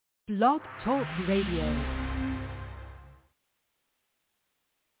Blog Talk Radio.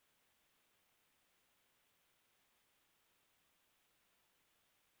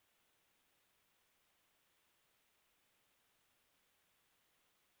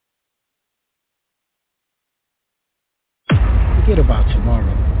 Forget about tomorrow.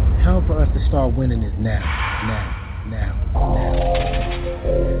 Time for us to start winning is now.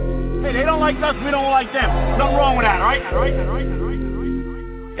 Hey, they don't like us, we don't like them. Nothing wrong with that, all right?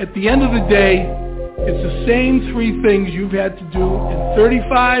 At the end of the day, it's the same three things you've had to do in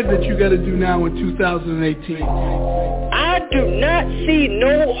 35 that you got to do now in 2018. I do not see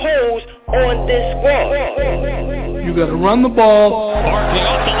no holes on this squad. You got to run the ball. Barkley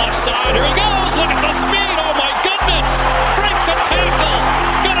off the left side. Here he goes. Look at the speed. Oh, my goodness. Breaks the tackle.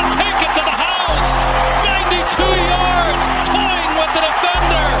 Going to take it to the house. 92 yards. Toying with the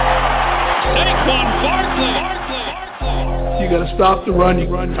defender. Saquon Barkley. You got to stop the run.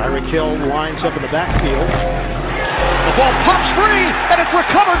 Tyreek Hill lines up in the backfield. The ball pops free, and it's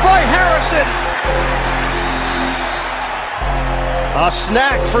recovered by Harrison. A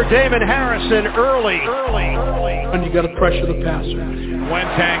snack for Damon Harrison early. And you got to pressure the passer.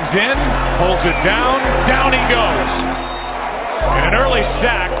 Wentang's in. Pulls it down. Down he goes. And an early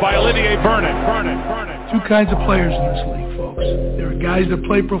sack by Olivier Vernon. Two kinds of players in this league, folks. There are guys that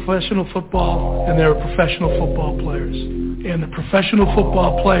play professional football, and there are professional football players. And the professional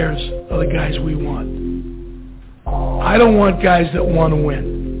football players are the guys we want. I don't want guys that want to win.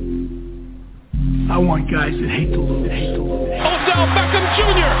 I want guys that hate to lose. Odell Beckham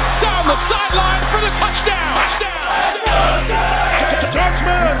Jr. down the sideline for the touchdown.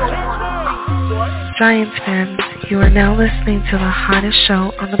 Giants fans, you are now listening to the hottest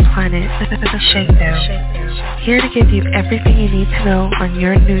show on the planet, the Shakedown. Here to give you everything you need to know on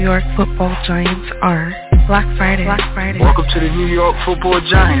your New York football Giants are Black Friday. Welcome to the New York football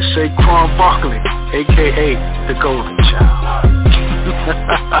Giants, Saquon Barkley, a.k.a. the Golden Child.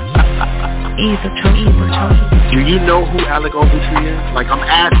 Do you know who Alec Ogletree is? Like, I'm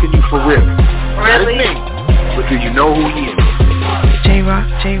asking you for real. Really? But do you know who he is?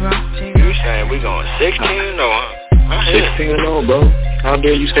 J-Rock. You saying we going 16-0, huh? 16-0, bro. How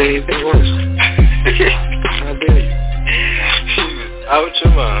dare you say anything worse? How dare you? Out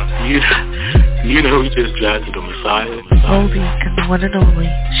your mind. You know who just drafted the Messiah? Oldie and the one and only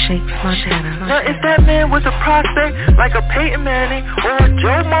Shakes Montana. Now, if that man was a prospect like a Peyton Manning or a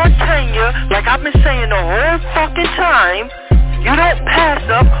Joe Montana, like I've been saying the whole fucking time, you don't pass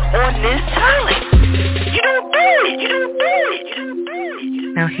up on this talent. You don't do it.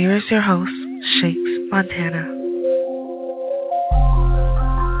 Now here is your host, Shakes Montana.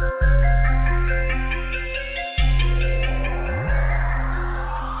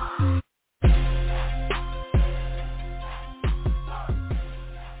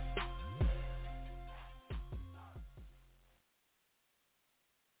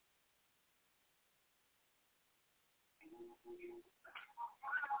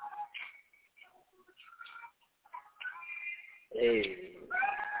 Hey,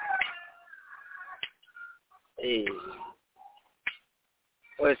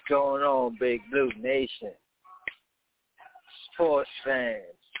 what's going on, Big Blue Nation? Sports fans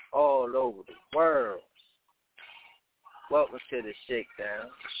all over the world. Welcome to the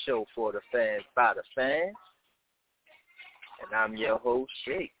Shakedown, show for the fans by the fans. And I'm your host,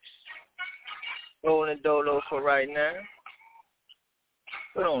 Shakes. Rolling dolo for right now,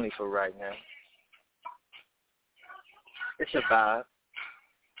 but only for right now. It's a vibe.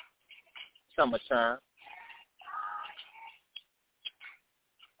 Summertime.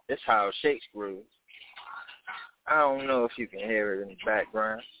 It's how Shakes grew. I don't know if you can hear it in the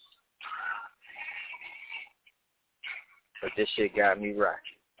background, but this shit got me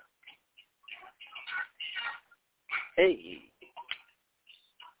rocking. Hey.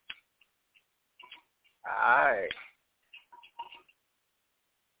 Alright.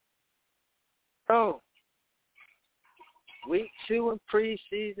 So, week 2 in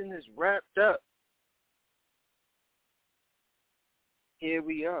preseason is wrapped up. Here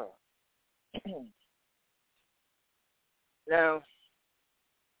we are. Now,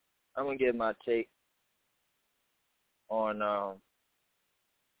 I'm going to give my take on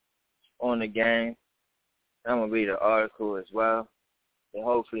the game. I'm going to read an article as well. And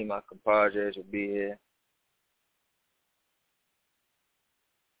hopefully my compadres will be here.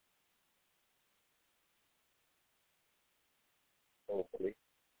 Hopefully.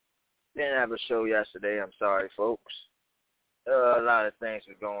 Didn't have a show yesterday. I'm sorry, folks. A lot of things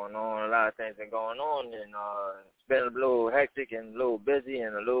were going on. A lot of things been going on, and it's been a little hectic and a little busy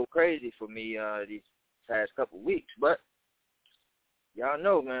and a little crazy for me these past couple weeks. But y'all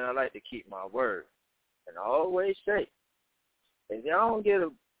know, man, I like to keep my word. And I always say, if y'all don't get a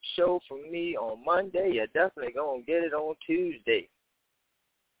show from me on Monday, you're definitely going to get it on Tuesday.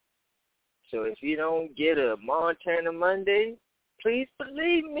 So if you don't get a Montana Monday, please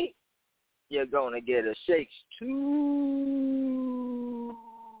believe me, you're going to get a Shakes Tuesday.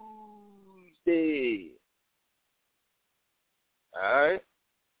 All right?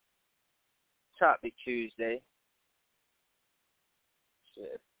 Topic Tuesday. It's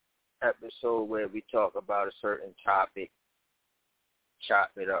an episode where we talk about a certain topic,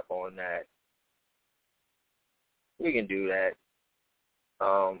 chop it up on that. We can do that.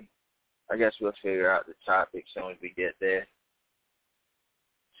 I guess we'll figure out the topic as soon as we get there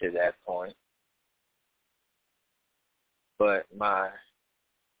to that point. But my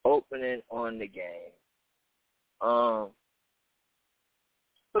opening on the game, I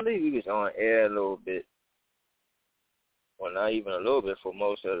believe we was on air a little bit. Well, not even a little bit for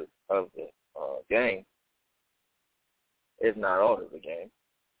most of the game, if not all of the game.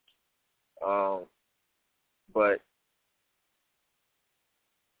 But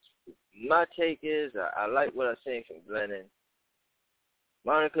my take is I like what I seen from Glennon.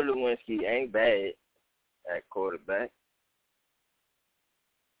 Monica Lewinsky ain't bad at quarterback.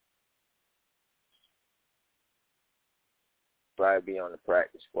 Probably be on the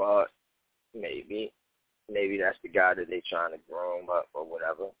practice squad, maybe. Maybe that's the guy that they trying to groom up or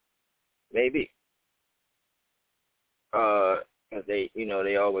whatever. Maybe. Because they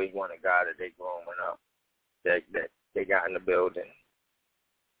always want a guy that they grooming up, that they got in the building.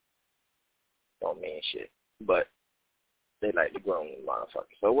 Don't mean shit, but they like to groom the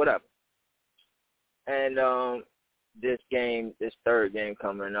motherfuckers. So whatever. And this third game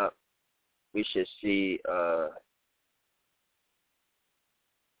coming up, we should see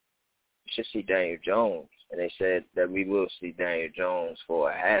Daniel Jones, and they said that we will see Daniel Jones for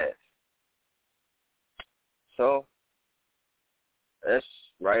a half. So that's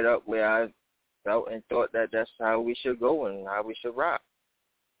right up where I felt and thought that that's how we should go and how we should rock.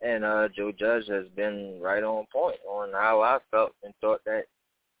 And Joe Judge has been right on point on how I felt and thought that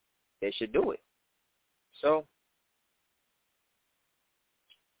they should do it. So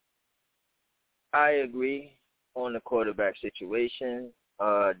I agree on the quarterback situation.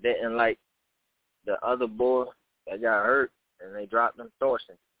 Didn't like the other boy that got hurt and they dropped him,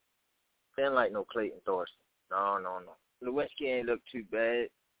 Thorson. Didn't like no Clayton Thorson. No. Lewinsky ain't look too bad,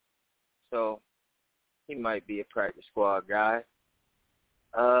 so he might be a practice squad guy.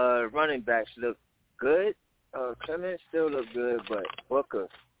 Running backs look good. Clemens still look good, but Booker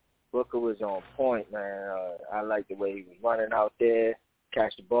was on point, man. I like the way he was running out there,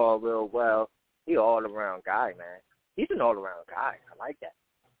 catch the ball real well. He's an all-around guy, man. He's an all-around guy. I like that.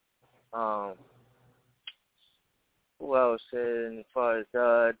 Who else? As far as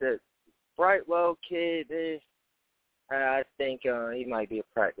the Brightwell kid, I think he might be a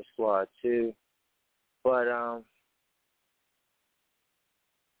practice squad too. But I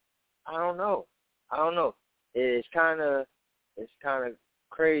don't know. It's kind of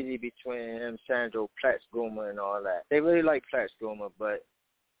crazy between him, Sandro Platzgummer, and all that. They really like Platzgummer, but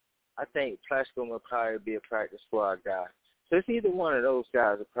I think Platzgummer will probably be a practice squad guy. So it's either one of those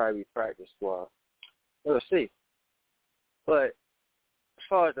guys will probably be practice squad. We'll see. But as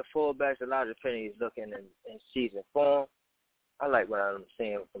far as the fullbacks, Elijah Penny is looking in season form. I like what I'm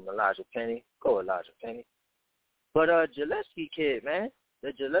seeing from Elijah Penny. Go Elijah Penny. But Gillespie kid, man.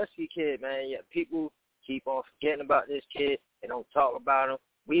 The Gillespie kid, man. Yeah, people keep on forgetting about this kid. They don't talk about him.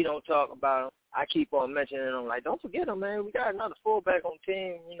 We don't talk about him. I keep on mentioning him. Like, don't forget him, man. We got another fullback on the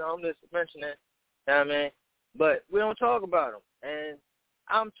team. I'm just mentioning it. You know what I mean? But we don't talk about him. And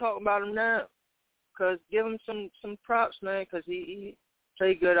I'm talking about him now. Because give him some props, man, because he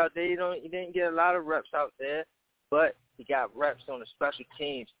played good out there. He didn't get a lot of reps out there, but he got reps on the special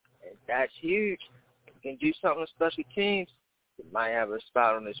teams, and that's huge. If you can do something on special teams, you might have a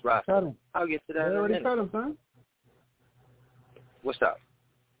spot on this roster. I'll get to that in a minute. Cut him, son. What's up?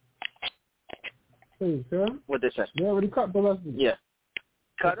 Hey, sir. What they say? They already cut Gillespie. Yeah.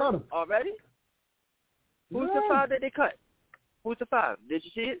 Cut him already? Who's the 5 that they cut? Who's the 5? Did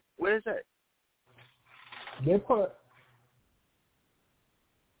you see it? Where is that? They put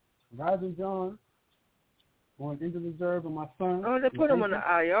Rising John on injured reserve and my son. Oh, they put him on the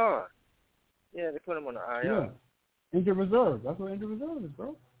IR. Yeah, they put him on the IR. Yeah. Injured reserve. That's what injured reserve is,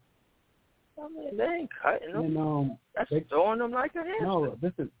 bro. I mean, they ain't cutting them. And, that's throwing them like a hamster. No,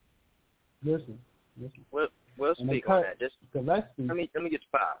 listen. We'll speak on that. Gillespie. Let me get the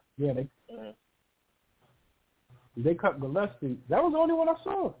 5. Yeah, they cut Gillespie. That was the only one I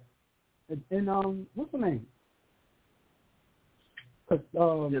saw. And what's the name?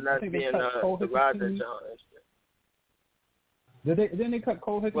 I think they cut Cole Hickathini. Didn't they cut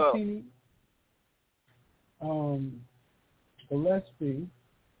Cole Hickathini? Gillespie.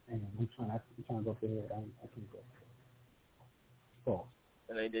 Hang on, I'm trying to go through here. I can't go. False.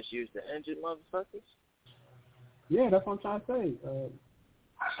 And they just used the injured motherfuckers? Yeah, that's what I'm trying to say.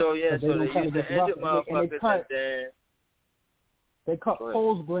 So they used the injured motherfuckers and then... They cut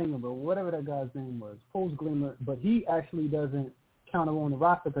Foles Gleamer, or whatever that guy's name was. Foles Gleamer, but he actually doesn't count on the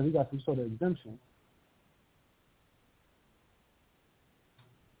roster because he got some sort of exemption.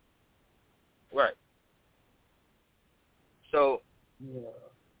 Right. So, yeah.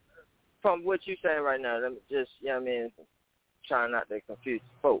 From what you're saying right now, let me just, trying not to confuse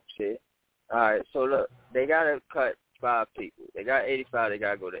folks here. All right, so look, they got to cut 5 people. They got 85, they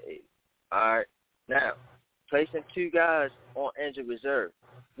got to go to 80. All right, now, placing 2 guys on injured reserve,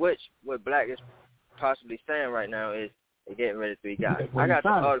 which what Black is possibly saying right now is they're getting rid of 3 guys. I got the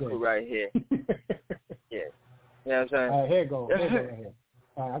article right here. Yeah. You know what I'm saying? All right, here you go. Right here.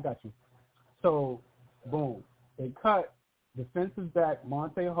 All right, I got you. So, boom. They cut defensive back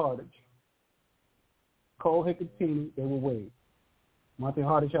Monte Hardage, Cole Hickathini, they were waived. Monte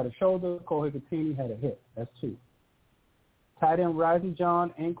Hardage had a shoulder, Cole Hickathini had a hip. That's 2. Tight end Rising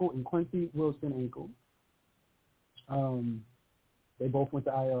John, ankle, and Quincy Wilson, ankle. They both went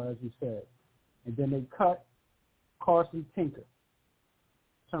to IR, as you said. And then they cut Carson Tinker,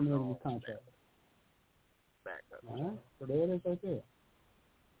 terminating his contract. Back up. All right, so there it is right there.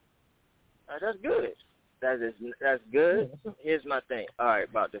 That's good. That's good. Yeah, here's my thing. All right,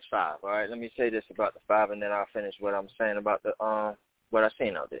 about this 5. All right, let me say this about the 5, and then I'll finish what I'm saying about the what I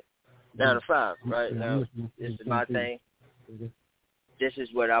seen out there. Now the 5, right now, this is my thing. This is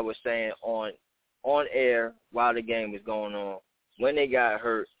what I was saying on air while the game was going on. When they got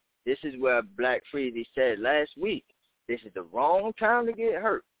hurt, this is where Black Freezy said last week, this is the wrong time to get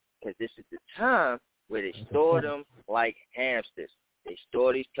hurt because this is the time where they store them like hamsters. They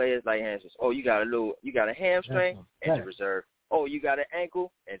store these players like hamsters. Oh, you got a hamstring, injured reserve. Oh, you got an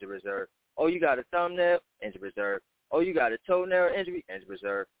ankle, injured reserve. Oh, you got a thumbnail, injured reserve. Oh, you got a toenail injury, injured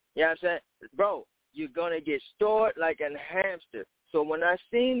reserve. You know what I'm saying? Bro, you're going to get stored like a hamster. So when I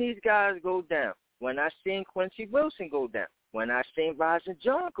seen these guys go down, when I seen Quincy Wilson go down, when I seen Rising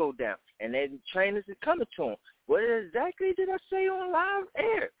John go down, and then trainers are coming to him, what exactly did I say on live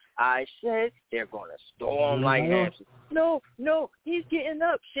air? I said they're going to store him like hamsters. No, he's getting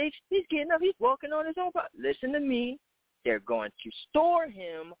up, Shakes. He's getting up. He's walking on his own body. Listen to me. They're going to store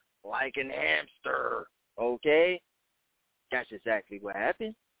him like an hamster, okay? That's exactly what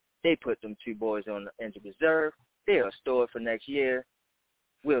happened. They put them 2 boys on the injured reserve. They are stored for next year.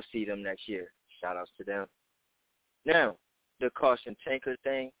 We'll see them next year. Shout-outs to them. Now, the Carson Tinker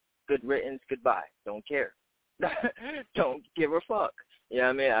thing, good riddance, goodbye. Don't care. Don't give a fuck. You know what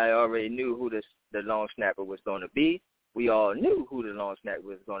I mean? I already knew who the long snapper was going to be. We all knew who the long snapper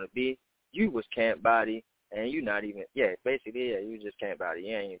was going to be. You was camp body, and you not even, you just camp body.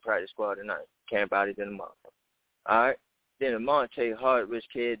 You ain't even practice squad tonight. Camp body than a motherfucker. All right? Then the Monte Hardrich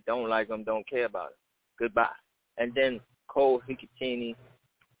kid, don't like him, don't care about him. Goodbye. And then Cole Hickathini,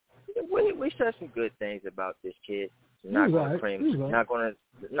 we said some good things about this kid. Not going to cream him. Not going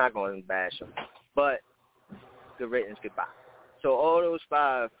to bash him. But the ratings, goodbye. So all those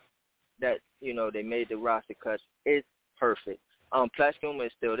 5 that, they made the roster cuts is perfect. Plaskuma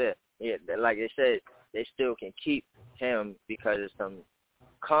is still there. Yeah, like I said, they still can keep him because of some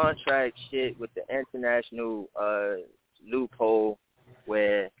contract shit with the international loophole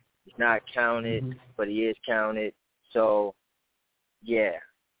where he's not counted, but he is counted. So, yeah,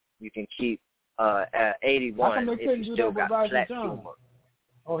 you can keep at 81 if you still got Plaskuma.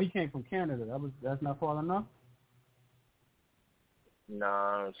 Oh, he came from Canada. That's not far enough? No,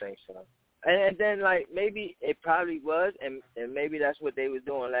 I don't think so. And then, maybe it probably was, and maybe that's what they was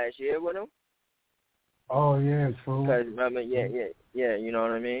doing last year with him. Oh, yeah, true. Because, you know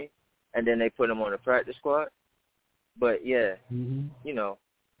what I mean? And then they put him on the practice squad. But, yeah,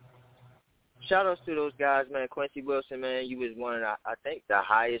 shout-outs to those guys, man. Quincy Wilson, man, you was one of, I think, the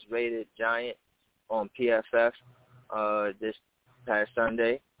highest-rated Giant on PFF this past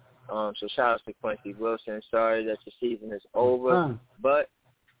Sunday. So shout-outs to Quincy Wilson. Sorry that your season is over. But,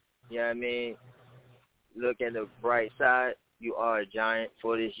 look at the bright side. You are a Giant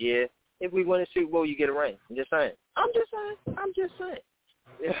for this year. If we win a Super Bowl, you get a ring. I'm just saying.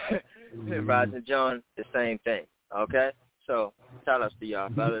 Rising John, the same thing. Okay? So, shout-outs to y'all,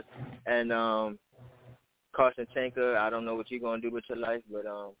 fellas. And Carson Tinker, I don't know what you're going to do with your life, but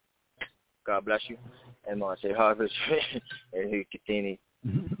God bless you. And Monte Harvard and Hickathini,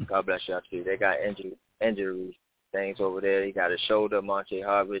 God bless y'all, too. They got injuries things over there. He got a shoulder, Monte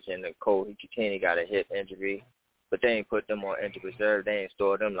Harvich, and Cole Hikutini got a hip injury. But they ain't put them on injured reserve. They ain't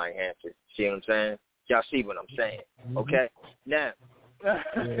stored them like hamsters. See what I'm saying? Y'all see what I'm saying, okay? Now. Yeah,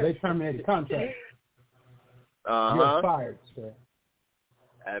 they terminated contract. You're fired, sir.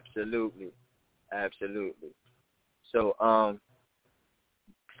 Absolutely. So,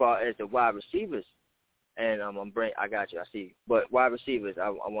 far as the wide receivers, and I got you. I see. But wide receivers, I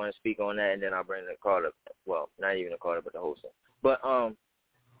want to speak on that, and then I'll bring the call up. Well, not even the call up, but the whole thing. But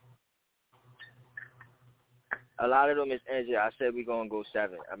a lot of them is injured. I said we're gonna go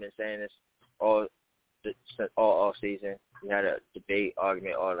 7. I've been saying this all off season. We had a debate,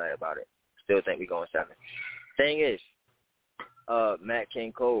 argument, all that about it. Still think we're going 7. Thing is, Matt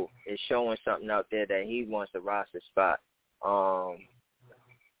King Cole is showing something out there that he wants a roster spot.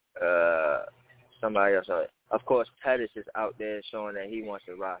 Somebody else. Of course, Pettis is out there showing that he wants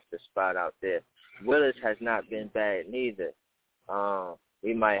a roster spot out there. Willis has not been bad neither.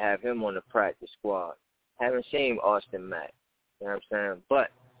 We might have him on the practice squad. Haven't seen Austin Mack. You know what I'm saying?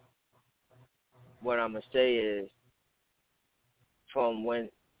 But what I'm going to say is, from when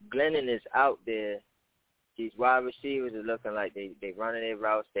Glennon is out there, these wide receivers are looking like they running their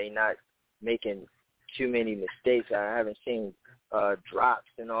routes. They not making too many mistakes. I haven't seen drops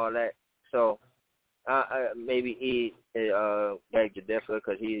and all that. So maybe he begs to differ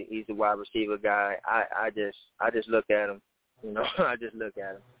because he's the wide receiver guy. I just look at him, you know. I just look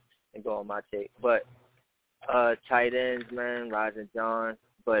at him and go on my take. But tight ends, man, Rising John.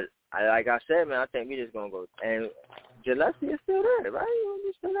 But like I said, man, I think we just gonna go. And Gillespie is still there, right?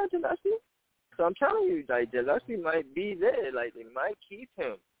 You still got Gillespie? So I'm telling you, like, Gillespie might be there. Like, they might keep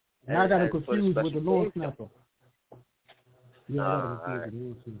him. Now I got him confused with the long snapper.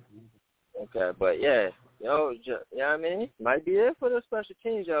 Okay, but yeah, you know what I mean? Might be there for the special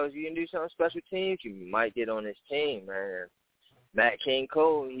teams, yo. If you can do something special teams, you might get on this team, man. Matt King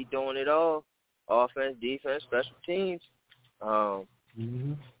Cole, he doing it all. Offense, defense, special teams.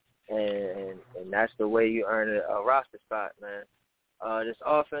 And that's the way you earn a roster spot, man. This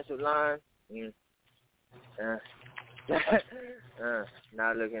offensive line,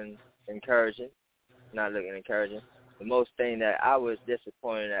 not looking encouraging. The most thing that I was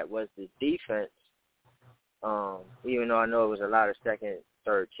disappointed at was the defense. Even though I know it was a lot of second,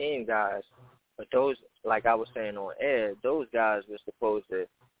 third team guys, but those, like I was saying on air, those guys were supposed to.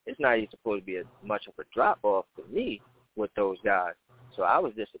 It's not even supposed to be much of a drop off for me with those guys. So I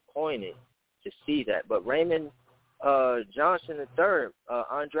was disappointed to see that. But Raymond Johnson III,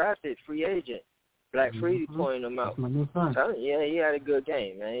 undrafted free agent, Black Freedy pointed him out. My new son. Yeah, he had a good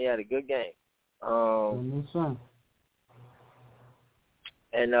game, man. He had a good game. My new son.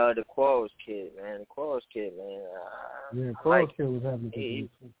 And the Quarles kid, man. Yeah, Quarles kid was having a good game.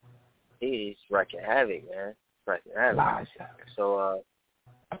 He's wrecking havoc, man. So,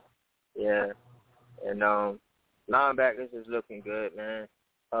 yeah. And linebackers is looking good, man.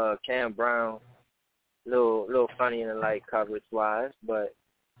 Cam Brown, little funny in the light coverage wise, but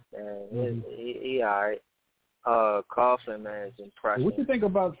man, he all right. Coughlin, man, is impressive. What you think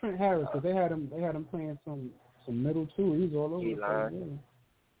about Trent Harris? Because they had him playing some middle too. He's all over. Line.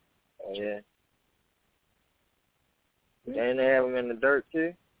 Yeah. And they have him in the dirt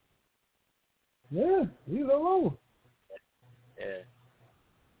too. Yeah, he's all over. Yeah.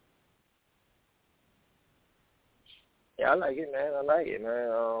 Yeah, I like it, man.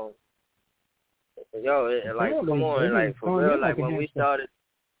 Come on, like, for real, like, when we started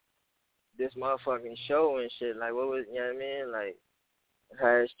this motherfucking show and shit, like, what was, you know what I mean? Like,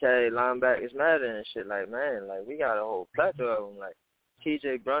 hashtag linebackers matter and shit, like, man, like, we got a whole plethora of them. Like,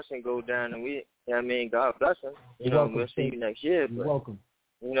 T.J. Brunson go down and we, you know what I mean, God bless him. We'll see you next year. You're welcome.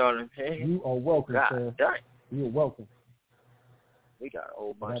 You know what I'm saying? You are welcome, sir. Dang. You're welcome. We got a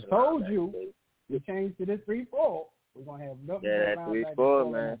whole bunch of I told you, we changed to this 3-4. We're going to have nothing. Yeah, that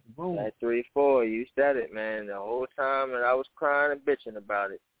 3-4, man. That 3-4, you said it, man. The whole time, and I was crying and bitching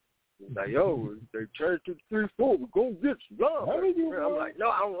about it. He's like, yo, they changed to 3-4. We're going to get some love. I'm like, no,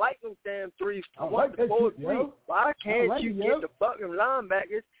 I don't like them damn 3. I want the 4-3. Why can't you get the fucking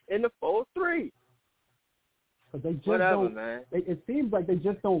linebackers in the 4-3? Because they just Whatever, don't, man. It seems like they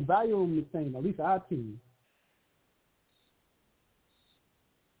just don't value them the same, at least our team.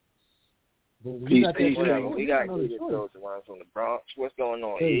 Peace, we got Edith Rosewan from the Bronx. What's going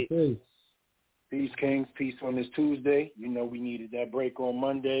on, Edith? Peace, Kings. Peace on this Tuesday. You know we needed that break on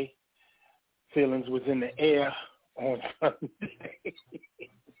Monday. Feelings was in the air on Sunday.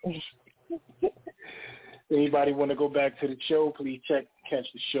 Anybody want to go back to the show, please catch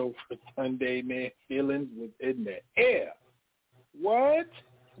the show for Sunday, man. Feelings was in the air. What?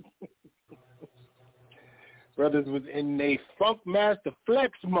 Brothers was in a Funk Master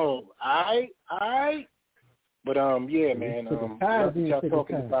Flex mode. All right. But, yeah, man, love what y'all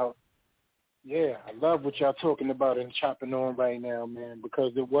talking about. Yeah, I love what y'all talking about and chopping on right now, man,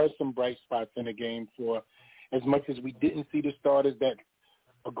 because there was some bright spots in the game for as much as we didn't see the starters. That's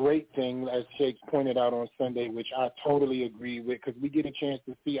a great thing, as Shakes pointed out on Sunday, which I totally agree with, because we get a chance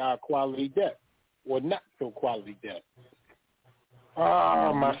to see our quality depth, or not so quality depth.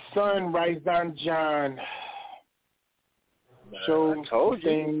 My son, Ryzon John, shows I told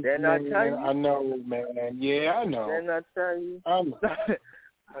you. Didn't I tell you? I know, man. Yeah, I know. Didn't I tell you? I know.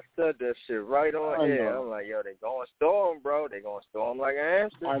 I said that shit right on air. I'm like, yo, they going to storm, bro. They going to storm like a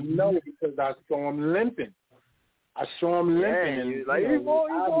hamster. I know, because I saw him limping. I saw him limping. Yeah, and, like, he's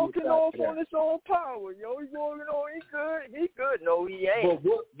walking off on his own power. Yo, he's walking on. He good. He good. No, he ain't.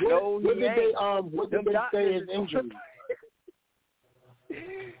 But what did they say his injury?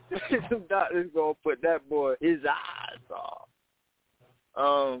 Some doctors going to put that boy, his eyes off.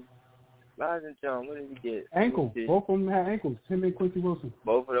 Ryzon John, what did he get? Ankle. Both of them had ankles. Him and Quincy Wilson.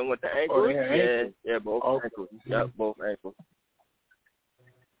 Both of them with the ankles? Yeah, both ankles. Yep, both ankles.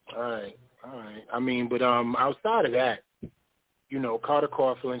 All right. I mean, but outside of that, you know, Carter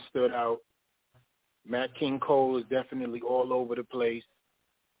Coughlin stood out. Matt King Cole is definitely all over the place.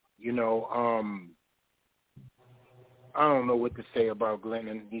 You know, I don't know what to say about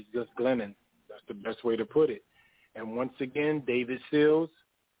Glennon. He's just Glennon. That's the best way to put it. And once again, David Sills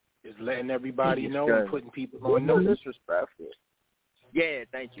is letting everybody know and putting people on notice. Disrespectful. Yeah,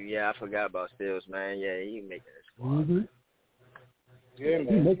 thank you. Yeah, I forgot about Sills, man. Yeah, he making it squad. Mm-hmm. Yeah,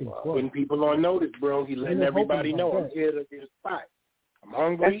 man. Putting people on notice, bro. He letting everybody know I'm here to get a spot. I'm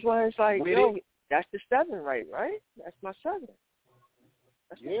hungry. That's why it's like, yo, that's the 7, right? That's my 7.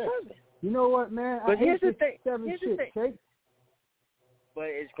 That's my 7. You know what, man? But here's the thing. Shake. But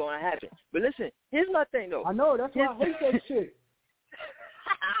it's going to happen. But listen, here's my thing, though. I know. That's why I hate that shit.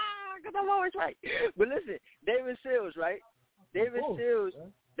 Because I'm always right. But listen, David Sills, right? David Sills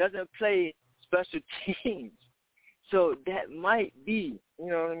doesn't play special teams. So that might be, you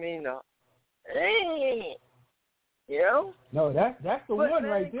know what I mean? You know? No, that's the one, man,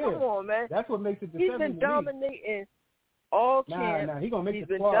 right there. Come on, man. That's what makes it the He's been dominating all camp. Nah, he gonna make He's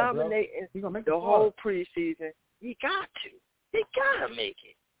the been squad, dominating he gonna make the whole preseason. He got to. He got to make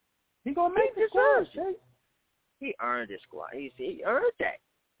it. He gonna make the squad, Shake. He earned his squad. He earned that.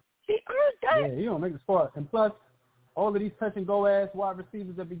 He earned that. Yeah, he gonna make the squad. And plus, all of these touch and go ass wide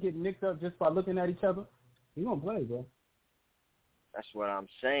receivers that be getting nicked up just by looking at each other, he gonna play, bro. That's what I'm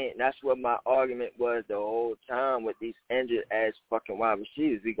saying. That's what my argument was the whole time with these injured ass fucking wide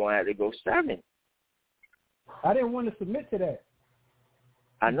receivers. We gonna have to go 7. I didn't want to submit to that.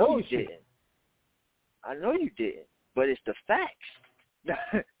 I know you didn't. I know you didn't. But it's the facts.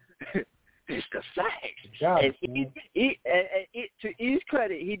 It's the facts. And to his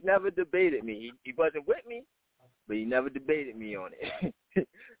credit, he never debated me. He wasn't with me, but he never debated me on it.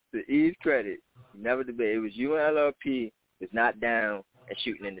 To his credit, he never debated. It was you and LRP was not down and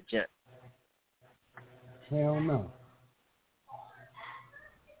shooting in the gym. Hell no.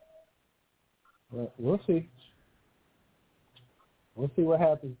 But we'll see. We'll see what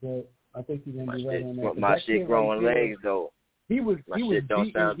happens, but I think he's gonna be right on that. My shit growing legs though. He was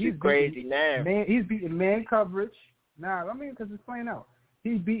don't sound too crazy now. Man, he's beating man coverage. Nah, I mean, because it's playing out.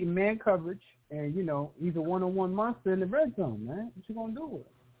 He's beating man coverage, and you know he's a one-on-one monster in the red zone, man. What you gonna do with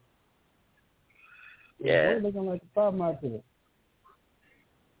it? Yeah, they're looking like a problem out there.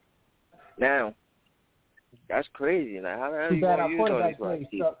 Now, that's crazy. Like, how the hell you gonna use all these wide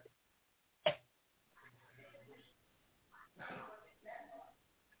receivers?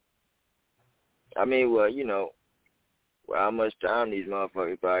 I mean, well, you know, how much time these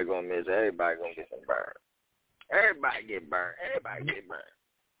motherfuckers probably gonna miss? Everybody gonna get some burn. Everybody get burned. Everybody get burned.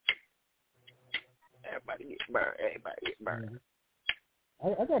 Everybody get burned. Everybody get burned.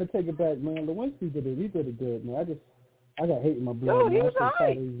 I gotta take it back, man. Lewinsky did it. He did it good, man. I got hate in my blood. No, he was all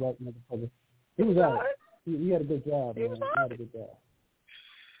right. He was all right. He had a good job, man. He had a good job.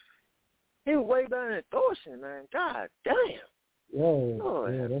 He was way better than Thorson, man. God damn.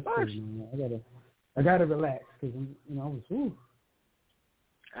 Yeah, that's true, man. I gotta relax because you know I was whew.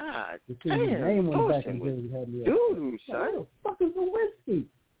 God damn. His name went back and had me. Dude, son. What the fuck is Lewinsky?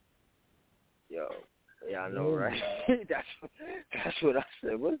 Yo, yeah, I know, right? that's what I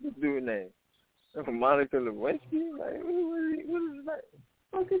said. What's the dude's name? Monica Lewinsky? Like, what is his name?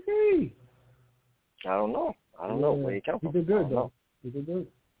 What is he? I don't know. Where he come from. He did good, though. He did good.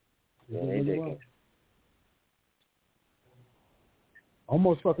 Yeah, he did good.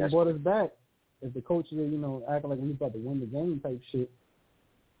 Almost fucking brought us back. If the coach, you know, acting like we about to win the game type shit.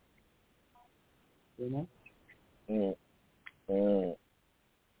 You know? These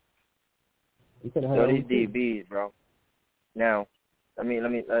DBs, bro. Now,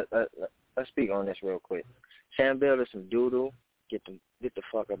 let's speak on this real quick. Sam Bell is some doodle. Get the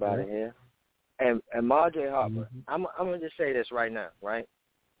fuck up out of here. And Marjay Harper, I'm gonna just say this right now, right?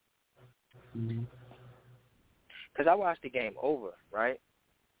 Because I watched the game over, right?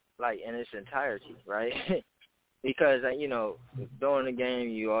 Like in its entirety, right? Because during the game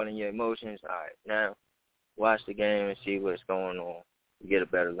you all in your emotions. All right, now watch the game and see what's going on. You get a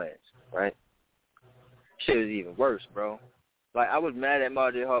better lens, right? Shit was even worse, bro. Like I was mad at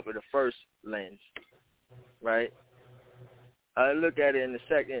Marjay Harper the first lens, right? I look at it in the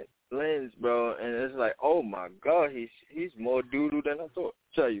second lens, bro, and it's like, oh my God, he's more doodle than I thought.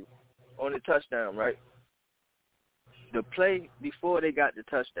 Tell you, on the touchdown, right? The play before they got the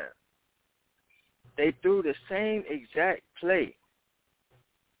touchdown, they threw the same exact play.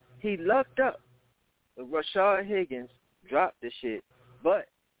 He lucked up. Rashard Higgins dropped the shit, but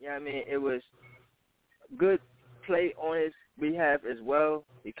it was good play on his behalf as well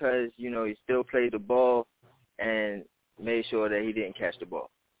because he still played the ball and made sure that he didn't catch the ball.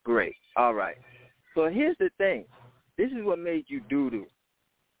 Great. All right. So here's the thing. This is what made you doo-doo.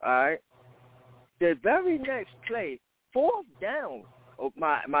 All right? The very next play, fourth down,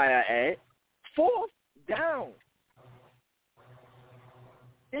 might I add, fourth down.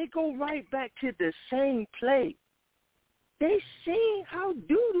 They go right back to the same play. They seen how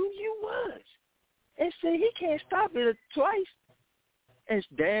doo-doo you was and said he can't stop it twice. And it's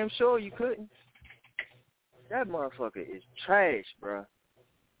damn sure you couldn't. That motherfucker is trash, bro.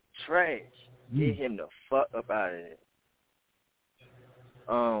 Trash. Get him the fuck up out of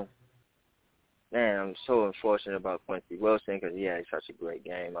there. Man, I'm so unfortunate about Quincy Wilson because he had such a great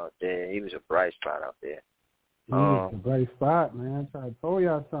game out there. He was a bright spot out there. He was a bright spot, man. I tried to tell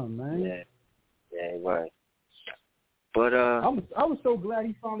y'all something, man. Yeah, he was. But I was so glad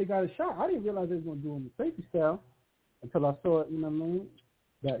he finally got a shot. I didn't realize they was gonna do him the safety style until I saw it. You know what I mean?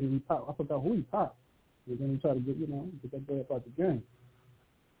 That he popped. I forgot who he popped. And then he tried to get that boy up out the game.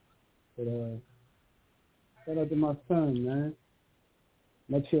 But shout out to my son, man.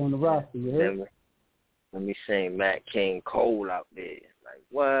 Next year on the roster, you heard? Let me sing Matt King Cole out there. Like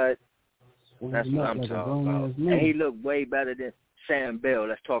what? That's what I'm talking about. And he looked way better than Sam Bell.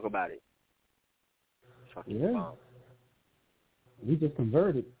 Let's talk about it. Yeah. Bomb. He just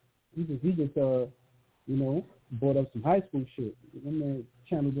converted. He just brought up some high school shit. When they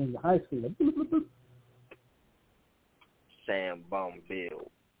channeled into high school, like, bloop, bloop, bloop. Sam Bomb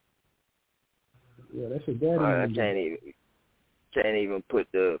Bill. Yeah, that's your daddy. I can't even put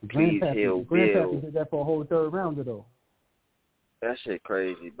the Please Hill Bill. Grandpappy did that for a whole third rounder though. That shit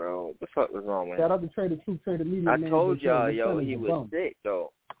crazy, bro. What the fuck was wrong with him? Shout out to Trader Truth, Trader Media. I told y'all, he was sick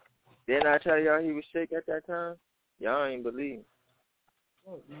though. Didn't I tell y'all he was sick at that time? Y'all ain't believe.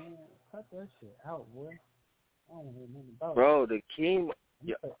 Look, man, cut that shit out, boy. I don't know nothing about bro, the chemo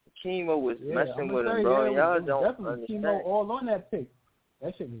was messing with him, bro. Y'all don't understand. Chemo all on that pick.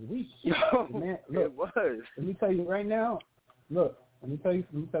 That shit was weak. Yo, man, look, it was. Let me tell you right now. Look, let me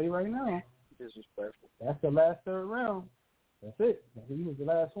tell you right now. Disrespectful. That's the last third round. That's it. He was the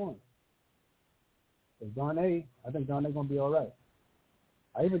last one. I think Darnay gonna be all right.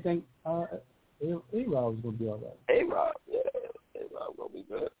 I even think A-Rod was gonna be all right. A-Rod, yeah. A-Rod gonna be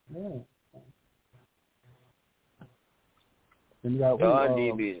good. Yeah. Then you got our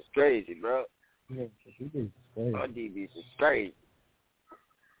DBs is crazy, bro. Yeah, DBs is crazy. Our DBs is crazy.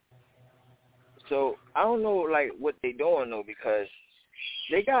 So I don't know like what they doing though because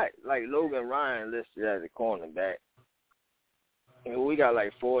they got like Logan Ryan listed as a cornerback. And we got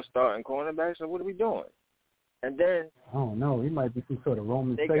like 4 starting cornerbacks, so what are we doing? And then I don't know, he might be some sort of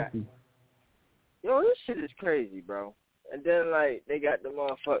Roman safety. This shit is crazy, bro. And then like they got the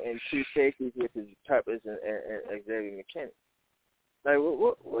motherfucking 2 safeties with his Peppers and Xavier McKinney. Like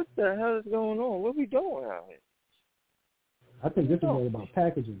what the hell is going on? What are we doing out here? I think this is all about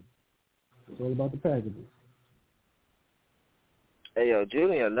packaging. It's all about the packages. Hey, yo,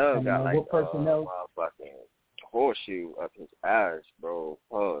 Julian Love got like a motherfucking horseshoe up his ass, bro.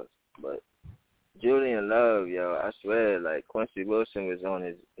 Pause. But Julian Love, yo, I swear, like Quincy Wilson was on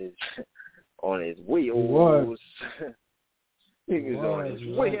his on his wheels. He was on his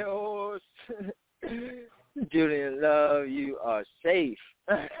wheels. Julian Love, you are safe.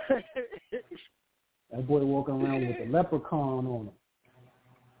 That boy walking around with a leprechaun on him.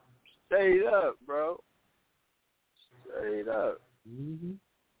 Straight up, bro. Straight up. Mm-hmm.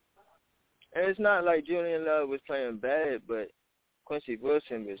 And it's not like Julian Love was playing bad, but Quincy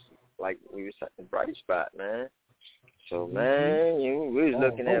Wilson was like we was at the bright spot, man. So man, we was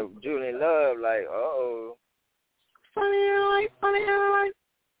looking at Julian Love like, funny highlight.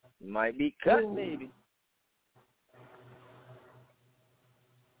 Might be cut, maybe.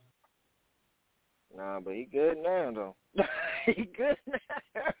 Nah, but he good now, though. He good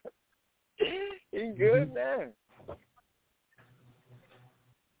now. He good now. Alright,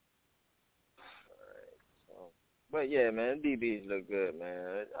 so, but yeah, man, DBs look good,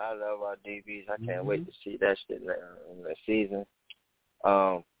 man. I love our DBs. I can't wait to see that shit in the season.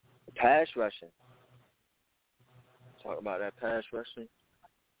 Pass rushing. Talk about that pass rushing.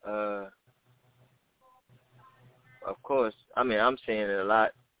 Of course, I mean, I'm seeing it a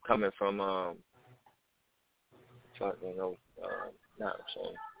lot coming from, not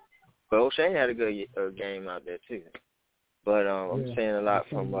O'Shane. But O'Shane had a good game out there, too. But I'm seeing a lot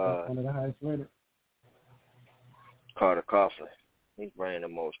from one of the highest rated. Carter Coughlin. He's bringing the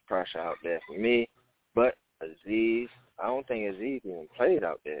most pressure out there for me. But Aziz, I don't think Aziz even played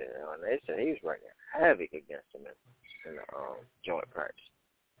out there. They said he was bringing havoc against him in the joint practice.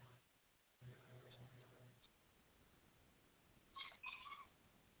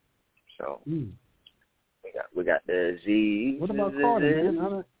 So we got the Aziz. What about Carter,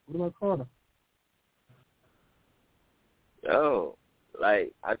 man? What about Carter? Yo,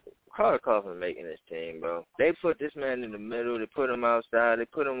 Carter Coughlin making this team, bro. They put this man in the middle. They put him outside. They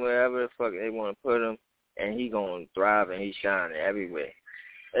put him wherever the fuck they want to put him, and he gonna thrive and he's shining everywhere.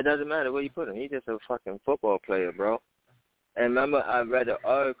 It doesn't matter where you put him. He's just a fucking football player, bro. And remember, I read an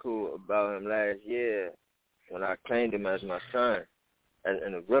article about him last year when I claimed him as my son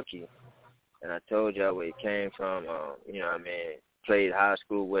and a rookie. And I told y'all where he came from, you know what I mean, played high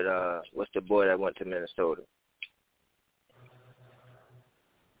school with, what's the boy that went to Minnesota?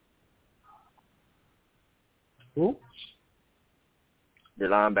 Who? The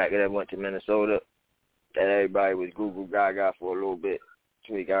linebacker that went to Minnesota, that everybody was Google Gaga for a little bit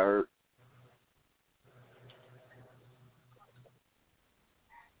until he got hurt.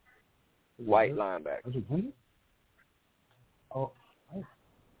 White linebacker. Was it Henry? Oh.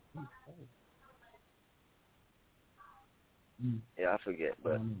 Yeah, I forget,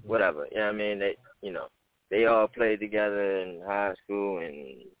 but whatever. You know what I mean? They all played together in high school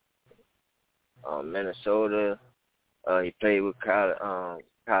in Minnesota. He played with Kyle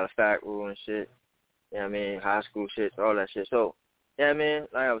Fackrell and shit. You know what I mean? High school shit, all that shit. So, yeah, I mean,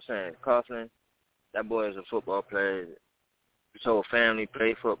 like I was saying, Coughlin, that boy is a football player. His whole family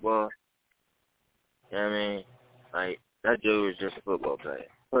played football. You know what I mean? Like, that dude is just a football player.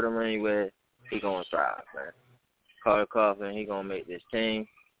 Put him anywhere, he gonna thrive, man. Carter Coughlin, he gonna make this team,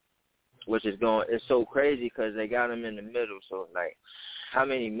 it's so crazy because they got him in the middle. So, like, how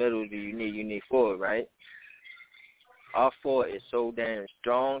many middles do you need? You need 4, right? Our 4 is so damn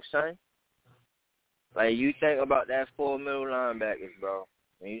strong, son. Like, you think about that 4 middle linebackers, bro.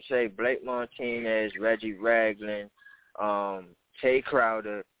 When you say Blake Martinez, Reggie Ragland, Tay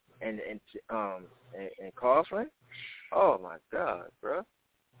Crowder, and Coughlin, oh my God, bro.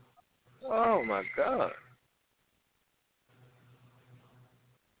 Oh my God.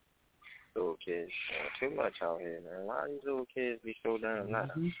 Little kids, too much out here, man. Why these little kids be so damn nice?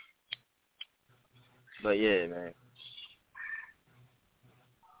 But yeah, man.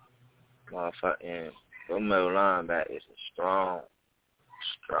 Motherfucking, those middle linebackers are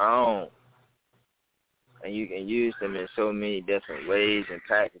strong. And you can use them in so many different ways and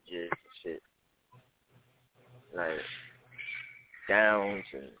packages and shit. Like, downs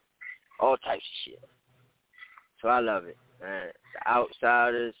and all types of shit. So I love it, man. The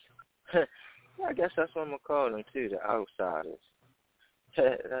outsiders, I guess that's what I'm going to call them, too, the outsiders.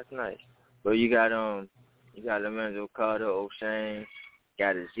 That's nice. But you got Lorenzo Carter, O'Shane,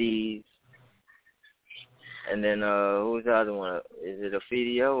 got Aziz, and then who's the other one? Is it a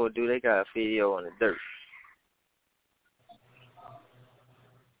Fidio, or do they got a Fidio on the dirt?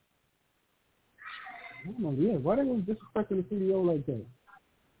 I don't know, yeah. Why they was disrespecting the Fidio like that?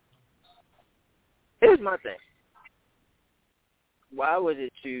 Here's my thing. Why would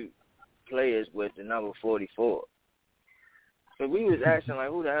it choose players with the number 44? So we was asking, like,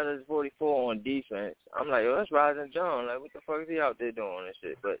 who the hell is 44 on defense? I'm like, yo, that's Rising John. Like, what the fuck is he out there doing and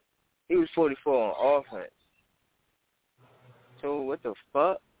shit? But he was 44 on offense. So what the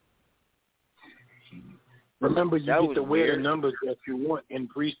fuck? Remember, you get to wear the numbers that you want in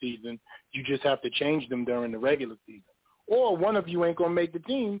preseason. You just have to change them during the regular season. Or one of you ain't going to make the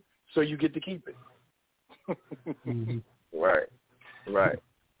team, so you get to keep it. Right.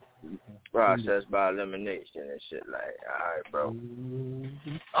 Process by elimination and shit. Like, all right, bro.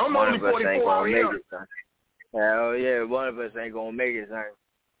 I'm only 44 out here. Hell yeah, one of us ain't going to make it, son.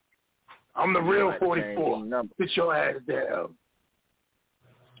 I'm the real 44. Sit your ass down.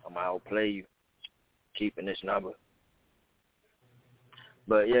 I'm going to outplay you. Keeping this number.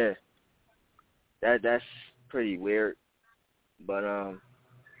 But yeah, that's pretty weird. But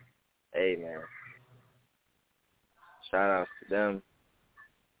hey man, shout out to them.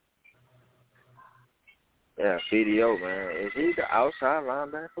 Yeah, BDO, man. Is he the outside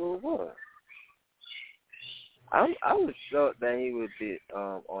linebacker or what? I was thought that he would be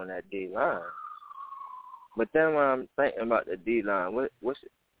on that D line. But then when I'm thinking about the D line, what's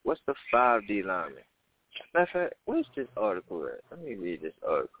the 5 D linemen? Matter of fact, where's this article at? Let me read this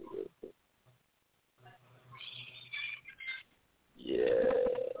article real quick. Yeah.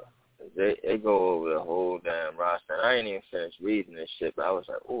 They go over the whole damn roster. I ain't even finished reading this shit, but I was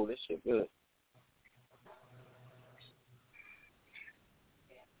like, oh, this shit good.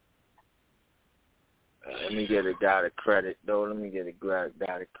 Let me get a guy to credit, though. Let me get a guy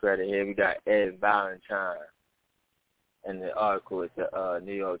to credit here. We got Ed Valentine in the article with the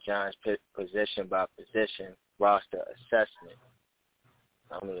New York Giants position by position roster assessment.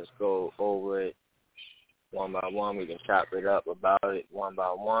 I'm going to just go over it one by one. We can chop it up about it one by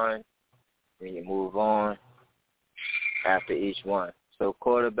one. Then you move on after each one. So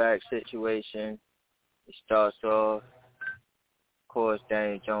quarterback situation, it starts off. Of course,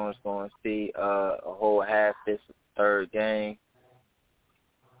 Daniel Jones going to see a whole half this third game.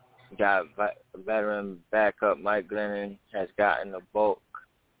 Got veteran backup Mike Glennon has gotten the bulk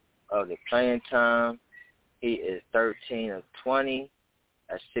of the playing time. He is 13 of 20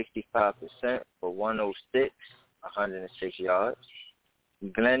 at 65% for 106, 106 yards.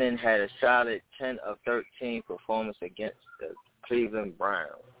 Glennon had a solid 10 of 13 performance against the Cleveland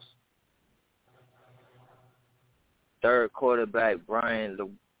Browns. Third quarterback, Brian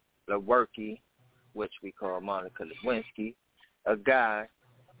Lewerke, which we call Monica Lewinsky, a guy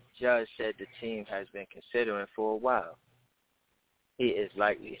Judge said the team has been considering for a while. He is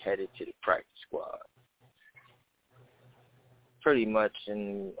likely headed to the practice squad. Pretty much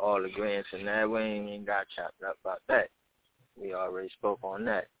in all agreement in that. We ain't got chopped up about that. We already spoke on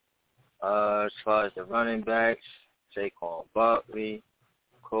that. As far as the running backs, Saquon Barkley,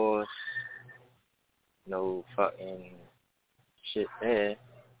 of course, no fucking shit there.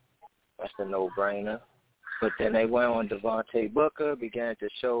 That's a no-brainer. But then they went on Devontae Booker, began to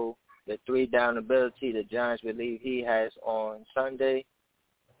show the 3-down ability the Giants believe he has on Sunday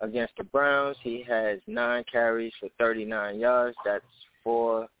against the Browns. He has 9 carries for 39 yards. That's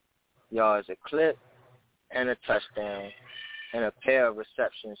 4 yards a clip and a touchdown and a pair of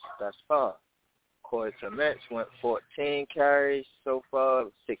receptions thus far. Corey Clements went 14 carries so far,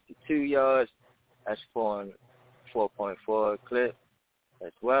 62 yards. That's 4.4 clip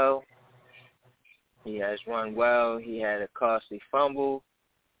as well. He has run well. He had a costly fumble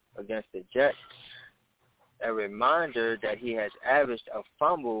against the Jets. A reminder that he has averaged a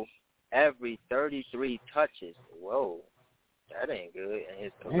fumble every 33 touches. Whoa, that ain't good in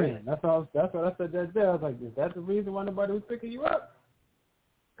his career. Man, that's what I said that day. I was like, is that the reason why nobody was picking you up?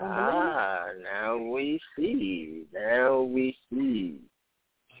 Now we see.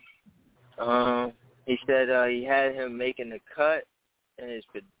 He said he had him making the cut in his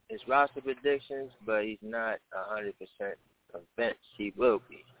roster predictions, but he's not 100% convinced he will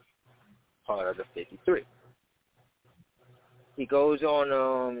be part of the 53. He goes on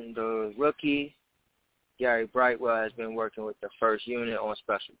the rookie. Gary Brightwell has been working with the first unit on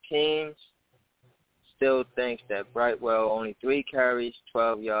special teams. Still thinks that Brightwell, only 3 carries,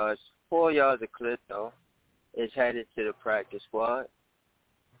 12 yards, 4 yards a clip, though, is headed to the practice squad.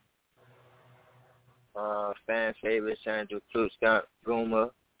 Fan favorite Sandra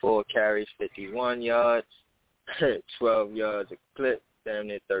Klutz-Guma, 4 carries, 51 yards, 12 yards a clip, damn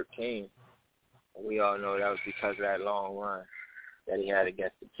near 13. We all know that was because of that long run that he had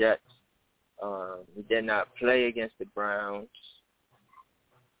against the Jets. He did not play against the Browns.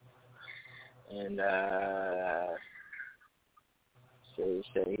 And so he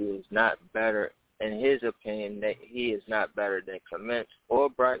said he is not better, in his opinion, that he is not better than Clements or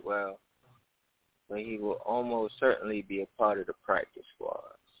Brightwell, but he will almost certainly be a part of the practice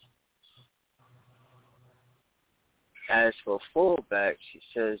squad. As for fullbacks, he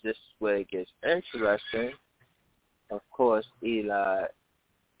says this is where it gets interesting. Of course, Eli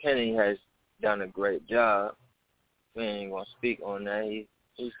Penny has done a great job. We ain't going to speak on that.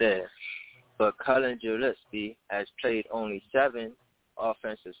 He's there. But Cullen Gillespie has played only 7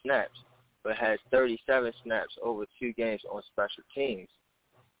 offensive snaps, but has 37 snaps over 2 games on special teams.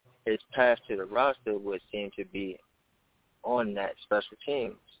 His path to the roster would seem to be on that special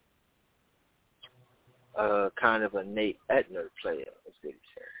teams. Kind of a Nate Edner player, is what he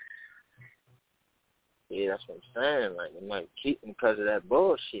said. Yeah, that's what I'm saying. Like, they might keep him because of that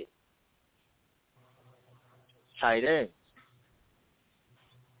bullshit. Tight ends.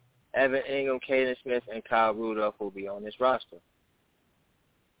 Evan Ingram, Caden Smith, and Kyle Rudolph will be on this roster.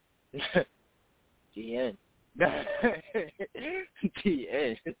 DN.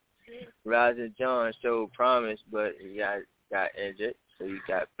 DN. Rising John showed promise, but he got injured, so he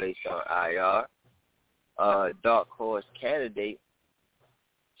got placed on IR. Dark horse candidate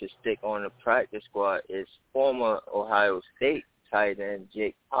to stick on the practice squad is former Ohio State tight end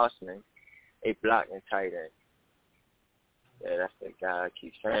Jake Osman, a blocking tight end. Yeah, that's the guy I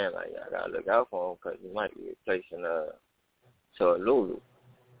keep saying, like, I got to look out for him because he might be replacing Lulu.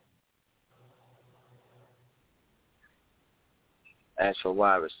 As for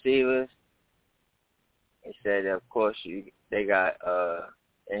wide receivers, he said that, of course, they got,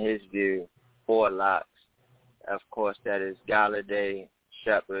 in his view, 4 locks. Of course, that is Galladay,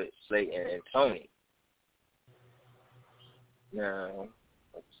 Shepard, Slayton, and Tony. Now,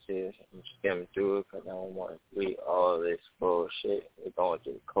 let's see. I'm skimming through it because I don't want to read all this bullshit. We're going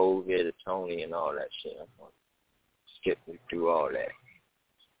through COVID, the Tony, and all that shit. I'm going to skip through all that.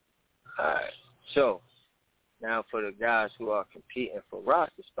 All right. So, now for the guys who are competing for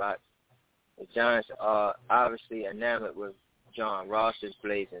roster spots, the Giants are obviously enamored with John Ross's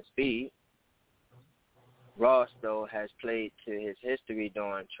blazing speed. Ross, though, has played to his history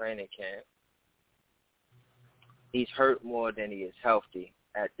during training camp. He's hurt more than he is healthy.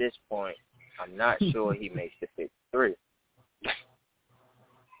 At this point, I'm not sure he makes the 53.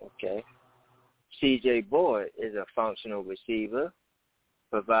 Okay. C.J. Boyd is a functional receiver,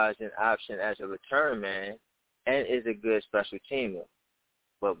 provides an option as a return man, and is a good special teamer.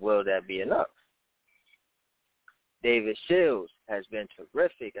 But will that be enough? David Shields has been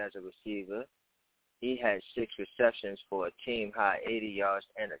terrific as a receiver. He had 6 receptions for a team-high 80 yards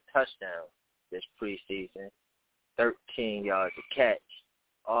and a touchdown this preseason, 13 yards a catch,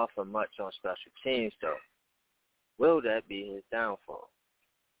 all for much on special teams, though. Will that be his downfall?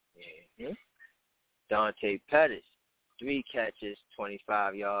 Mm-hmm. Dante Pettis, 3 catches,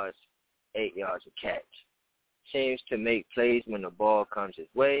 25 yards, 8 yards a catch. Seems to make plays when the ball comes his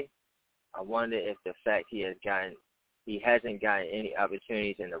way. I wonder if the fact he hasn't gotten any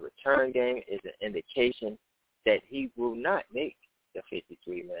opportunities in the return game is an indication that he will not make the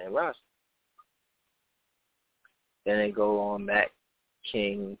 53-man roster. Then they go on Matt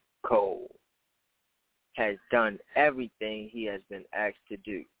King Cole. Has done everything he has been asked to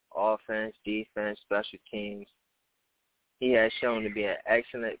do. Offense, defense, special teams. He has shown to be an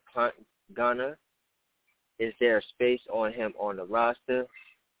excellent punt gunner. Is there a space on him on the roster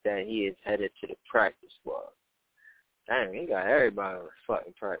that he is headed to the practice squad? Damn, he got everybody on the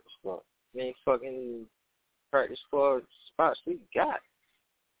fucking practice squad. Many fucking practice squad spots we got.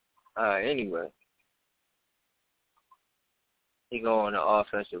 Anyway. He go on the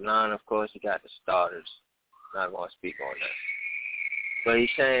offensive line, of course. He got the starters. Not going to speak on that. But he's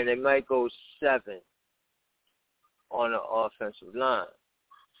saying they might go 7 on the offensive line.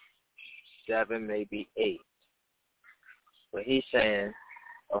 7, maybe 8. But he's saying,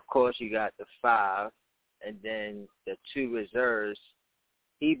 of course, you got the 5, and then the 2 reserves.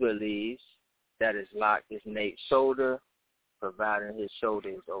 He believes that is locked is Nate Solder, providing his shoulder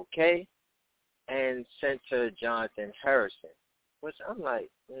is okay, and center Jonathan Harrison. Which I'm like,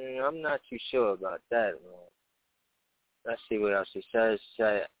 I'm not too sure about that, man. Let's see what else he says.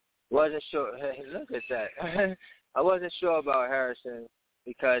 Wasn't sure. Hey, look at that. I wasn't sure about Harrison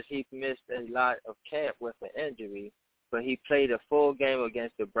because he missed a lot of camp with an injury, but he played a full game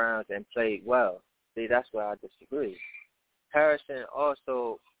against the Browns and played well. See, that's where I disagree. Harrison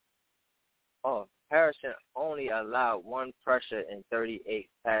only allowed 1 pressure in 38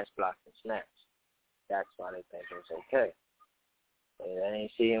 pass blocking snaps. That's why they think it's okay. They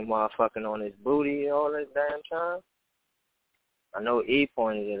ain't see him motherfucking on his booty all this damn time. I know E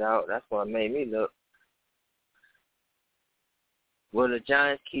pointed it out. That's what made me look. Will the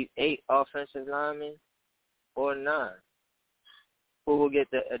Giants keep 8 offensive linemen or 9? Who will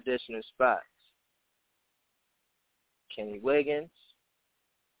get the additional spots? Kenny Wiggins,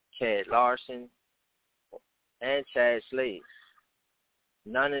 Ted Larson, and Chad Slade.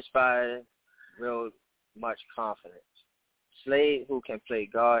 None inspired real much confidence. Slade, who can play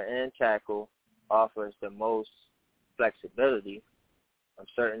guard and tackle, offers the most flexibility. I'm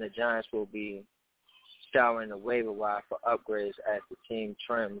certain the Giants will be scouring the waiver wire for upgrades as the team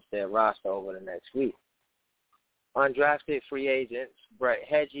trims their roster over the next week. Undrafted free agents Brett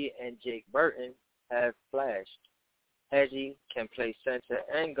Hedgie and Jake Burton have flashed. Hedgie can play center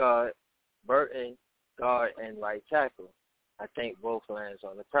and guard, Burton guard and right tackle. I think both lands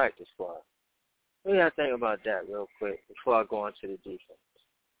on the practice squad. What do y'all think about that real quick before I go on to the defense?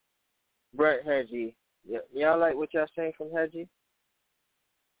 Brett Hedgie, y'all like what y'all saying from Hedgie?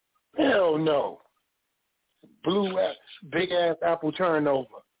 Hell no. Blue ass, big ass apple turnover.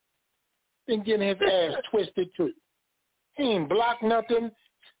 Then getting his ass twisted too. He ain't block nothing,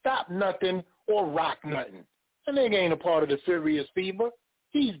 stop nothing, or rock nothing. That nigga ain't a part of the Furious Fever.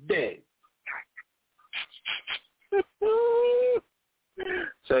 He's dead.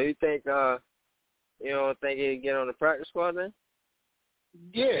 So you think you don't think he'd get on the practice squad then?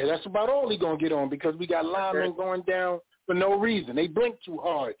 Yeah, that's about all he gonna get on because we got linemen going down for no reason. They blink too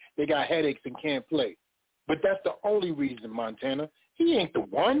hard. They got headaches and can't play. But that's the only reason, Montana. He ain't the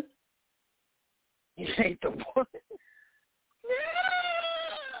one. He ain't the one.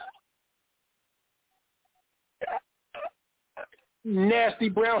 Nasty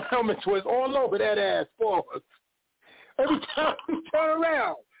brown helmets was all over that ass for us. Every time we turn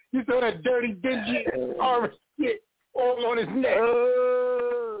around, you saw that dirty, dingy orange shit all on his neck.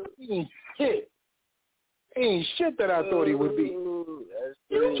 He ain't shit. He ain't shit that I thought he would be. You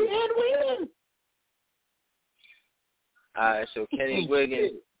can't win. All right, so Kenny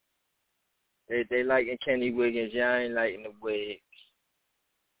Wiggins, they liking Kenny Wiggins. Y'all ain't liking the Wigs.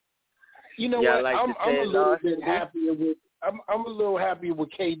 You know what? Like I'm a little bit happier with. I'm a little happier with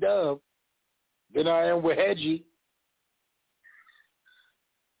K-Dub than I am with Hedgie.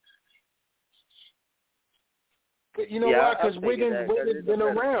 But you know why? Because Wiggins been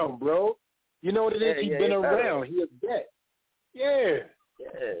around, bro. You know what it is? He's been around. He's a vet. Yeah.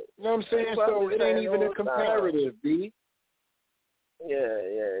 You know what I'm saying? So it ain't even a comparative, B.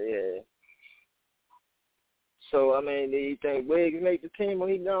 Yeah. So, I mean, do you think Wiggs make the team or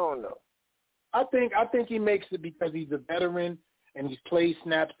he gone, though? I think he makes it because he's a veteran and he's played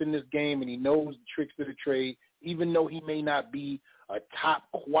snaps in this game and he knows the tricks of the trade. Even though he may not be a top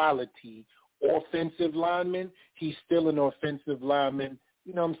quality offensive lineman, he's still an offensive lineman.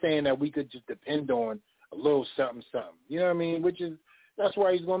 You know what I'm saying? That we could just depend on a little something. You know what I mean? That's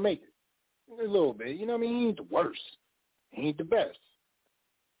why he's gonna make it a little bit. You know what I mean? He ain't the worst. He ain't the best.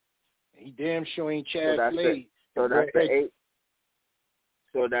 He damn sure ain't Chad Slade. So that's the 8.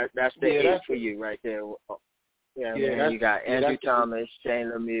 So that's the 8 for you right there. Yeah, man, you got Andrew Thomas, Shane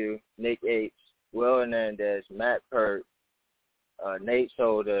Lemieux, Nick Apes, Will Hernandez, Matt Pert, Nate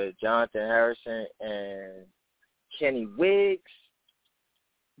Solder, Jonathan Harrison, and Kenny Wiggs.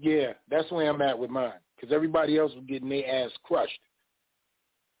 Yeah, that's where I'm at with mine because everybody else was getting their ass crushed.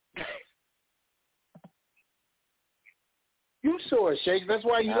 You saw it, Shake. That's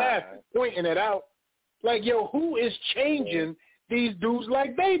why you laughed, pointing it out. Like, yo, who is changing these dudes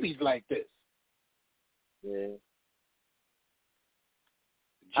like babies like this? Yeah.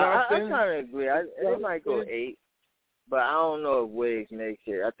 I kind of agree. They might go 8, but I don't know if Wiggs makes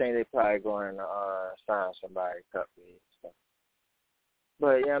it. I think they probably going to sign somebody a couple years. So.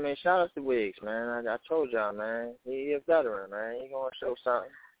 But, yeah, I mean, shout out to Wiggs, man. I told y'all, man. He a veteran, man. He going to show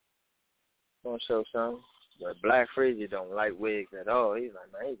something. But Black Freezy don't like Wiggs at all. He's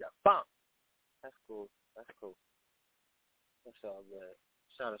like, man, he's a bump. That's cool. That's all good.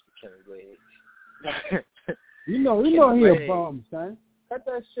 Shout out to Kenny Wiggs. you know he a bum, son. Cut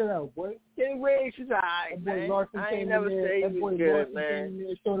that shit out, boy. Kenny Wiggs is alright, man. I ain't never say he was good,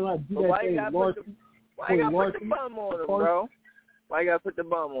 man. But why you gotta put the bum on him, bro? Why you gotta put the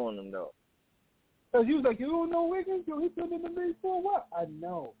bum on him, though? Because he was like, you don't know Wiggins? Yo, he been in the league for what? I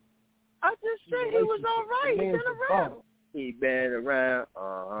know. I just said he was all right. He been around. He been around.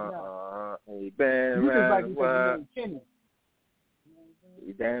 He been around.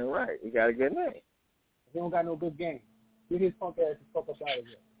 He damn right. He got a good name. He don't got no good game. Get his punk ass the fuck up out of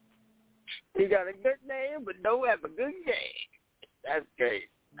here. He got a good name, but don't have a good game. That's great.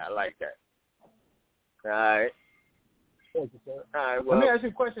 I like that. All right. Thank you, sir. All right. Well, let me ask you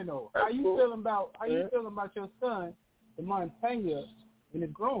a question though. How you cool. feeling about your son, the Montana, in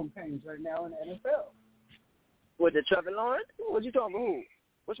his growing pains right now in the NFL? With the Trevor Lawrence? What you talking about? Who?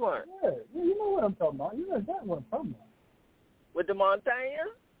 Which one? Yeah, you know what I'm talking about. You know exactly what I'm talking about. With the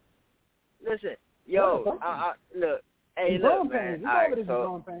Montana? Listen, yo, look. Hey, look, man. All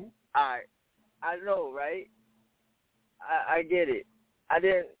right, I know, right? I get it. I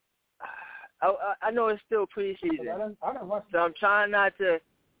know it's still preseason. I don't watch so I'm trying not to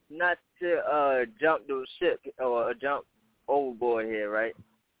jump the ship or jump overboard here, right?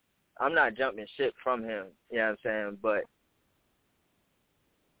 I'm not jumping ship from him, you know what I'm saying? But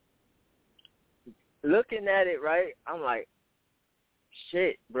looking at it, right, I'm like,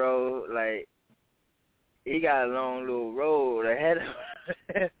 shit, bro, like, he got a long little road ahead of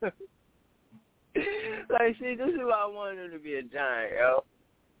him. Like, see, this is why I wanted him to be a Giant, yo.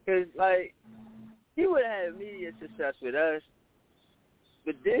 Because, like, he would have had immediate success with us.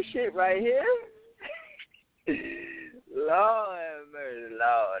 But this shit right here, Lord have mercy,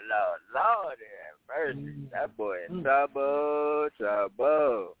 Lord have mercy. That boy in trouble.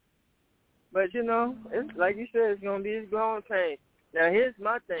 But, you know, it's like you said, it's going to be his growing pain. Now, here's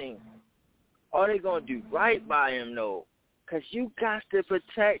my thing. Are they going to do right by him, though? Because you got to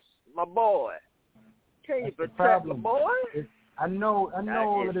protect my boy. Can you protect my boy? I know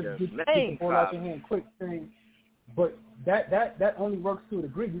all of this get the ball out your hand quick thing, but that only works to a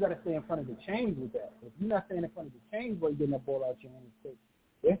degree. You got to stay in front of the chains with that. If you're not staying in front of the chains while you're getting that ball out your hand quick,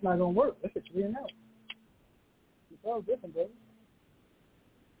 it's not going to work. That's a 3-and-out. It's all different, baby.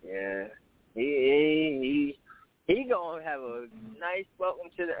 Yeah. He gonna have a nice welcome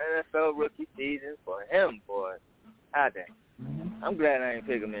to the NFL rookie season for him, boy. I'm glad I ain't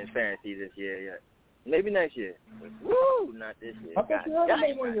pick him in fantasy this year yet. Maybe next year. Woo! Not this year. I thought you already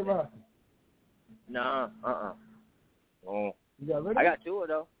made one of your roster. Nah, Oh. You got rid of I got Tua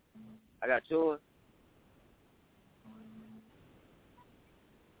though. I got Tua.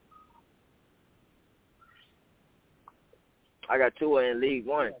 In League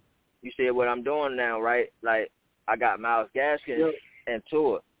One. You see what I'm doing now, right? Like, I got Myles Gaskin and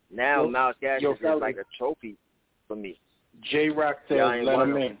Tua. Now Myles Gaskin is like a trophy for me. J-Rock says let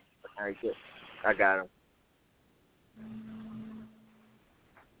him in. All right, good. I got him.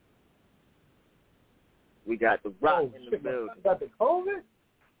 We got the Rock in the building. Got the COVID?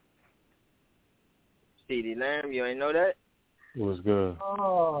 CeeDee Lamb, you ain't know that? It was good.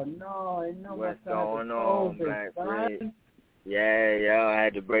 Oh, no, I know what's going on, Black Friday. Yeah, I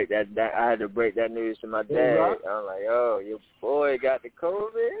had to break that. I had to break that news to my dad. I'm like, oh, your boy got the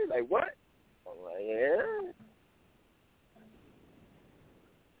COVID. Like what? I'm like,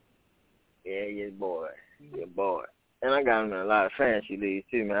 yeah, your boy. And I got him in a lot of fantasy leagues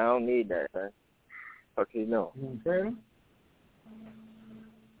too, man. I don't need that, man. Okay, no. You want to trade him?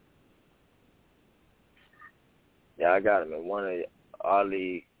 Yeah, I got him in one of our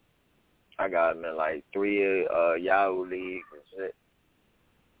leagues. I got him in like 3 Yahoo leagues and shit.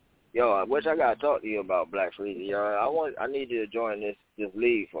 Yo, I wish I got to talk to you about Black Friday, yo. I need you to join this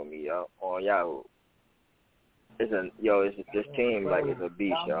league for me, yo, on Yahoo. This team like it's a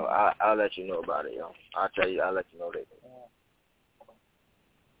beast, yo. I'll let you know about it, yo. I'll let you know later.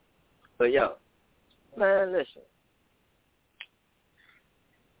 But yo, man, listen.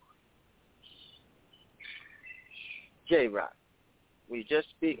 J-Rock. We just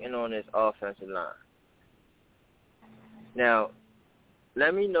speaking on this offensive line. Now,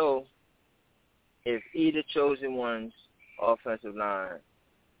 let me know if either chosen one's offensive line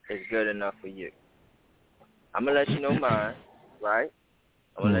is good enough for you. I'm going to let you know mine, right?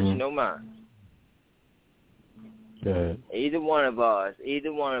 I'm going to let you know mine. Good. Either one of ours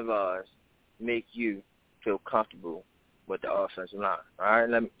make you feel comfortable with the offensive line. All right?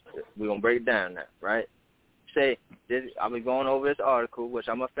 We're going to break it down now, right? Say this. I'll be going over this article, which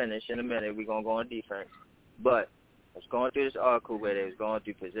I'm gonna finish in a minute. We're gonna go on defense, but I was going through this article where they was going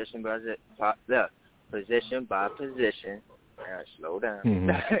through position by position. Now slow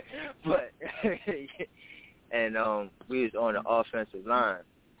down. But and we was on the offensive line.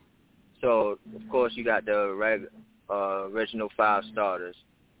 So of course you got the original 5 starters,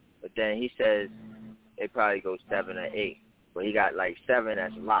 but then he says it probably goes 7 or 8, but he got like 7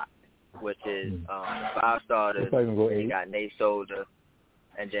 that's locked. Which is 5 starters. You got Nate Solder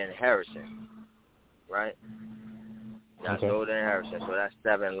and then Harrison, right? Got Solder and Harrison, so that's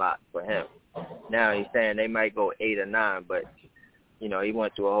 7 locked for him. Now he's saying they might go 8 or 9, but he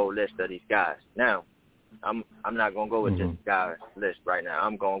went through a whole list of these guys. Now I'm not gonna go with this guy's list right now.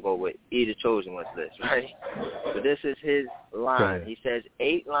 I'm gonna go with either chosen one's list, right? So this is his line. He says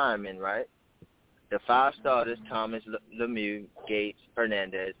 8 linemen, right? The 5 starters: Thomas, Lemieux, Gates,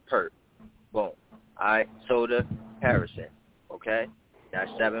 Hernandez, Pert. Boom. All right, Soda, Harrison. Okay? That's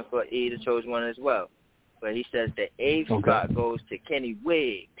 7 for either chosen one as well. But he says the 8th spot goes to Kenny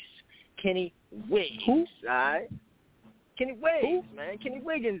Wiggs. Kenny Wiggs, all right? Kenny Wiggs, man. Kenny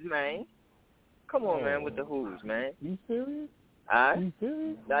Wiggins, man. Come on, man, with the who's, man. You serious? All right? You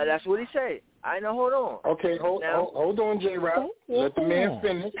serious? That's what he said. I know, hold on. Okay, hold on, J-Rock. Let the man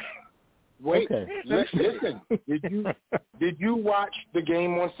finish. Wait, listen. Did you watch the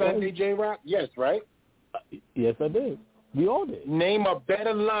game on Sunday, J-Rock? Yes, right? Yes, I did. We all did. Name a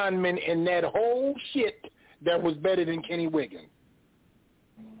better lineman in that whole shit that was better than Kenny Wiggins.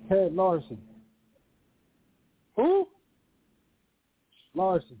 Ted Larson. Who?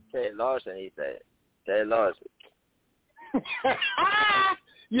 Larson. Ted Larson, he said. Ted Larson.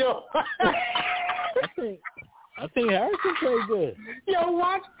 Yo. I think Harrison played good. Yo,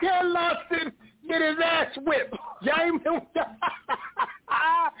 watch Ted Larson get his ass whipped. Y'all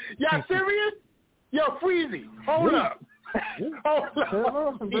serious? Yo, Freezy, hold up.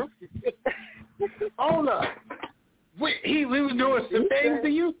 Hold up. Wait, he was doing some things to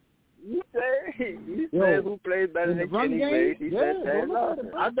you? You said who plays better than Kenny Wade. He said Ted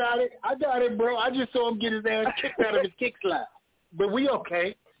Larson. I got it, bro. I just saw him get his ass kicked out of his kick slap. But we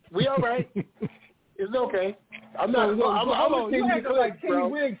okay. We all right. It's okay. I'm not. I'm you acting like Kenny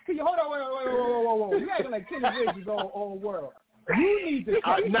Wiggs. Hold on, wait. You acting like Kenny Wiggs is on world. You need to.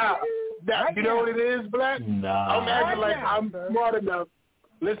 You know what it is, Black? Nah. I'm acting like I'm smart enough.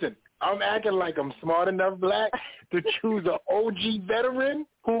 Listen, I'm acting like I'm smart enough, Black, to choose an OG veteran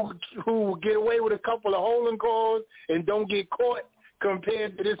who will get away with a couple of holding calls and don't get caught,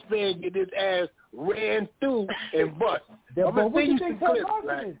 compared to this man get his ass ran through and bust. But what do you think Ted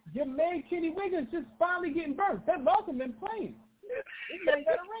Larson is? Your man Kenny Wiggins just finally getting burnt. Ted Larson been playing. This man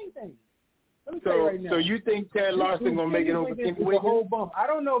got a ring thing. Let me tell you right now. So you think Ted Larson gonna make it over Kenny Wiggins? Whole bump. I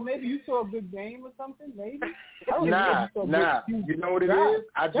don't know. Maybe you saw a good game or something. Maybe. Nah. You know what it is?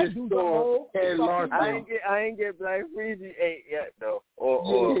 I just saw Ted Larson. I ain't get Black Freezy 8 yet though.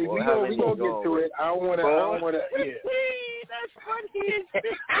 We gonna get to it. I don't wanna. Yeah. That's funny.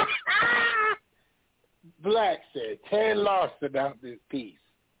 Black said Ted Larson out this piece.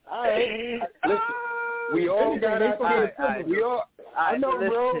 All right. Listen, we all got our picks. I know,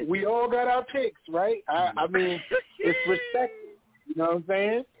 bro. We all got our picks, right? I mean, it's respect. You know what I'm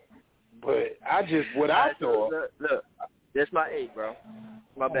saying? But I saw. Look, this my 8, bro.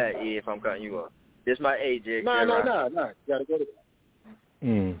 My bad, E, if I'm cutting you off. This my 8, Jake. No. You gotta go to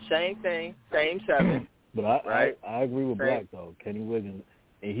that. Same thing, same 7. But I agree with Black though. Kenny Wiggins,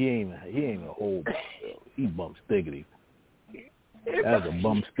 and he ain't a whole bump. He bump stiggity. That's a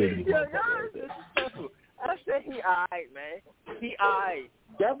bump stiggity. I said he alright, man. He alright.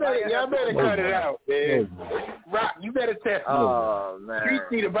 Y'all better cut it out, man. Rock, you better test. Oh man. You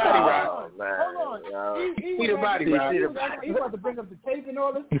see the body, Rock. Man. Hold on. See the body, Rock. He about to bring up the tape and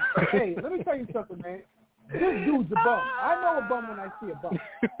all this. Hey, let me tell you something, man. This dude's a bum. I know a bum when I see a bum.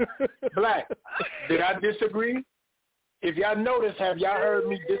 Black, did I disagree? If y'all notice, have y'all heard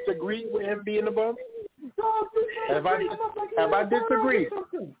me disagree with him being a bum? Have I disagreed?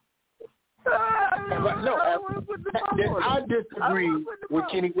 Did I disagree with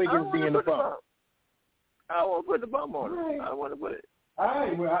Kenny Wiggins being a bum? I want to put the bum on it. I want to put it. All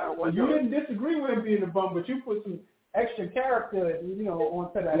right, well, you didn't disagree with him being a bum, but you put some extra character,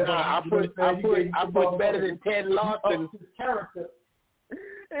 onto that. Nah, I put better than Ted Larson. Character.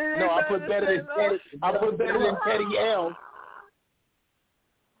 No, I put better than Teddy L.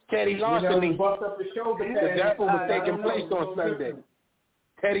 Teddy Larson. That's what was taking place on Sunday.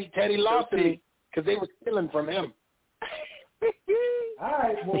 Teddy Larson, because they were stealing from him. All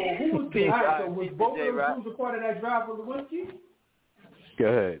right, well, so was both of them a part of that drive for the whiskey? Go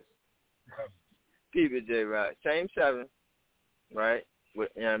ahead. Keep it, J-Rock. Same 7, right? With,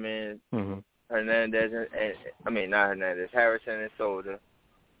 Hernandez, not Hernandez, Harrison and Solder,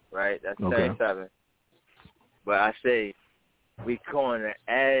 right? That's the same 7. But I say we going to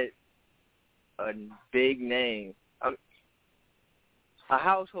add a big name, a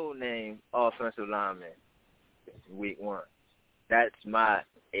household name offensive lineman week 1. That's my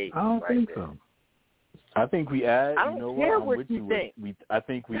 8. I don't think so. I think we add. I don't care what you think. I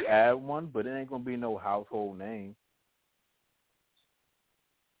think we add one, but it ain't gonna be no household name.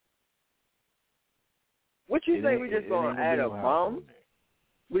 What you think? We just gonna add a bum?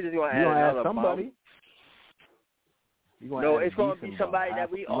 We just gonna add another somebody? No, it's gonna be somebody that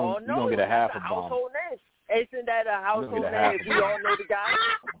we all know. You're gonna get a half a household name. Isn't that a household name if we all know the guy?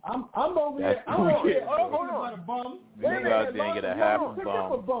 I'm over here. Hold on. A bum. Wait a minute. Then get a half a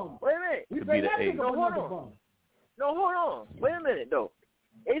bum. Wait a minute. To be the 8. No, hold on. Wait a minute, though.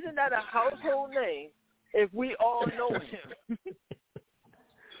 Isn't that a household name if we all know him?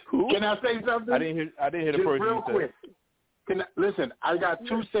 Who? Can I say something? I didn't hear the Just person real you quick. Listen, I got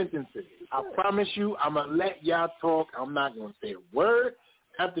 2 sentences. I promise you, I'm going to let y'all talk. I'm not going to say a word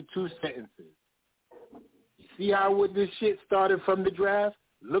after 2 sentences. See how this shit started from the draft?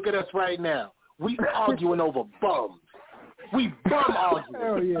 Look at us right now. We arguing over bums. We bum arguing.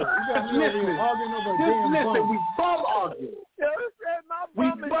 Hell yeah. Listen, we bum arguing.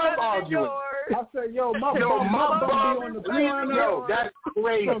 We bum arguing. I said, my bum be on the corner. Yo, that's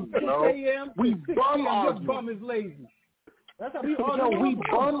crazy, bro. We bum arguing. Your bum is lazy. That's how we we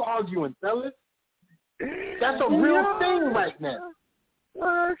bum arguing, fellas. That's a real thing right now.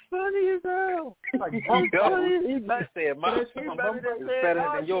 That's funny as hell. He better say my bum is better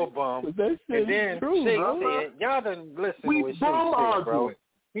than your bum. And then Shake said, y'all done listen we with bum Shake said, bro.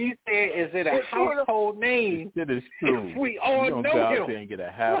 He said, "Is it a household name?" It is true. If we all you know him. And get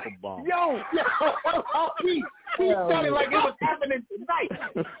a half a bomb. Yo, he said it like it was happening tonight.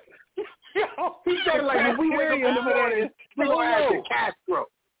 Yo, he said it like if we wake up in the morning, we gonna ask the Castro.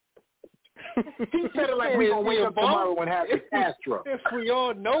 He said it like we gonna wake up tomorrow and have the Castro. If we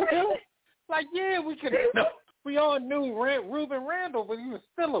all know him, like we could. No, we all knew Reuben Randall, but he was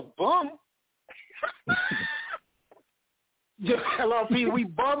still a bum. LRP, we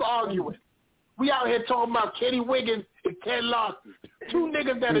bum arguing. We out here talking about Kenny Wiggins and Ken Larson. Two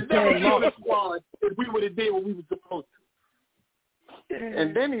niggas that had never been on the squad if we would have did what we were supposed to.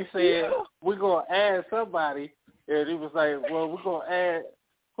 And then he said, we're going to add somebody. And he was like, well, we're going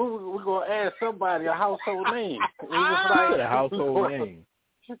to add somebody a household name. And he was like, a household name.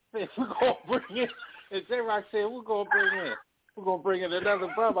 We're going to bring in. And J-Rock said, we're going to bring in another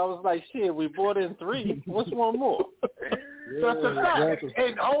brother. I was like, shit, we brought in 3. What's one more? That's a fact.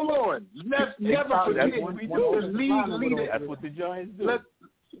 And hold on. Let's never forget the league leader. That's what the Giants do.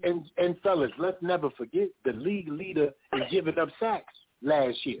 And fellas, let's never forget the league leader in giving up sacks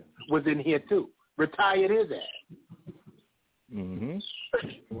last year was in here too. Retired his ass. Mm-hmm.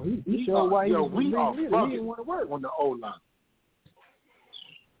 Well, he showed why he was we are fucking. He didn't want to work on the O-line.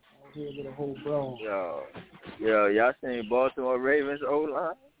 Here with a whole bro. Yo, y'all seen Baltimore Ravens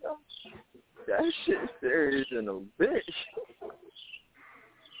O-line? That shit serious in a bitch.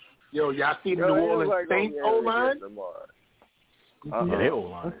 Yo, y'all see the New Orleans Saints O-line? Yeah, they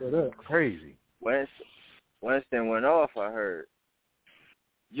O-line. Crazy. Winston went off, I heard.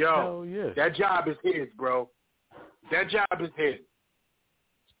 Yo, that job is his, bro. That job is his.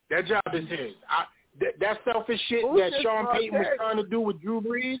 That that selfish shit that Sean Payton was trying to do with Drew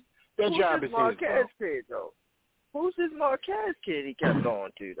Brees, that job is his, bro. Kid, though? Who's this Marquez kid he kept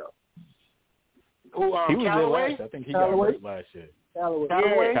going to, though? Who, he was Callaway? There last. I think he got hurt last year.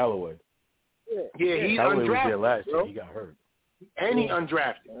 Callaway? Yeah, he's Callaway undrafted. Was there last year. He got hurt. And he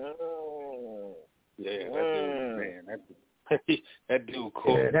undrafted. That dude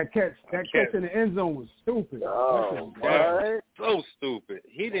cool. Yeah, that catch in the end zone was stupid. Oh, so stupid.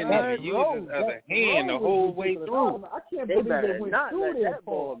 He didn't even use his other hand the whole way through. I can't believe they went not through let there that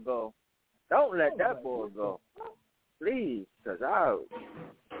ball go. Don't let that ball go. Please, because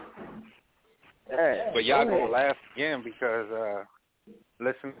But y'all gonna laugh again because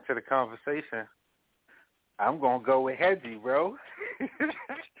listening to the conversation, I'm gonna go with Hedgie, bro.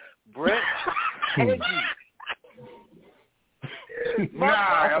 Brett Hedgie.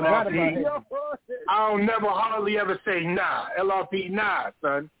 Nah, LRP. I don't never hardly ever say nah. LRP, nah,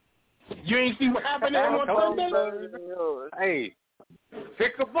 son. You ain't see what happened there on Sunday? Hey,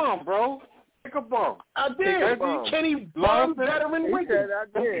 pick a bum, bro. Pick a bum. I did. Kenny Bum, veteran Wiggins. I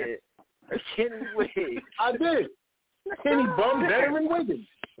did. Kenny Wiggins. I did. Kenny Bum, veteran Wiggins.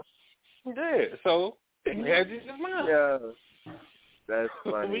 Yeah, so Hedges is mine. Yeah, that's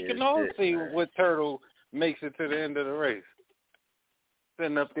funny. We can all see what turtle makes it to the end of the race.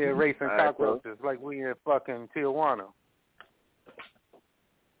 Sitting up there racing cockroaches like we in fucking Tijuana.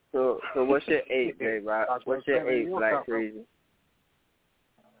 So what's your 8, J-Rock? What's your 8, Black Crazy?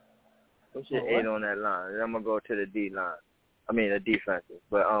 What's your 8 on that line? And I'm going to go to the D line. I mean, the defensive.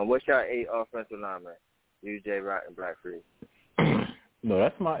 But what's your 8 offensive lineman? You, J-Rock, and Black Crazy. No,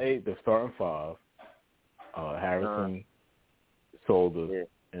 that's my 8, the starting 5. Harrison, Solder,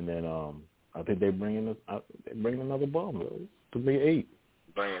 and then I think they bring in another bum to be 8.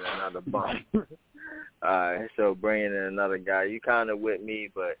 Bringing another bum. All right, so bringing in another guy. You kind of with me,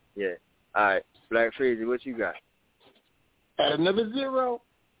 but yeah. All right, Black Freezy, what you got? At another 0.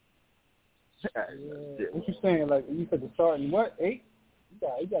 What you saying? Like you said, the starting what 8?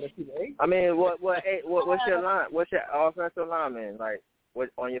 You got to see the 8. I mean, what 8? What's your line? What's your offensive lineman like? What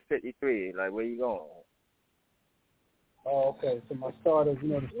on your 53? Like where you going? Oh, okay. So my starters, you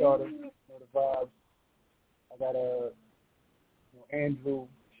know the starters, you know the vibes. I got Andrew,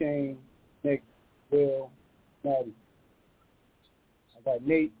 Shane, Nick, Will, Maddie. I got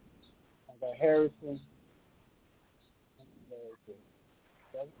Nate. I got Harrison.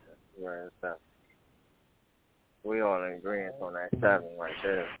 Right, that's we all in agreement on that 7 right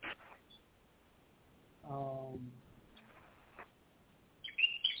there.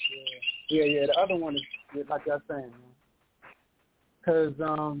 Yeah. The other one is like y'all saying, man. Because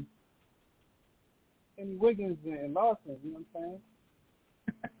Kenny Wiggins and Lawson, you know what I'm saying?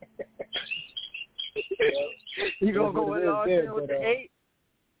 You gonna go with Lawson with the 8?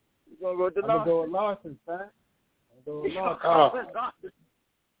 You gonna go with the Lawson? I'm gonna go with Lawson, son. I'm gonna go with Lawson.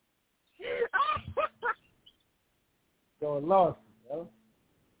 Go with Lawson, yo.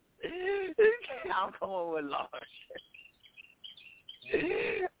 I'm going with Lawson.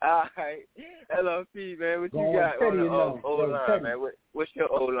 All right. LLP, man, what you got on the O-line, man? What's your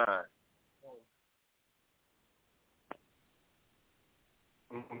O-line?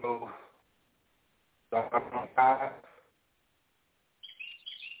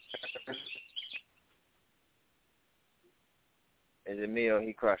 Is it me or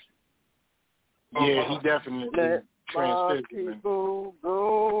he crushed it? Yeah, he definitely transfigured. People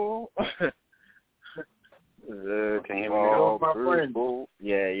go. Can you hear me, my friend?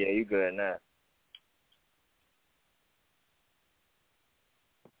 Yeah, you good now.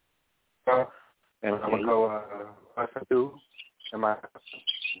 And I'm gonna go two. Am I?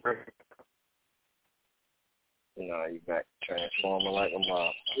 No, you back transforming like a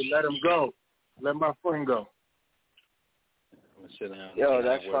mom. Let him go. Let my friend go. I'm gonna sit down. Yo,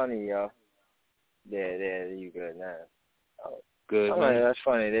 that's funny, yo. Yeah, you good now. Oh, good. Oh, that's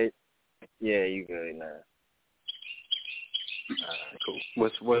funny. You good now. Cool.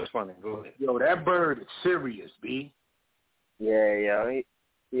 What's funny? Go ahead. Yo, that bird is serious, B. Yeah, yo,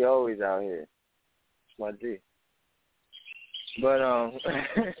 he always out here. It's my G. But I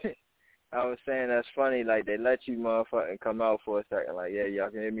was saying that's funny. Like they let you motherfucking come out for a second. Like, yeah, y'all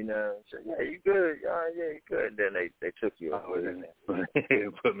can hear me now. So, yeah, you good? Yeah, you good. Then they took you out in there.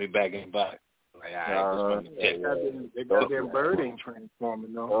 Put me back in the box. Like, they got their bird ain't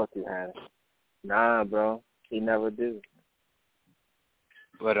transforming though. Nah, bro, he never do.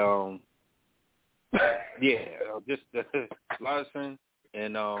 But just Larson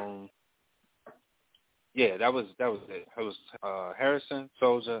and that was it. It was Harrison,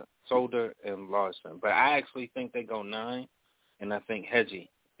 Solder, and Larson. But I actually think they go 9, and I think Hedgie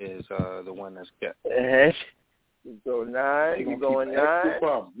is the one that's kept. You go 9. You going 9?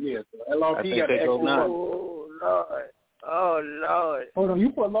 Yeah, so LRP I think got they go 9. Oh Lord. Hold on,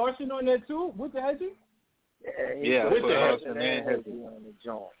 you put Larson on there too with the Hedgie? Yeah, with the Larson and Hedgie on the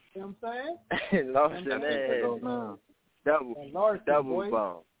joint. You know what I'm saying? Larson and Hedgie. Double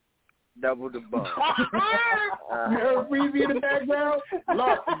bump. Double the bump. You heard Freezy in the background?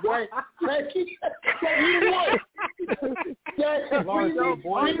 Larson, boy. He the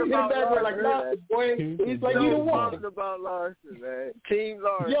one. He's in the background like Larson, boy. He's like, he the one. Talking about Larson, man. Team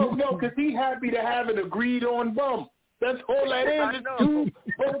Larson. Yo, because he's happy to have an agreed-on bump. That's all that is. It's two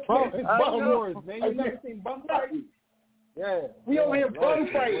bump wars, man. You never seen bump fighting? Yeah. We over here bum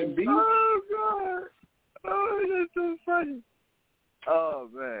fighting, B. Oh, God. Oh, that's so funny. Oh,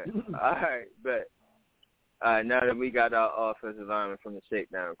 man. All right, bet. All right, now that we got our offensive lineman from the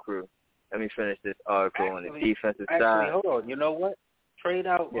Shakedown crew, let me finish this article on the defensive side. Hold on. You know what? Trade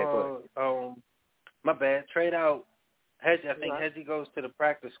out, my bad. Trade out Hedgie. I think Hedgie goes to the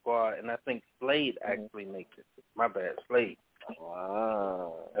practice squad, and I think Slade actually makes it. My bad, Slade.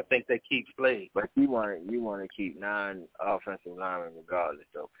 Wow. I think they keep Slade. But you want to keep 9 offensive linemen regardless,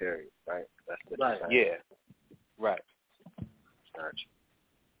 though, period, right? That's what right. Yeah. Right. I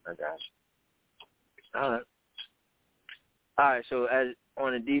got you. All right. So as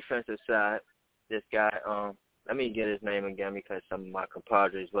on the defensive side, this guy, let me get his name again because some of my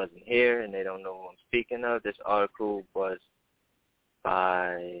compadres wasn't here and they don't know who I'm speaking of. This article was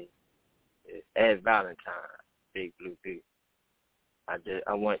by Ed Valentine, Big Blue Beat. I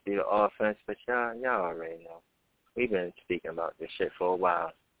went through the offense, but y'all already know. We've been speaking about this shit for a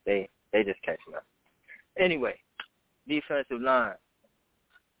while. They just catching up. Anyway, defensive line.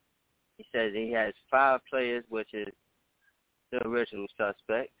 He says he has 5 players, which is the original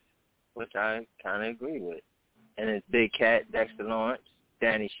suspects, which I kind of agree with. And it's Big Cat, Dexter Lawrence,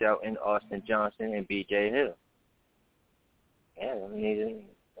 Danny Shelton, Austin Johnson, and B.J. Hill. Yeah, don't need to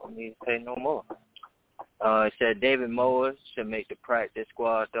say no more. It said David Moore should make the practice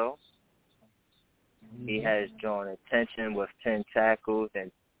squad, though. He has drawn attention with 10 tackles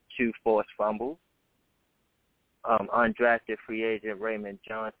and 2 forced fumbles. Undrafted free agent Raymond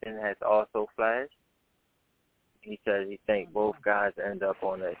Johnson has also flashed. He says he thinks both guys end up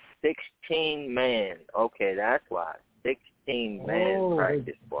on a 16-man. Okay, that's why. 16-man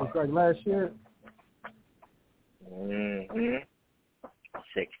practice squad. It's like last year.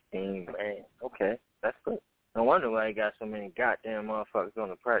 16, man. Okay, that's good. No wonder why he got so many goddamn motherfuckers on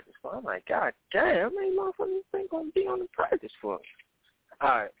the practice squad. I'm like, God damn, how many motherfuckers think going to be on the practice squad? All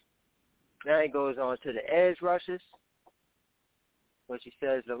right. Now he goes on to the edge rushers, which he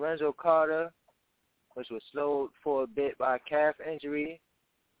says Lorenzo Carter, which was slowed for a bit by a calf injury,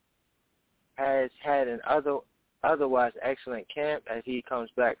 has had an otherwise excellent camp as he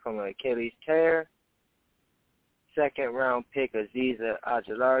comes back from an Achilles tear. Second-round pick Aziza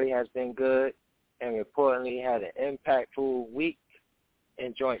Ajulari has been good and reportedly had an impactful week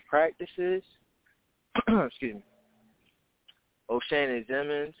in joint practices. Excuse me. O'Shane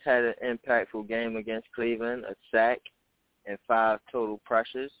Simmons had an impactful game against Cleveland, a sack and 5 total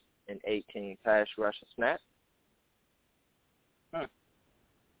pressures and 18 pass rusher snaps.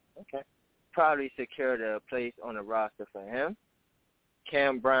 Okay. Probably secured a place on the roster for him.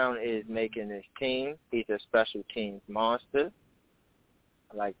 Cam Brown is making his team. He's a special teams monster.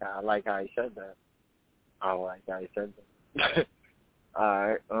 I like how he said that. I don't like how he said that.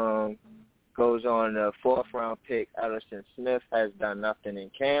 All right. Goes on the 4th-round pick. Ellison Smith has done nothing in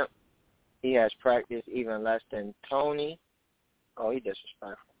camp. He has practiced even less than Tony. Oh, he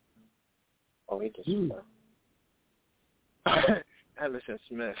disrespectful. Ellison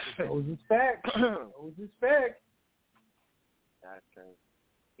Smith. That was his fact. That's crazy.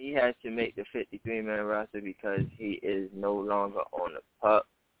 He has to make the 53-man roster because he is no longer on the pup.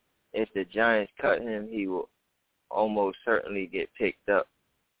 If the Giants cut him, he will almost certainly get picked up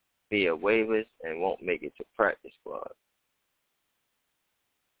via waivers and won't make it to practice squad.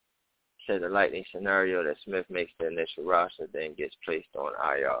 Said the likely scenario that Smith makes the initial roster, then gets placed on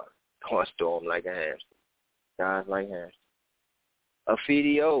IR. Or storm like a hamster. Guys like hamsters.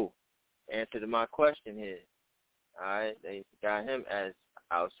 Afidio answered my question here. All right, they got him as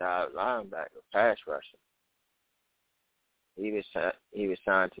outside linebacker, pass rusher. He was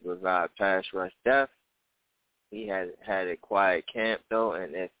signed to provide pass rush depth. He had a quiet camp though,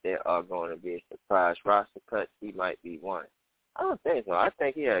 and if there are going to be a surprise roster cuts, he might be one. I don't think so. I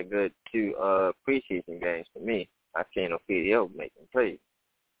think he had a good 2 preseason games for me. I've seen Afidio making plays.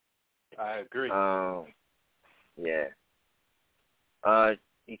 I agree. Yeah.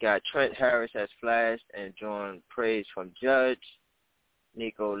 You got Trent Harris has flashed and drawn praise from Judge.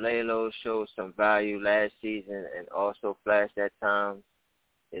 Nico Lalo showed some value last season and also flashed at times.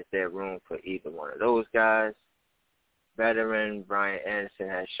 Is there room for either one of those guys? Veteran Brian Anderson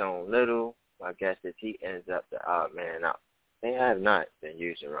has shown little. My guess is he ends up the odd man out. They have not been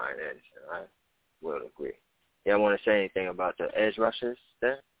using Ryan Anderson. I will agree. Y'all want to say anything about the edge rushers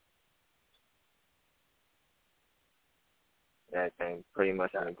there? That thing pretty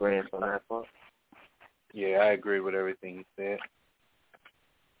much in agreement on that part. Yeah, I agree with everything you said.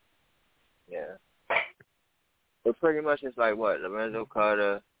 Yeah. But pretty much it's like what? Lorenzo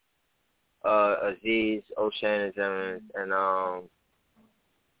Carter, Aziz, O'Shane Simmons, and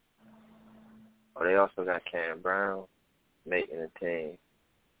they also got Cam Brown making the team.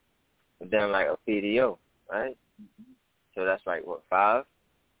 And then like a PDO, right? So that's like what, 5?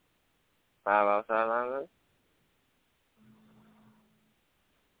 5 outside linebackers?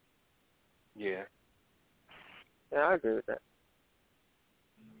 Yeah. Yeah, I agree with that.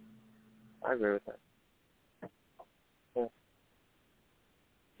 Yeah.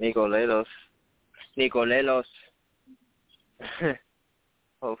 Nico Lelos.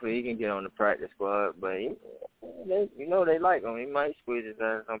 Hopefully he can get on the practice squad, but they like him. He might squeeze his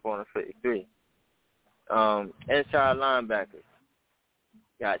ass up on a 53. Inside linebackers.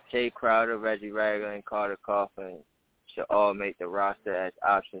 Got Jay Crowder, Reggie Ragland, and Carter Coughlin should all make the roster as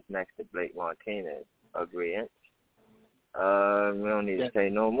options next to Blake Martinez. Agreement. We don't need to say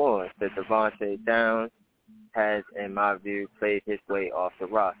no more. The Devontae Downs has, in my view, played his way off the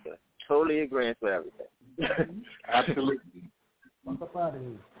roster. Totally agreeing with everything. Absolutely. Fuck up out of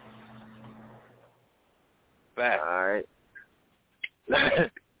here. Back. All right.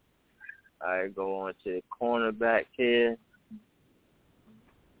 All right, go on to the cornerback here.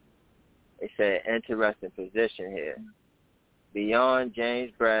 It's an interesting position here. Beyond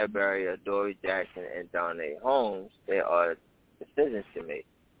James Bradbury, Adoree Jackson, and Donnie Holmes, there are decisions to make.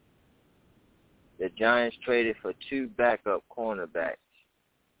 The Giants traded for 2 backup cornerbacks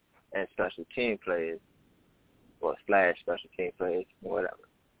and special team players, or / special team players, whatever,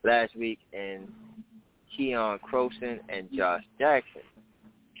 last week in Keon Croson and Josh Jackson.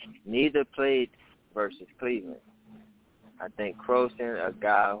 Neither played versus Cleveland. I think Croson, a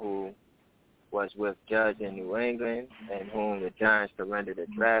guy who was with Judge in New England and whom the Giants surrendered a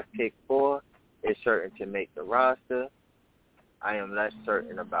draft pick for, is certain to make the roster. I am less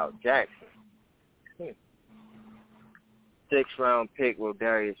certain about Jackson. 6th-round pick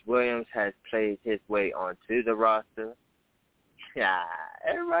Rodarius Williams has played his way onto the roster. Yeah,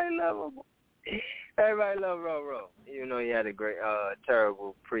 everybody love him. Everybody love Ro. Even though he had a great,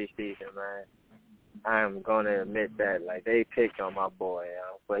 terrible preseason, man. I'm going to admit that. Like, they picked on my boy,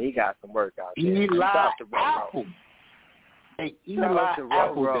 but he got some work out there. Eli Apple. Hey, Eli Apple,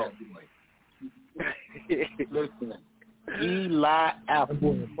 that boy. Listen, Eli Apple. That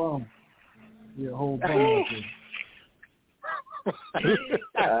boy a bum. Yeah, a whole bum out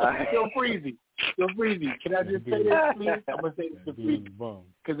there. Yo, Freezy. Yo, Breezy, can I just say this, please? I'm going to say this to Breezy.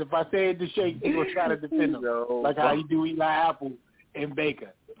 Because if I say it to Shake, he's going to try to defend him. Like how he do Eli Apple and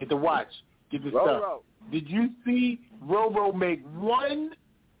Baker. Get the watch. Get the stuff. Did you see Robo make one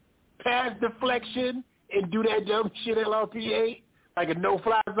pass deflection and do that dumb shit at LRPA? Like a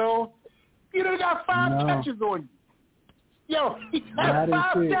no-fly zone? You done got 5 catches on you. Yo, he had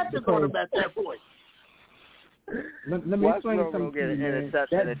 5 catches on him at that point. Let me explain something to you, man.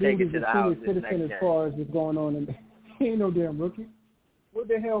 That dude is a senior citizen as far as what's going on. And he ain't no damn rookie. What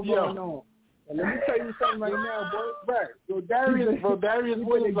the hell going on? And let me tell you something right now, boy. Right. Darius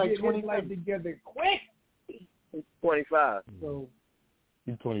Williams like 20 life together quick. He's 25. So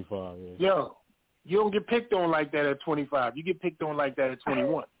he's 25. Yeah. Yo, you don't get picked on like that at 25. You get picked on like that at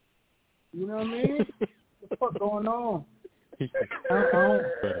 21. You know what I mean? What the fuck going on?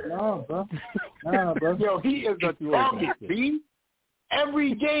 Nah, bro. Yo, he is the target, B.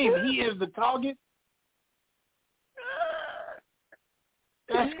 Every game, he is the target.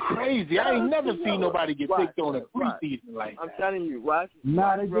 That's crazy. I ain't never seen nobody get picked on in preseason like that. I'm telling you, watch.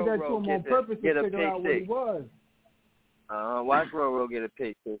 Nah, they did that to him on purpose to figure out what he was. Watch Roro get a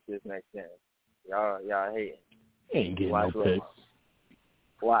pick six this next game. Y'all hating. He ain't getting no picks.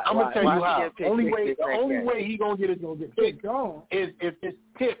 I'm gonna tell you how. The only way he gonna get picked on is if it's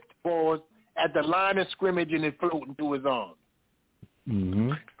tipped balls at the line of scrimmage and it floating through his arm.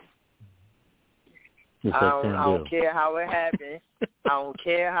 Mm-hmm. I don't care how it happened. I don't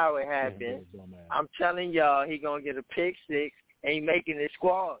care how it happened. I'm telling y'all, he gonna get a pick six and he making his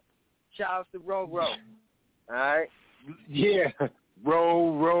squad. Shout out to Roro. All right. Yeah,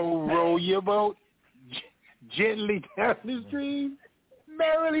 row your boat gently down the stream.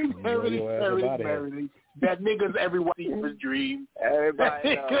 Merrily. That nigga's everybody's dream.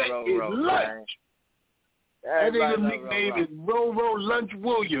 Everybody knows Roro. Lunch. That nigga's nickname is Roro Lunch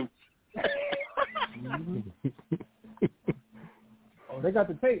Williams. Oh, they got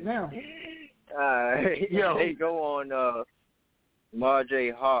the tape now. They go on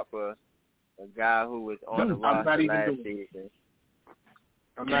Marjay Harper, a guy who was on the roster last season.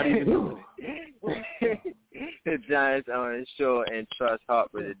 I'm not even doing it. The Giants are unsure and trust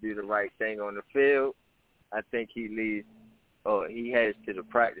Harper to do the right thing on the field. I think he leaves. Oh, he heads to the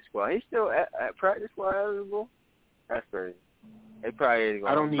practice squad. He's still at practice squad eligible? That's crazy. They probably ain't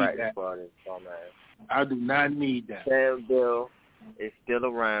going to practice squad. I do not need that. Sam Bill is still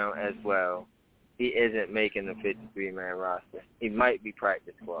around as well. He isn't making the 53-man roster. He might be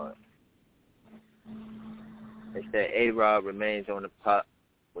practice squad. They said A-Rob remains on the pup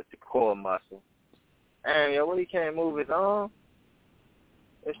with the core muscle. And what, he can't move his arm?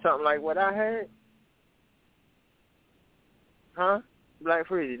 It's something like what I had? Huh? Black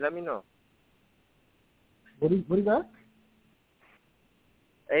Freezy, let me know. What he got?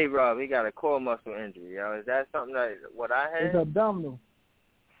 A-Rob, he got a core muscle injury, yo. Is that something like what I had? It's abdominal.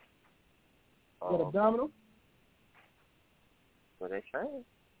 What, abdominal? What they saying?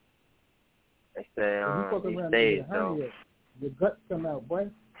 They say he stays, though. Your guts come out, boy.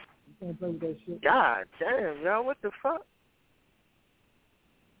 You can't play with that shit. God damn, yo, what the fuck?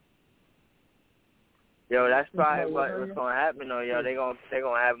 Yo, that's probably what's gonna happen, though, yo. They gonna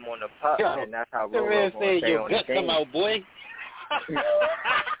have him on the pup, and that's how Roro gonna stay on the team. Come out, boy.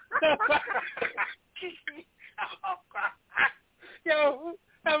 Yo,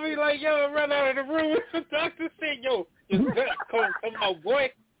 I mean, like, yo, run out of the room. The doctor said, yo, your gut come out, boy.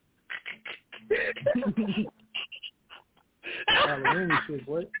 Shit,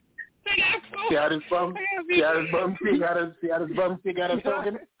 boy. See how this bum shit got us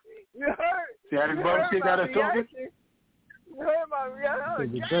talking? You heard? See how this bum shit got us talking? You heard my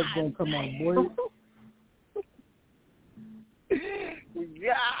reaction? The gut's gonna come out, boy.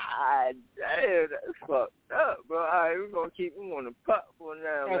 God damn, that's fucked up, bro. All right, we're going to keep him on the pup for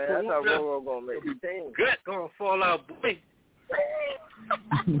now, man. That's how Roro going to make the team. Gut going to fall out, boy.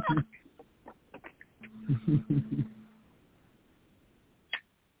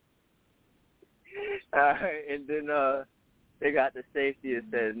 All right, and then they got the safety that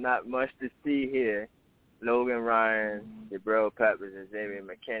says not much to see here. Logan Ryan, Jabril Peppers, and Xavier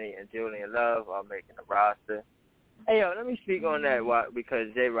McKinney, and Julian Love are making the roster. Hey, yo, let me speak on that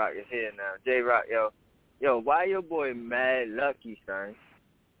because J-Rock is here now. J-Rock, yo, why your boy mad lucky, son?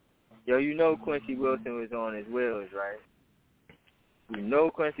 Yo, you know Quincy Wilson was on his wheels, right? You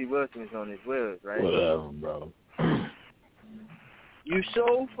know Quincy Wilson was on his wheels, right? Whatever, bro. You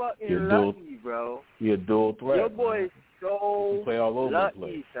so fucking lucky, bro. You're a dual threat. Your boy is so play all over lucky, the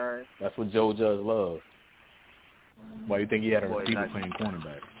place. son. That's what Joe Judge loves. Why do you think he had a receiver playing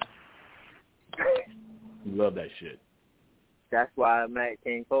cornerback? You love that shit. That's why Matt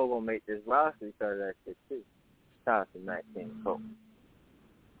King Cole gonna make this roster because of that shit too. Shout out to Matt King Cole.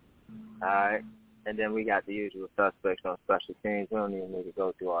 Alright. And then we got the usual suspects on special teams. We don't even need to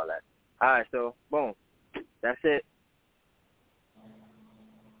go through all that. Alright, so boom. That's it.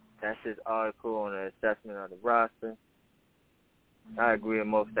 That's his article on the assessment of the roster. I agree with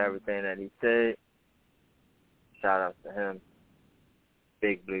most everything that he said. Shout out to him.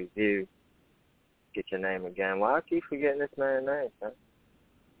 Big Blue View. Get your name again. Why I keep forgetting this man's name, son?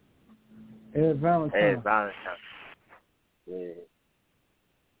 Ed Valentine. Ed Valentine. Yeah.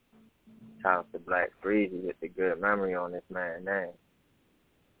 Shout out to Black Breezy with the good memory on this man's name.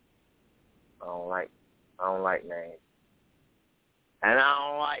 I don't like names. And I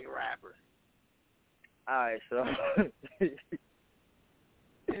don't like rappers. Alright, so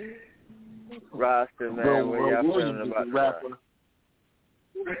roster, man, what y'all feeling about rapper?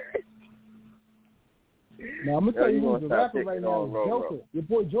 Now, I'm going to tell you who's the rapper right now is Joker. Your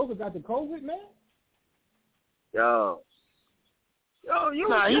boy Joker got the COVID, man? Yo, you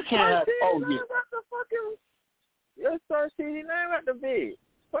he can't have COVID. Your first CD name at the big.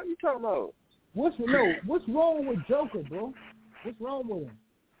 What you talking about? What's wrong with Joker, bro? What's wrong with him?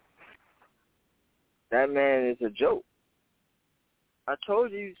 That man is a joke. I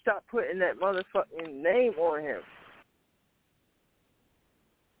told you stop putting that motherfucking name on him.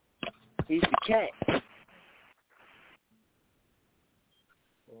 He's the cat.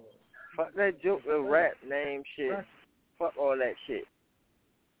 Fuck that Joker rap name shit. Fuck all that shit.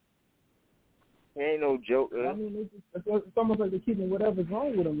 He ain't no Joker. I mean, it's almost like they're keeping whatever's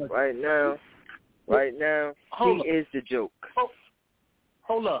wrong with him. Like right now, he is the joke.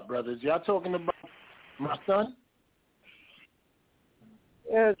 Hold up, brothers. Y'all talking about my son?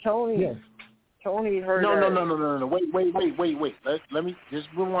 Yeah, Tony. Yes. Tony heard No. Wait. Let me just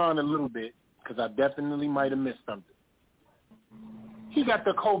rewind a little bit because I definitely might have missed something. He got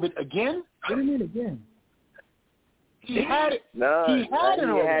the COVID again? What do you mean again? He had it. No, he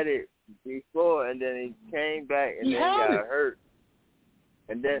had it before, and then he came back and then got hurt.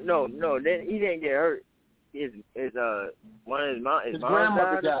 And then then he didn't get hurt. His one of his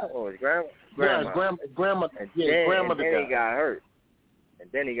grandmother died, or his grandmother. Grandmother. And grandmother then died. He got hurt. And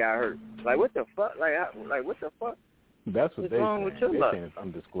then he got hurt. Like what the fuck? Like what the fuck? That's what they're saying. They're saying it's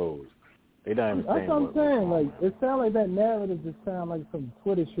undisclosed. They don't even That's what I'm saying. Like it sounds like that narrative just sounds like some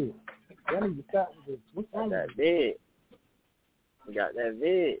Twitter shit. That need to stop with this. What's wrong with that vid? He got that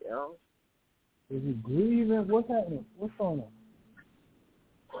vid, yo. Is he grieving? What's happening? What's going on?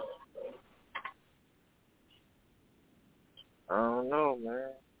 I don't know, man.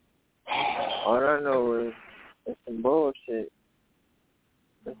 All I know is it's some bullshit.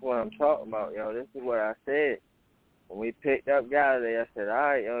 That's what I'm talking about, yo. This is what I said. When we picked up guys there, I said, all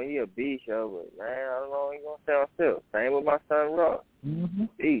right, yo, he a beast, yo, but, man, I don't know, he going to stay on the field. Same with my son, Ross. Mm-hmm.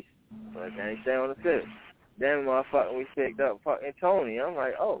 Beast. But can he stay on the field? Then, motherfucker, we picked up fucking Tony. I'm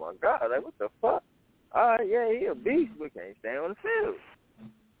like, oh, my God, like, what the fuck? All right, yeah, he a beast, but can he stay on the field?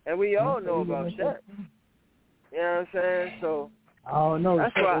 And we all know about Shaq. You know what I'm saying? So, I don't know.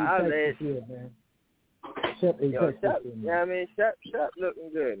 That's why I led. Shep looking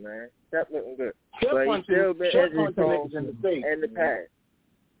good, man. Shep looking good. Shep but he's still been injured in the States. In the past.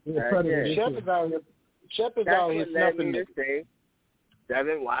 Shep is out here snuffing it.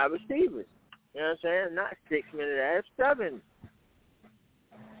 7 wide receivers. You know what I'm saying? Not 6 minute ass, 7.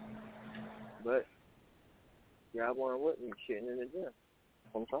 But y'all weren't with me shitting in the gym. That's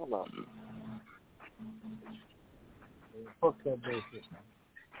what I'm talking about. Fuck that bullshit, man.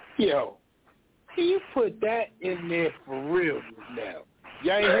 Yo, he put that in there for real now.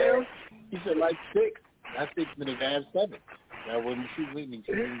 Y'all ain't hear him? He said like 6. Not 6 minutes, ass 7. That wasn't she leaving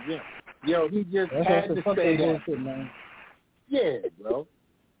to the gym. Yo, he just had to say that. Bullshit, man. Yeah, bro.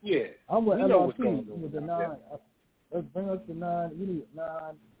 Yeah. I'm with LRT with the 9. Let's bring us the 9. We need 9.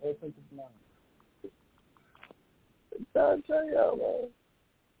 Let's take this 9. I'm tell y'all, man.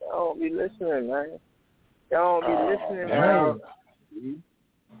 Y'all don't be listening, man. Y'all don't be listening, man.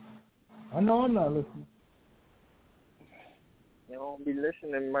 I know I'm not listening. Y'all don't be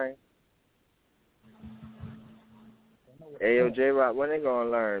listening, man. Hey, yo, J-Rock, when they gonna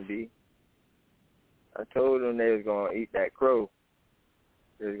learn, B? I told them they was gonna eat that crow.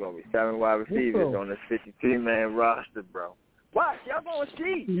 There's gonna be 7 wide receivers on this 53-man roster, bro. Watch, y'all gonna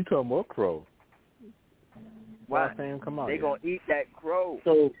see. You talking about crow? Why? Come on. They gonna eat that crow.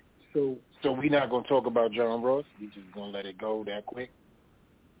 So we not gonna talk about John Ross? We just gonna let it go that quick?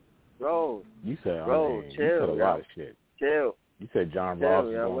 Bro, you said, chill. You said a lot of shit. Chill. You said John Ross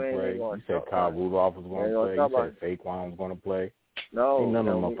was going to play. You said Kyle Rudolph was going to play. You said Saquon was going to play. No, ain't none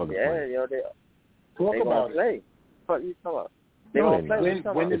of them motherfuckers play. Yo, they talk about play. What you talking about? They gonna play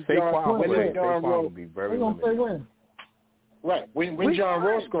when is John Ross be very gonna play when? Right. When John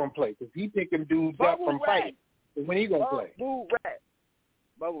Ross gonna play? Because he picking dudes up from fighting. So when he gonna play?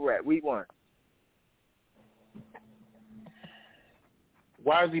 Bubble Rat, week 1.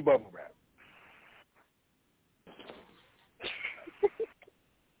 Why is he bubble wrap?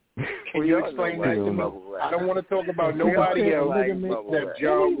 Can you explain that to me? I don't want to talk about nobody else except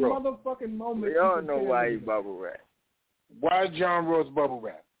John Ross. We all know why he bubble wrap. Why is John Ross bubble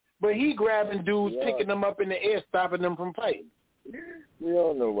wrap? But he grabbing dudes, picking them up in the air, stopping them from fighting. We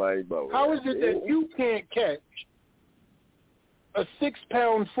all know why he bubble wrap. How is it that you can't catch a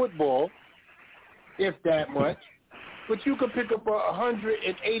 6-pound football, if that much, but you could pick up a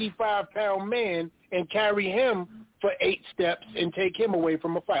 185-pound man and carry him for 8 steps and take him away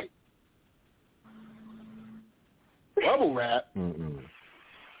from a fight? Bubble wrap?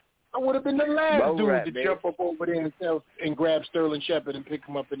 I would have been the last dude to jump up over there and grab Sterling Shepard and pick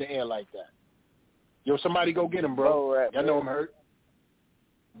him up in the air like that. Yo, somebody go get him, bro. Y'all know I'm hurt.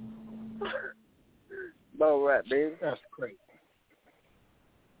 Bubble wrap, baby. That's crazy.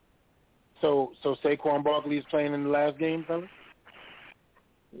 So Saquon Barkley is playing in the last game, fellas?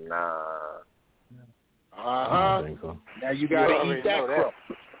 Nah. I don't think so. Now you got to eat that crow.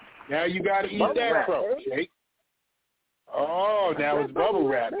 Now you got to eat that crow, Jake. Oh, now it's bubble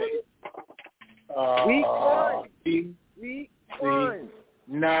wrap, baby. Week 1. See?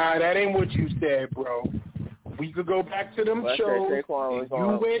 Nah, that ain't what you said, bro. We could go back to them shows.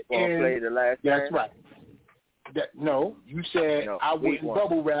 You went in. Play the last that's game. right. No, you said I wouldn't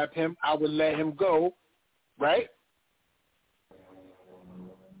bubble wrap him. I would let him go, right?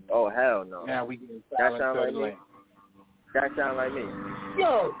 Oh, hell no. Now we get that sound like me. That sound like me.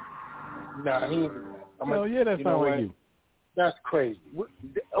 Yo. Nah, he ain't. That sound like you. That's crazy.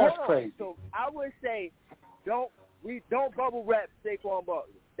 That's crazy. So I would say don't bubble wrap Saquon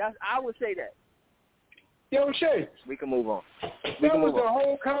Barkley. I would say that. Yo, Shay. We can move on. That was the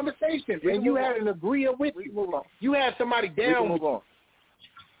whole conversation, and you had an agreeer with you. You had somebody down. Move on.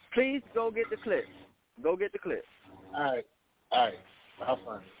 Please go get the clip. Go get the clip. All right. I'll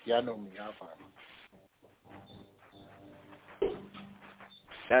find it. Y'all know me. I'll find it.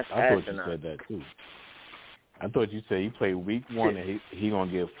 That's I thought you said that too. I thought you said he played week 1 and he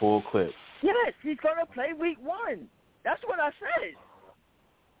gonna get full clip. Yes, he's gonna play week 1. That's what I said.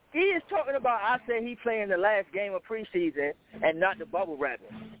 He is talking about. I said he playing the last game of preseason and not the bubble wrapping.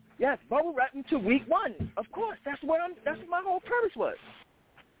 Yes, bubble wrapping to week 1. Of course, that's what my whole premise was.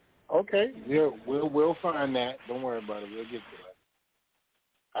 Okay, yeah, we'll find that. Don't worry about it. We'll get to that.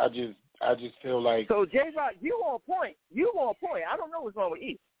 I just feel like. So J-Rock, you on point. I don't know what's wrong with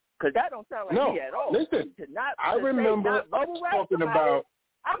E, because that don't sound like me at all. Listen, I remember us talking about.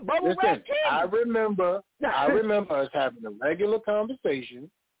 I'm bubble wrapped him. I remember us having a regular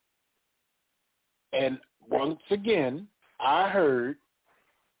conversation. And once again, I heard,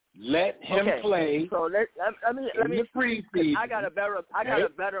 let him play. So let me the preseason. I got a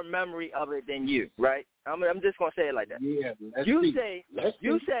better memory of it than you, right? I'm just gonna say it like that. Yeah. You said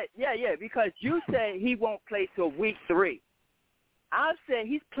because you said he won't play till week 3. I said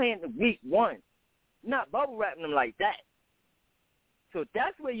he's playing week 1, not bubble wrapping him like that. So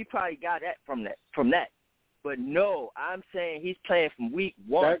that's where you probably got that from that. But no, I'm saying he's playing from week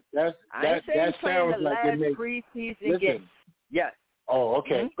 1. That sounds like it makes preseason game. Yes. Oh,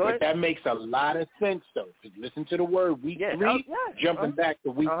 okay. Go but ahead. That makes a lot of sense, though. Listen to the word week 3, jumping back to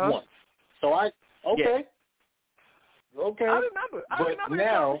week 1. So okay. Okay. I remember. But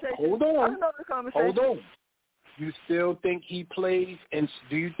now, hold on. You still think he plays, and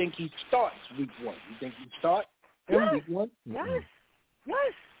do you think he starts week 1? You think he starts week 1? Yes.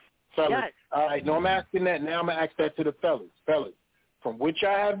 Fellas, yes. All right, no, I'm asking that. Now I'm going to ask that to the fellas. Fellas, from which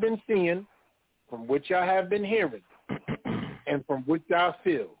I have been seeing, from which I have been hearing, and from which I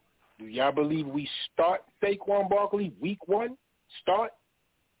feel, do y'all believe we start Saquon Barkley week 1? Start?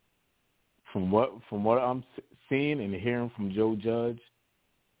 From what I'm seeing and hearing from Joe Judge,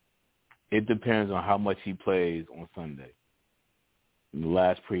 it depends on how much he plays on Sunday, in the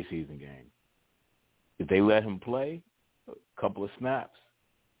last preseason game. If they let him play a couple of snaps,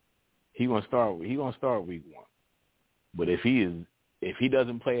 He gonna start week 1. But if he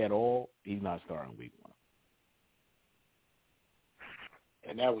doesn't play at all, he's not starting week 1.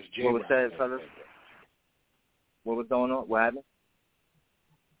 And that was Jay. What was that, fellas? What was going on? What happened?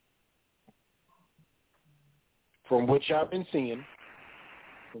 From which I've been seeing,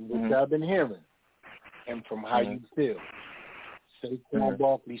 from which I've been hearing, and from how you feel, Saquon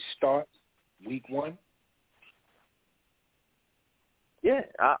Barkley starts week 1. Yeah.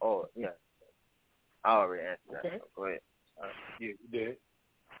 I already answered that. Okay. Go ahead. Yeah, you did.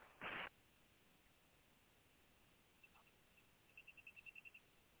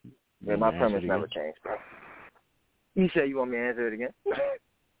 Yeah, my premise never changed, bro. You said you want me to answer it again?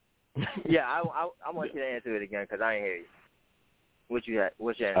 Yeah, I want you to answer it again because I ain't hear you. What you had?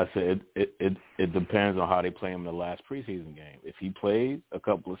 What's your answer? I said it depends on how they play him in the last preseason game. If he plays a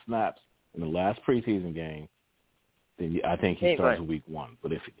couple of snaps in the last preseason game, then I think he starts in week 1.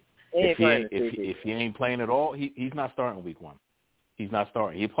 But if he ain't playing at all, he's not starting week 1. He's not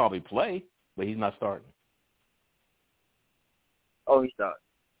starting. He'll probably play, but he's not starting. Oh, he's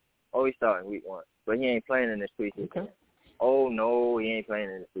starting week 1, but he ain't playing in this preseason. Okay. Oh no, he ain't playing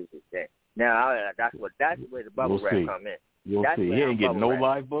in this preseason game. Now that's where the bubble wrap come in. You'll see. He ain't getting no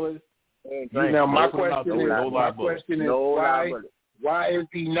live bullets. Now my question is why is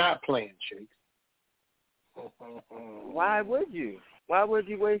he not playing, Shakes? Why would you? Why would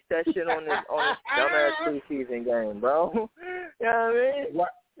you waste that shit on this dumbass preseason game, bro? You know what I mean?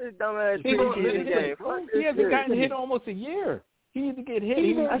 This dumbass preseason game. He hasn't gotten hit almost a year. He needs to get hit.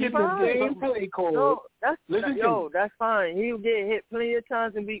 He needs to get the game play call. No, that's fine. He'll get hit plenty of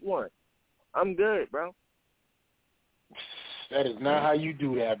times in week 1. I'm good, bro. That is not how you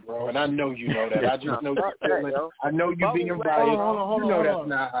do that, bro. And I know you know that. I just know you're feeling. I know you being biased. You know that's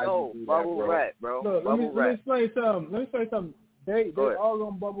not how you do that, bro. Bubble wrap, bro. Look, let me explain something. They all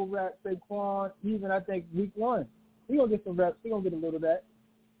gonna bubble wrap Saquon. Even I think week 1, he gonna get some reps. He gonna get a little of that.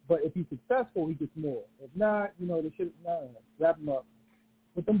 But if he's successful, he gets more. If not, they should wrap him up.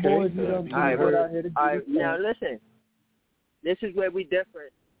 With them boys, out here to do now listen, this is where we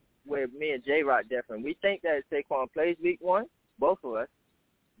different. Where me and J-Rock different. We think that Saquon plays week 1, both of us,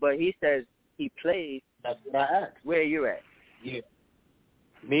 but he says he plays. That's what I asked. Where you at? Yeah.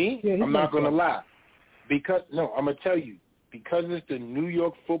 Me? Yeah, I'm not going to lie. I'm going to tell you. Because it's the New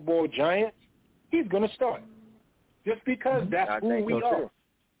York Football Giants, he's going to start. Just because that's who we are.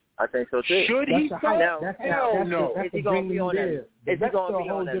 I think so too. Should he start? Hell no. Is he going to be on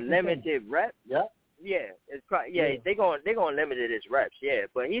a limited rep? Yeah. Yeah, it's probably they're going to limit his reps. Yeah,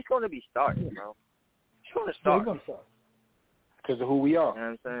 but he's going to be starting, bro. He's going to start. He's going to start because of who we are. You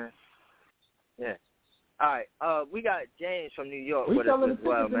know what I'm saying? Yeah. All right. We got James from New York with us as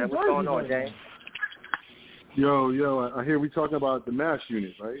well, man. What's going on, James? Yo, I hear we talking about the MASH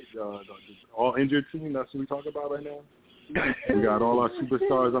unit, right? The all injured team. That's what we talking about right now. We got all our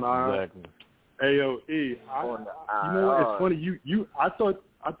superstars on IR. Exactly. AOE. You know what? It's funny.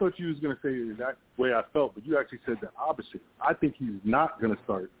 I thought you was gonna say that way I felt, but you actually said the opposite. I think he's not gonna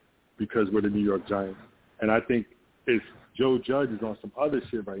start because we're the New York Giants, and I think it's Joe Judge is on some other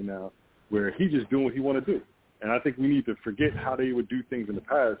shit right now where he's just doing what he want to do, and I think we need to forget how they would do things in the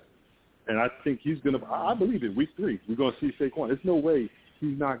past. And I think he's going to – I believe it. Week 3, we're going to see Saquon. There's no way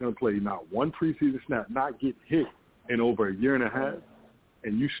he's not going to play not one preseason snap, not get hit in over a year and a half,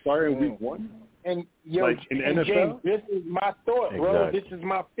 and you start in week 1? And, in the NFL? James, this is my thought, bro. Exactly. This is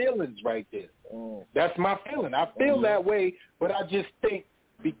my feelings right there. That's my feeling. I feel that way, but I just think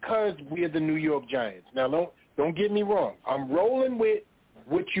because we're the New York Giants. Now, don't get me wrong. I'm rolling with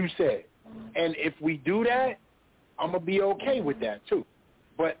what you said. And if we do that, I'm going to be okay with that, too.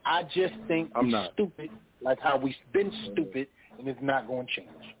 But I just think we're stupid, like how we've been stupid, and it's not going to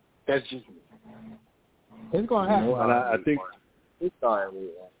change. That's just me. It's going to happen. And I think it's starting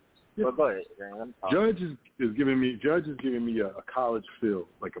with that. Go ahead, man. Judge is giving me a college feel,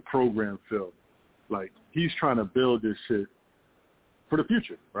 like a program feel. Like he's trying to build this shit for the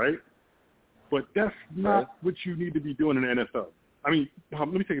future, right? But that's not what you need to be doing in the NFL. I mean, let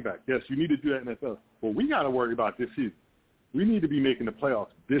me take it back. Yes, you need to do that in the NFL. But we got to worry about this season. We need to be making the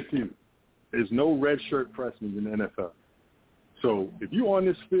playoffs this season. There's no red shirt freshmen in the NFL. So if you're on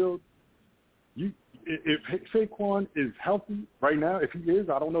this field, if Saquon is healthy right now, if he is,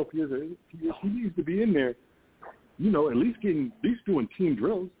 I don't know if he is. He needs to be in there. At least doing team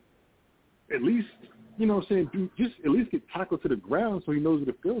drills. At least, just at least get tackled to the ground so he knows what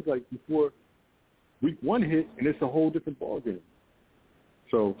it feels like before week 1 hit, and it's a whole different ballgame.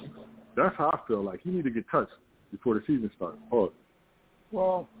 So that's how I feel like he need to get touched before the season starts.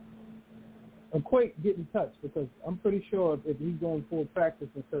 Well, equate getting touched because I'm pretty sure if he's going full practice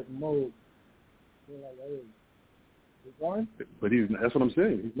in certain modes, they're like, hey, he's going. But that's what I'm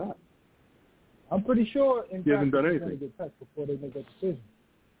saying. He's not. I'm pretty sure he hasn't done anything. He's going to get touched before they make that decision.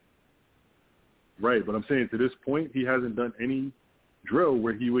 Right, but I'm saying to this point, he hasn't done any drill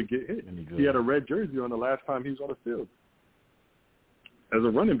where he would get hit. He had a red jersey on the last time he was on the field. As a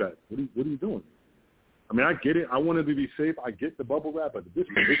running back, what are you doing? I mean, I get it. I wanted to be safe. I get the bubble wrap, but this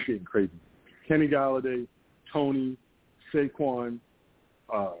is getting crazy. Kenny Galladay, Tony, Saquon,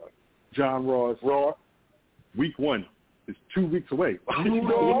 John Ross. Week 1. is 2 weeks away. What's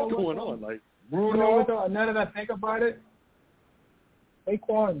going on? Like, now that I think about it,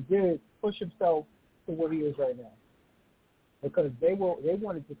 Saquon did push himself to where he is right now because they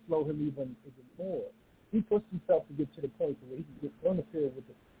wanted to slow him even more. He pushed himself to get to the point where he could get on the field with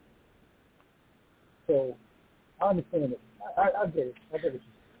it. So I understand it. I get it. I get it.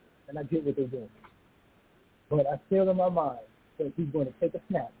 And I get what they're doing. But I feel in my mind that he's going to take a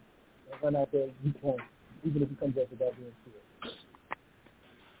snap and run out there and keep going, even if he comes up with that being field.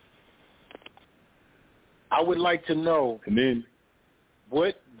 I would like to know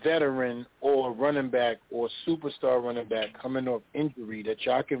what veteran or running back or superstar running back coming off injury that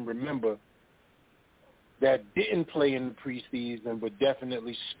y'all can remember that didn't play in the preseason but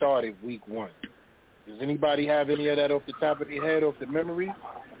definitely started week 1. Does anybody have any of that off the top of their head, off the memory?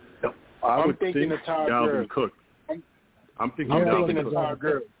 I'm thinking of Todd Dalvin Cook. I'm thinking of Todd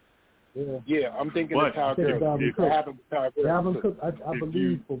Gurley. Yeah, I'm thinking of Todd Gurley. Dalvin Cook, I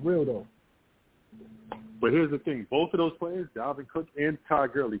believe for real though. But here's the thing: both of those players, Dalvin Cook and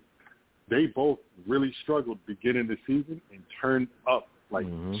Todd Gurley, they both really struggled beginning the season and turned up like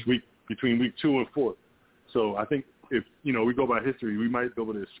between week 2 and 4. So I think if we go by history, we might be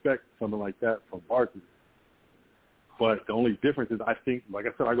able to expect something like that from Barkley. But the only difference is, I think, like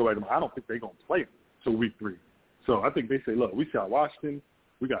I said, I go back to them. I don't think they're going to play till week 3. So I think they say, look, we got Washington,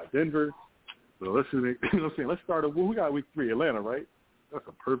 we got Denver. So let's start at, we got week 3, Atlanta, right? That's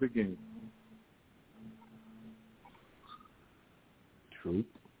a perfect game. True.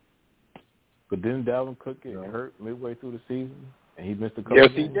 But didn't Dalvin Cook get hurt midway through the season, and he missed a couple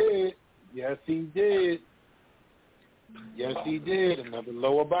games? Yes, he did. Another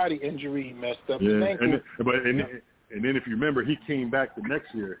lower body injury. He messed up his ankle. And then if you remember, he came back the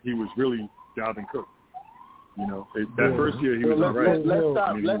next year. He was really Dalvin Cook. That first year he was all right.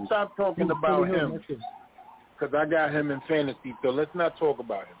 Let's stop talking about him because I got him in fantasy. So let's not talk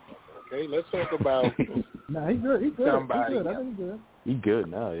about him. Okay, let's talk about he's good. Somebody. I think he's good. He's good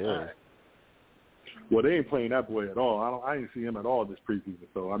now, yeah. Right. Well, they ain't playing that boy at all. I didn't see him at all this preseason.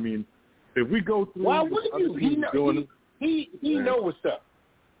 So I mean, if we go through, why would you? He know what's up.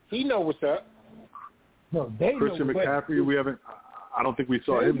 He know what's up. No, they Christian know McCaffrey, we haven't. I don't think we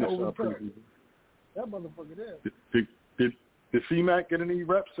saw him this preseason. That motherfucker there. Did C-Mac get any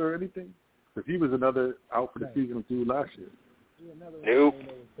reps or anything? Because he was another out for the season too last year. Nope.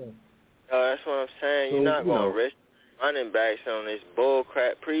 That's what I'm saying. You're not going to risk running backs on this bull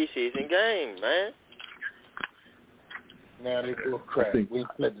crap preseason game, man. Now they bull crap. We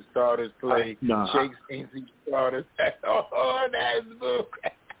let the starters play. Shakes ain't the starters. Oh, that's bull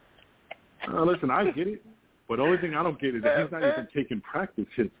crap. Listen, I get it. But the only thing I don't get is that he's not even taking practice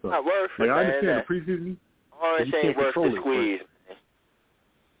hits. Not worth it, I understand the preseason. Honestly, ain't worth the squeeze.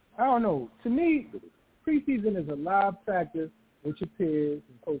 I don't know. To me, preseason is a live practice with your peers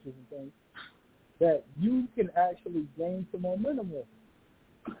and coaches and things that you can actually gain some momentum with.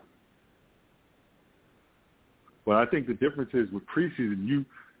 Well, I think the difference is with preseason,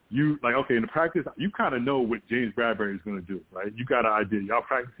 you like, okay, in the practice, you kind of know what James Bradbury is going to do, right? You got an idea. Y'all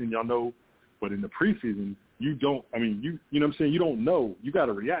practicing, y'all know. But in the preseason, you don't. I mean, you know what I'm saying? You don't know. You got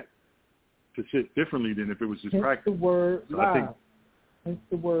to react to shit differently than if it was just practice. The word so live. I think, hence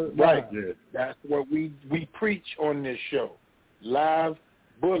the word right. live. Yeah. That's what we preach on this show. Live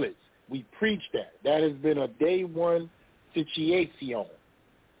bullets. We preach that. That has been a day one situation.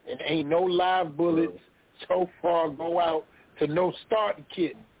 And ain't no live bullets so far go out to no starting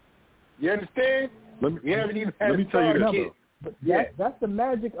kit. You understand? We haven't even had a starting kit. But that's the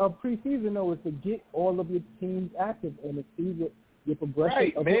magic of preseason, though, is to get all of your teams active and to see your progression.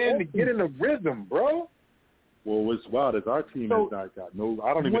 Right, man, to get in a rhythm, bro. Well, what's wild is our team has not got no.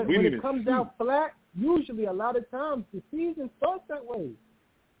 I don't even. When it comes out flat, usually a lot of times the season starts that way.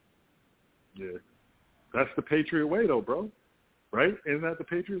 Yeah, that's the Patriot way, though, bro. Right? Isn't that the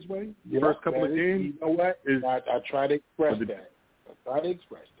Patriots way? The first couple of games. You know what? I try to express that.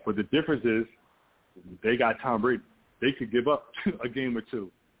 But the difference is they got Tom Brady. They could give up a game or two,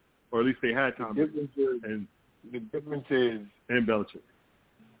 or at least they had Tom Brady. And the difference is, and Belichick.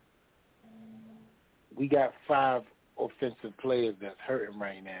 We got 5 offensive players that's hurting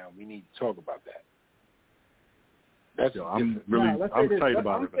right now. We need to talk about that. That's I'm tight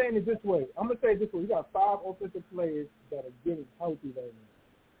about it. I'm saying it this way. I'm gonna say it this way. We got 5 offensive players that are getting healthy right now.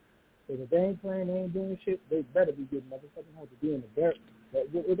 So if they ain't playing, they ain't doing shit, they better be getting motherfucking healthy. Being the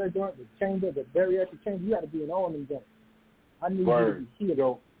what they're doing, the chamber, the bariatric chamber, you got to be in all them games. I need you to be here.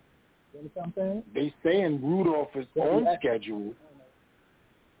 You understand what I'm saying? They saying Rudolph is on schedule,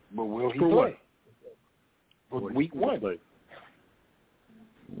 but will he play? For week 1.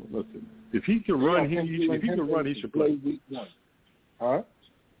 Listen, if he can run, he should play. Week 1. Huh?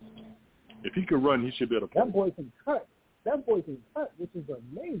 If he can run, he should be able to play. That boy can cut. Which is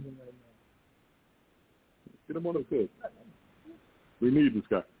amazing right now. Get him on the field. We need this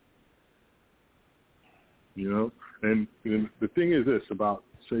guy. You know, and the thing is this about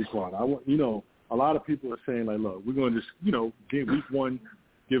Saquon. A lot of people are saying like, look, we're going to just, game week 1,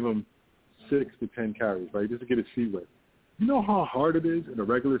 give him 6 to 10 carries, right, just to get his feet wet. You know how hard it is in a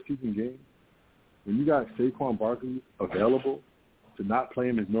regular season game when you got Saquon Barkley available to not play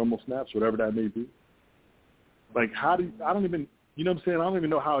him his normal snaps, whatever that may be? Like, I don't even, you know what I'm saying? I don't even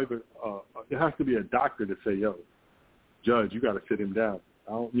know how even, it has to be a doctor to say, yo, Judge, you got to sit him down.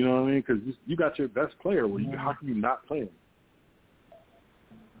 You know what I mean? Because you got your best player. How can you not play him?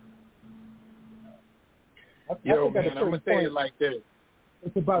 Yo, man, I'm going to say it like this.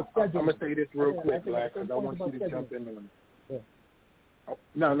 It's about schedule. I'm going to say this real quick, Black, because I want you to jump in on it. Yeah.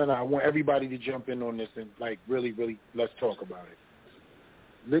 No. I want everybody to jump in on this and, like, really, really, let's talk about it.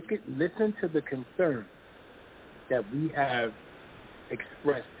 Listen to the concern that we have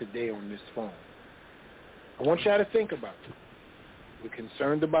expressed today on this phone. I want y'all to think about it. We're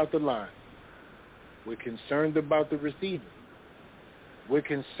concerned about the line. We're concerned about the receivers. We're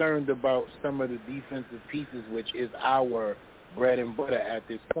concerned about some of the defensive pieces, which is our bread and butter at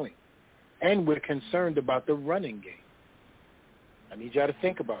this point. And we're concerned about the running game. I need y'all to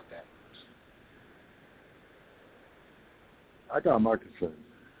think about that. I got my concerns.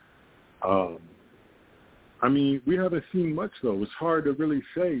 I mean, we haven't seen much, though. It's hard to really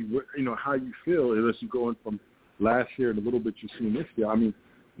say, how you feel unless you're going from last year and a little bit you've seen this year. I mean,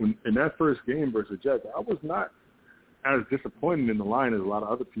 when in that first game versus Jets, I was not as disappointed in the line as a lot of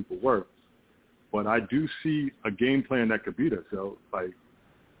other people were. But I do see a game plan that could beat us. So, like,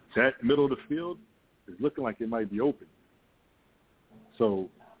 that middle of the field is looking like it might be open. So,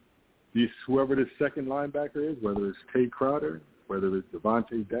 whoever this second linebacker is, whether it's Tay Crowder, whether it's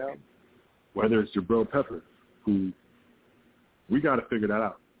Devontae Downs, whether it's Jabril Peppers, who we got to figure that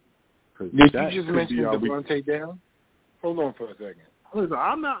out. Did you just mention Devontae Downs? Hold on for a second. Listen,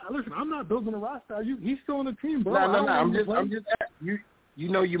 I'm not building a roster. He's still on the team, bro. No. I'm just you. You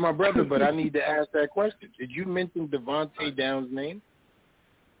know you're my brother, but I need to ask that question. Did you mention Devontae Downs' name?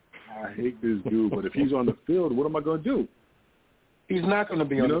 I hate this dude, but if he's on the field, what am I going to do? He's not going to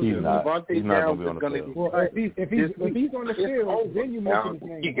be on the field. Devontae Downs is going to be. Well, if he's on the field, then you mention his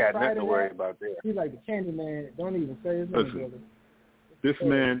name. He got nothing to worry about there. He's like the candy man. Don't even say his name, brother. This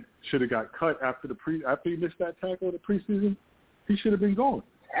man should have got cut after he missed that tackle in the preseason. He should have been gone.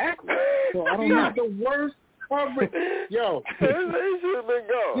 So I don't know. He's the worst coverage. Yo, he should have been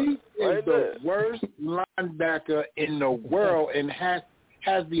gone. He is the worst linebacker in the world and has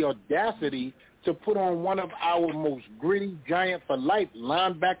the audacity to put on one of our most gritty, giant for life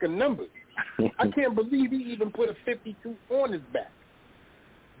linebacker numbers. I can't believe he even put a 52 on his back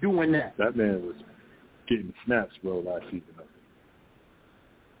doing that. That man was getting snaps, bro, last season.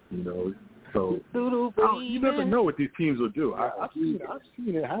 So you never know what these teams will do. I've seen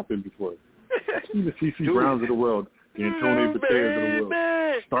it happen before. I've seen the C.C. Browns of the world, the Antonio Pateas of the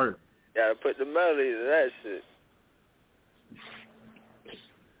world start. Gotta put the melody to that shit.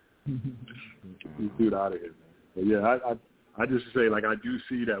 This dude out of here, man. But yeah, I just say, like, I do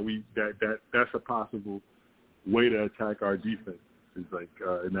see that that's a possible way to attack our defense is like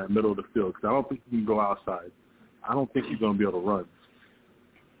in that middle of the field, because I don't think he can go outside. I don't think he's going to be able to run.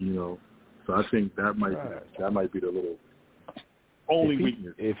 So I think that might be the little only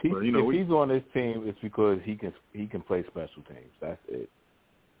weakness. If he's on this team, it's because he can play special teams. That's it.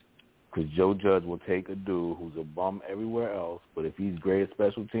 Because Joe Judge will take a dude who's a bum everywhere else, but if he's great at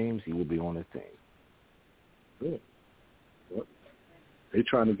special teams, he will be on his team. Good. Yep. They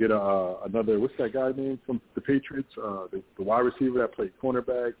trying to get another. What's that guy name from the Patriots? The wide receiver that played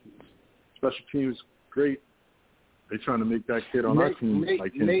cornerback, special teams, great. They trying to make that kid on our team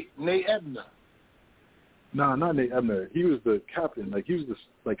like him. Nate Ebner. No, not Nate Ebner. He was the captain. Like he was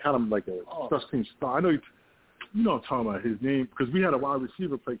kind of like a special team star. I know you know what I'm talking about his name, because we had a wide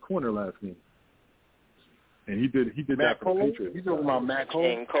receiver play corner last game, and he did Matt that for the Patriots. You talking about Matt Cole?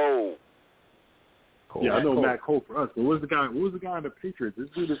 King Cole. Yeah, I know Cole. Matt Cole for us, but what was the guy in the Patriots? This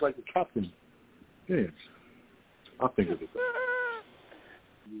dude is like the captain. Yeah, I'll think of it.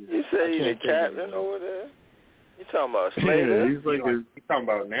 You say he's the captain over there? You talking about Slater? Yeah, he's like you talking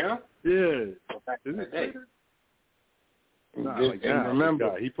about now? Yeah. Is it Slater? Nah, like and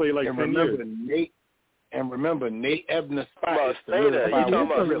remember, he played like 10 years. Remember, Nate Ebner's spot is Slater. You talking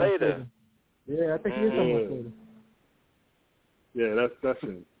about Slater? Yeah, I think he is talking about Slater. Yeah, that's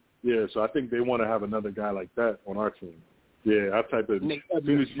him. Yeah, so I think they want to have another guy like that on our team. Yeah, I type in. As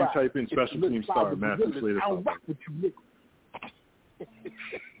soon as you type in special team star, Matthew Slater. I'll rock with you, nigga.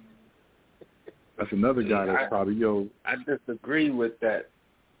 That's another guy that's probably I disagree with that,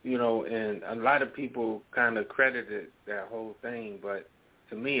 and a lot of people kind of credited that whole thing, but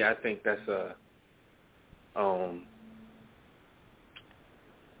to me, I think that's what's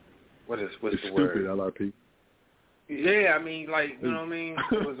the word? Stupid, LRP. Yeah, I mean, like, you know what I mean?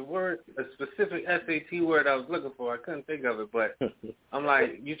 It was a specific SAT word I was looking for. I couldn't think of it, but I'm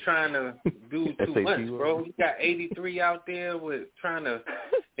like, you trying to do too much, bro. You got 83 out there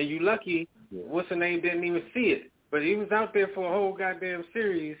and you lucky, what's her name, didn't even see it. But he was out there for a whole goddamn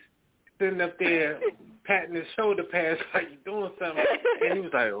series, sitting up there, patting his shoulder pads like you doing something. And he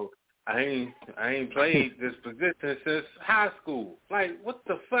was like, oh, I ain't played this position since high school. Like, what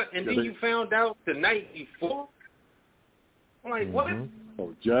the fuck? And then you found out the night before? I'm like, what?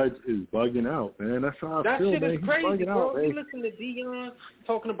 Oh, Judge is bugging out, man. That's how I feel, man. That shit is crazy, bro. Out, you listen to Dion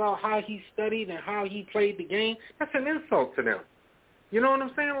talking about how he studied and how he played the game. That's an insult to them. You know what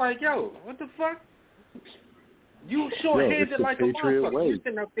I'm saying? Like, yo, what the fuck? You short-handed like a motherfucker. You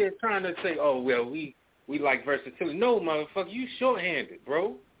sitting up there trying to say, oh, well, we like versatility. No, motherfucker, you short-handed,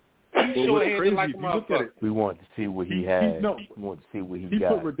 bro. You short-handed like a motherfucker. We want to see what he had. We want to see what he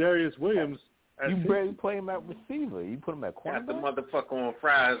got. He put Rodarius Williams. You barely play him at receiver. You put him at cornerback. Got the motherfucker on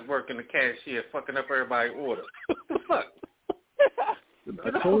fries working the cashier, fucking up everybody's order. What the fuck?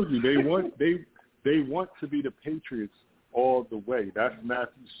 I told you they want to be the Patriots all the way. That's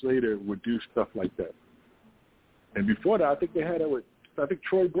Matthew Slater would do stuff like that. And before that, I think they had it with. I think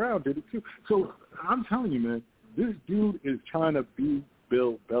Troy Brown did it too. So I'm telling you, man, this dude is trying to be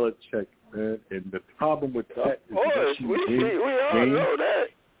Bill Belichick, man. And the problem with that is we all know that.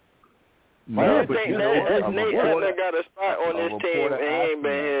 No, but Nate Edler got a spot on this team, and he ain't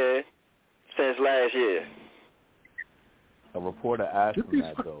been here since last year. A reporter asked him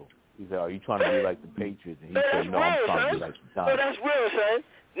that, though. He said, are you trying to be like the Patriots? And he said, no, I'm trying to be like the Giants. So that's real, son.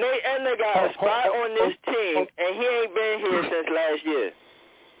 Nate Edler got a spot on this team, and he ain't been here since last year.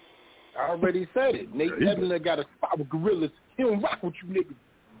 I already said it. Nate Edler got a spot with gorillas. He don't rock with you niggas.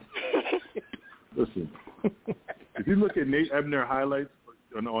 Listen, if you look at Nate Ebner highlights,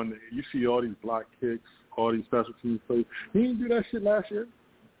 you see all these block kicks, all these special teams plays. He didn't do that shit last year.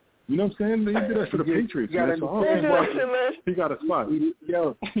 You know what I'm saying? He did that for the Patriots, man. So he got a spot.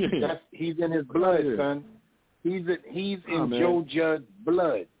 He's in his blood, son. He's in Joe Judge's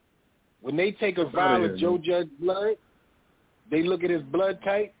blood. When they take a vial of Joe Judge's blood, they look at his blood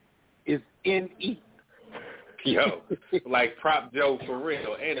type. It's NE. Yo, like Prop Joe for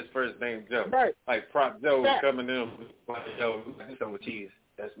real, and his first name Joe. Right. Like Prop Joe coming in, like, yo, some cheese.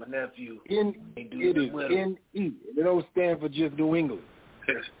 That's my nephew. It is NE. It don't stand for just New England.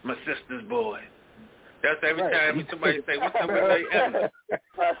 My sister's boy. That's every time somebody say, what's up with Nate Edler?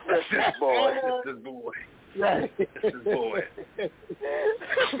 My sister's boy. Sister's boy. Right. Sister's boy.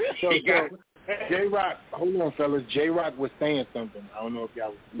 So J-Rock, hold on, fellas. J-Rock was saying something. I don't know if y'all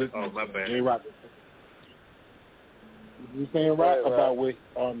was listening. Oh, my bad. J-Rock was you saying about what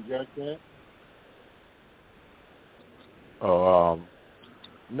Judge said?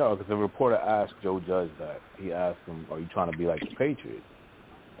 No, because the reporter asked Joe Judge that. He asked him, are you trying to be like the Patriots?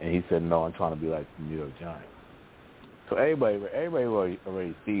 And he said, no, I'm trying to be like the New York Giants. So everybody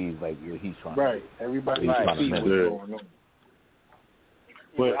already sees like what he's trying to do. Everybody sees what's going on.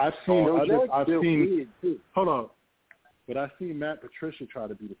 But I've seen hold on. But I've seen Matt Patricia try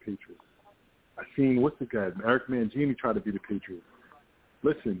to be the Patriots. I've seen what's the guy? Eric Mangini try to be the Patriots.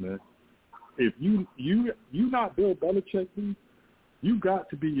 Listen, man. If you not Bill Belichick, you got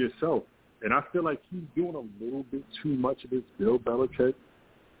to be yourself. And I feel like he's doing a little bit too much of this Bill Belichick.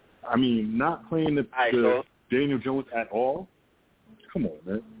 I mean, not playing the Daniel Jones at all. Come on,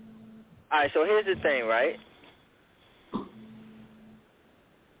 man. All right, so here's the thing, right?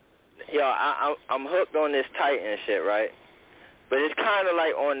 Yo, I'm hooked on this Titan shit, right? But it's kind of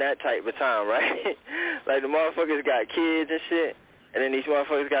like on that type of time, right? Like the motherfuckers got kids and shit, and then these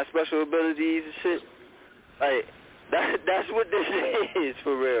motherfuckers got special abilities and shit. Like, that's what this is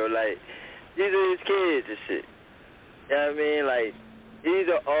for real. Like, these are his kids and shit. You know what I mean? Like, these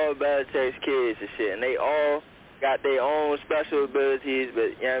are all Belichick's kids and shit, and they all got their own special abilities,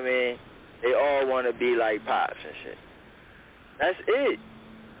 but, you know what I mean? They all want to be like Pops and shit. That's it.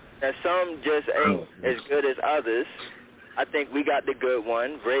 And some just ain't as good as others. I think we got the good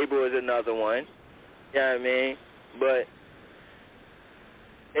one. Vrabel is another one. You know what I mean? But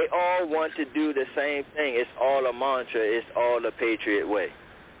they all want to do the same thing. It's all a mantra. It's all the Patriot way.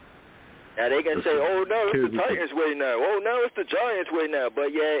 Now, they can say, oh, no, it's the Titans way now. Oh, no, it's the Giants way now.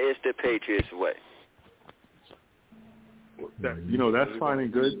 But, yeah, it's the Patriots way. that's fine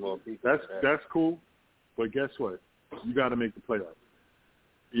and good. That's cool. But guess what? You got to make the playoffs.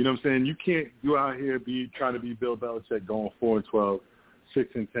 You know what I'm saying? You can't go out here trying to be Bill Belichick going 4-12,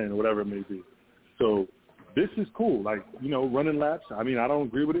 6-10, or whatever it may be. So this is cool. Like, running laps. I mean, I don't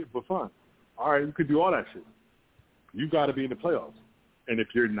agree with it, but fine. All right, you could do all that shit. You got to be in the playoffs. And if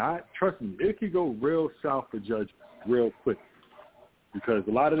you're not, trust me, it could go real south for Judge real quick. Because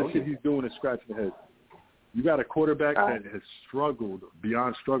a lot of the shit he's doing is scratching the head. You got a quarterback that has struggled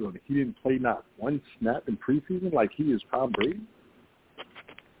beyond struggling. He didn't play not one snap in preseason like he is Tom Brady.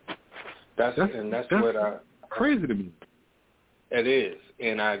 That's crazy to me. It is,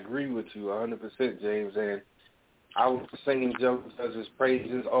 and I agree with you 100%, James. And I was singing Joe Judge's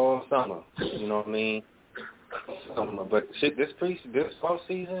praises all summer. You know what I mean? But shit, this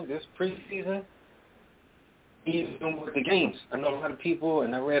offseason, this preseason, even with the games, I know a lot of people,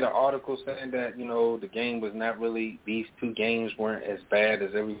 and I read an article saying that the game was not really. These two games weren't as bad as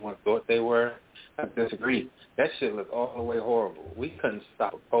everyone thought they were. I disagree. That shit looked all the way horrible. We couldn't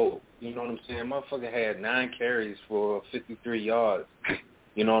stop a pole. You know what I'm saying? Motherfucker had 9 carries for 53 yards.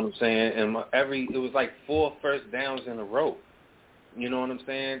 You know what I'm saying? And it was like 4 first downs in a row. You know what I'm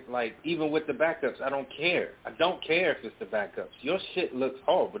saying? Like, even with the backups, I don't care. I don't care if it's the backups. Your shit looks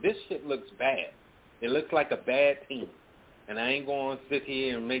horrible. This shit looks bad. It looks like a bad team. And I ain't going to sit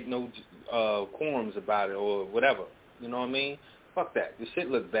here and make no quorums about it or whatever. You know what I mean? Fuck that. This shit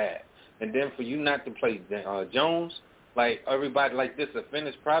looks bad. And then for you not to play Jones, like everybody, like this a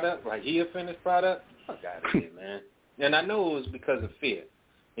finished product, like he a finished product, fuck out of here, man. And I know it was because of fear.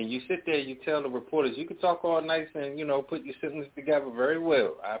 And you sit there, you tell the reporters, you can talk all nice and, put your sentences together very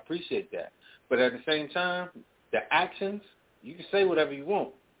well. I appreciate that. But at the same time, the actions, you can say whatever you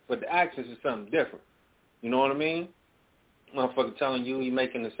want, but the actions is something different. You know what I mean? Motherfucker telling you he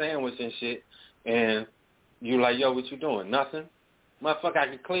making a sandwich and shit, and you like, yo, what you doing? Nothing? Motherfucker, I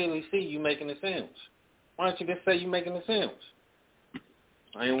can clearly see you making a sandwich. Why don't you just say you making a sandwich?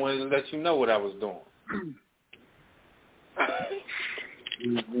 I didn't want to let you know what I was doing.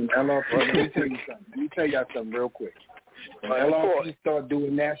 Let me tell you something. Let me tell y'all something real quick. When LRP start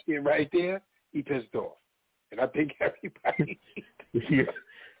doing that shit right there, he pissed off. And I think everybody...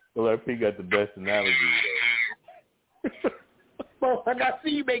 LRP got the best analogy, though. Bro, I got to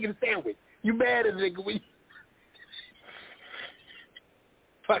see you making a sandwich. You mad as a nigga when you...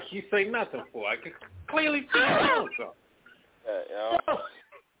 Fuck, you say nothing for. I can clearly see you doing something.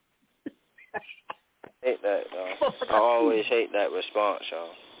 Hate that, though. I always hate that response,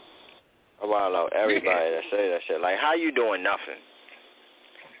 y'all. About everybody that say that shit. Like, how you doing nothing?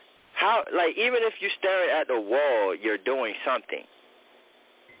 How, like, even if you staring at the wall, you're doing something.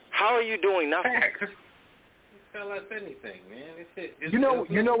 How are you doing nothing? Tell us anything, man. You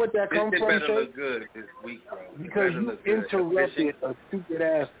know what that comes from, better look good this week, bro. Because you interrupted a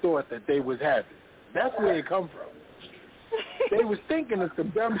stupid-ass thought that they was having. That's where it come from. They was thinking of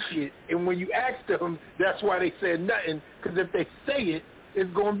some dumb shit, and when you asked them, that's why they said nothing, because if they say it,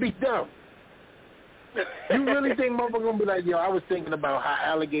 it's going to be dumb. You really think motherfucker going to be like, yo, I was thinking about how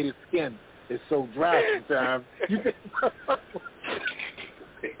alligator skin is so dry sometimes. You think...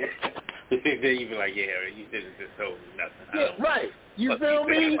 Then you be like, yeah, you didn't just told me nothing. Yeah, right. You feel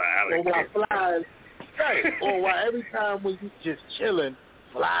me? Or why flies, right. Or why every time when you just chilling,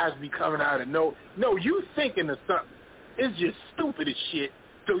 flies be coming out of no, you thinking of something. It's just stupid as shit,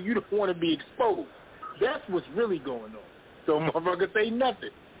 so you don't want to be exposed. That's what's really going on. So motherfucker say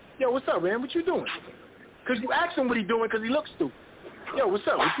nothing. Yo, what's up, man? What you doing? Because you ask him what he doing because he looks stupid. Yo, what's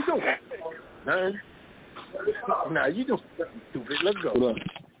up? What you doing? Nothing. Nah, you doing something stupid. Let's go.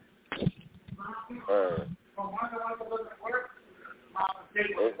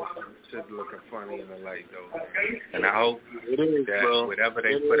 Shit looking funny in the light, though. And I hope that whatever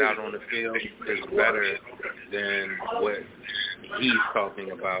they put out on the field is better than what he's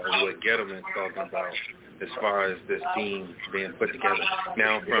talking about and what Gettleman's talking about as far as this team being put together.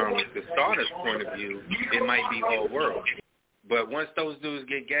 Now, from the starter's point of view, it might be all world. But once those dudes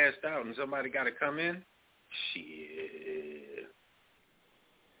get gassed out and somebody got to come in, shit.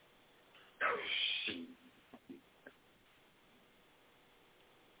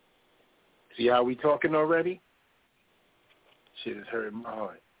 See how we talking already? Shit is hurting my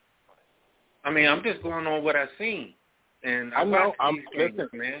heart. I mean, I'm just going on what I've seen. And I know. Listen,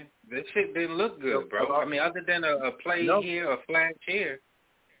 man. This shit didn't look good, bro. I mean, other than a play here, a flag here.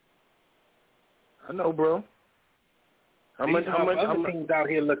 I know, bro. How much teams out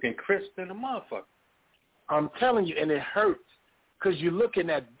here looking crisp in a motherfucker. I'm telling you, and it hurts because you're looking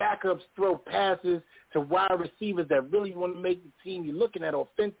at backups throw passes to wide receivers that really want to make the team. You're looking at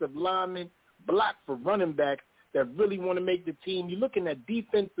offensive linemen block for running backs that really want to make the team. You're looking at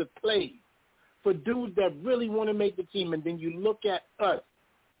defensive plays for dudes that really want to make the team, and then you look at us,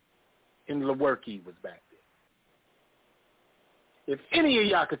 and Lewerke was back there. If any of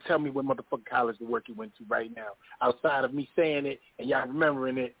y'all could tell me what motherfucking college Lewerke went to right now, outside of me saying it and y'all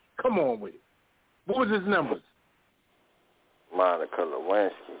remembering it, come on with it. What was his numbers? Monica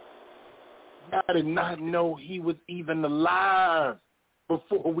Lewinsky. I did not know he was even alive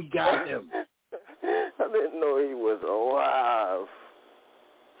before we got him. I didn't know he was alive.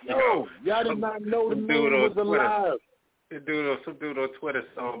 Yo, y'all did not know the man was alive. Some dude on Twitter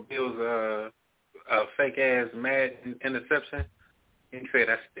saw Bill's fake ass mad interception. He said,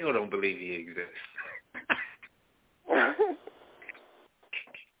 "I still don't believe he exists."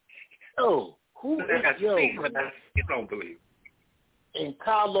 Yo, who is yo? But I still don't believe. And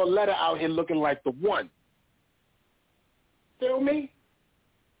Kyle Loretta out here looking like the one. Feel me?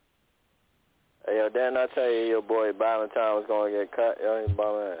 Hey, yo, didn't I tell you your boy Valentine was going to get cut? Yo, he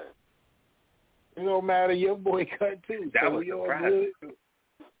bumming. It don't matter. Your boy cut, too. That so was surprising, too.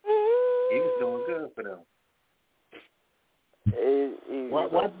 He was doing good for them.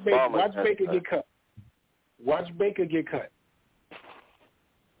 Watch Baker get cut. Watch Baker get cut.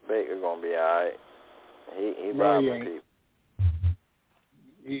 Baker going to be all right. He no, robbing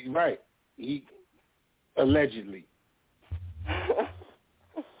he people. Right. He allegedly.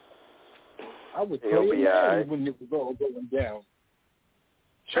 I would tell you that when it was all going down.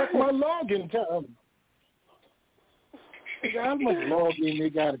 Check my login time. How much login they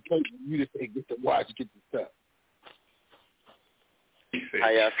got to take for you to get the watch, get the stuff? How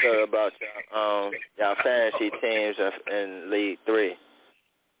y'all feel about y'all fantasy teams in League 3?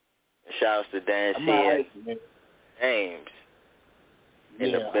 Shouts to Dan C and Ames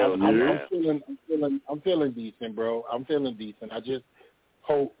in the building. I'm feeling decent, bro. I'm feeling decent. I just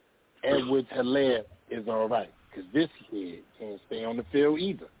hope Edwards-Hilaire is all right, because this kid can't stay on the field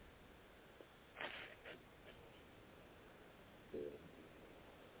either.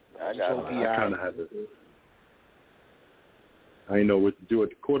 I kind of had to. I didn't know what to do at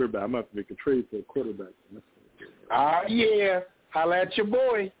the quarterback. I'm going to have to make a trade for a quarterback. Yeah. Holla at your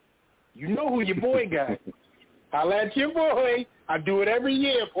boy. You know who your boy got. Holla at your boy. I do it every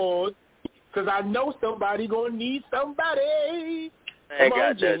year, Paul, because I know somebody going to need somebody. I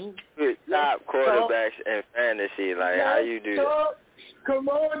got the top quarterbacks in fantasy. Like, how you do that? Come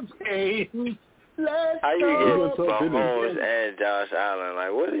on, James. How you get Mahomes and Josh Allen?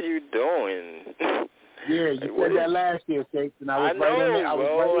 Like, what are you doing? Yeah, you said that last year, Shakes, and I was right on it.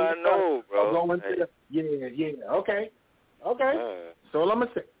 I know, bro. Okay. That's all I'm going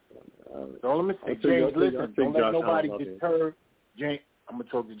to say. James, listen, don't let nobody deter James. I'm going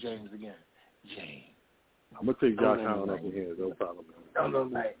to talk to James again. James. I'm going to take Josh Allen up in here. No problem.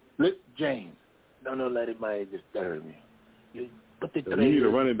 James, don't let anybody disturb me. You need a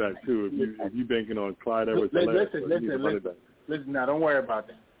running back, too. If you banking on Clyde Edwards-Hilaire, listen, now, don't worry about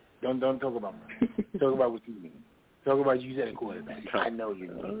that. Don't talk about me. Talk about what you mean. Talk about you said a quarterback. I know you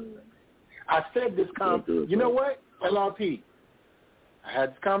know. I said this you know what? LRP. I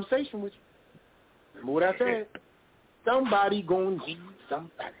had this conversation with you. Remember what I said? Somebody gonna need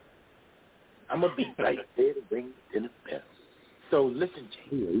somebody. I'm gonna be right there to bring it to the bell. So listen,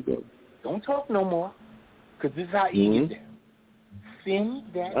 James. Don't talk no more, because this is how you get there. Send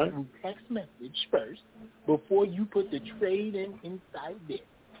that through text message first before you put the trade inside there.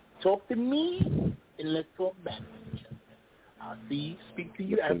 Talk to me, and let's talk back to each other. I'll speak to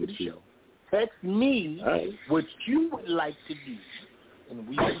you after the show. Text me what you would like to do, and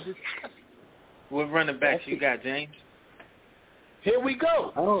we will discuss. What running backs you got, James? Here we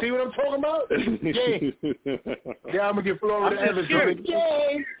go. See what I'm talking about? James. Yeah, I'm going to get Florida Evans.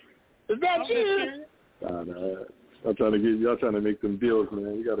 James, is that you? I'm trying to y'all trying to make some deals,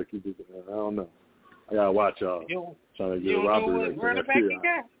 man. You got to keep it. I don't know. I got to watch y'all. Trying to get a robbery. Running back you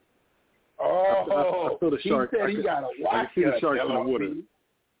got? Oh, I feel the shark. He said he got to watch us. I can see the sharks in the water.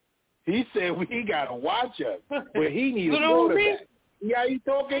 He said we got to watch us, but he needs a quarterback. See how you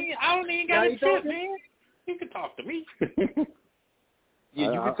talking? I don't even got to tip, man. You can talk to me.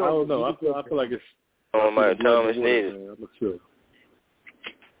 Yeah, you can talk. I don't know. I feel like it's. Oh, my Thomas needed. I'm not sure.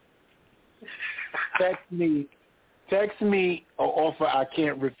 Text me or offer I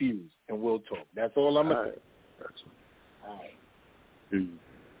can't refuse, and we'll talk. That's all I'm going to say. All right.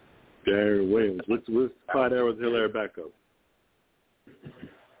 Darren Williams. What's Clyde Edwards-Hilaire backup?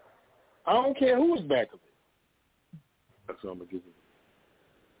 I don't care who is backup. That's what I'm going to give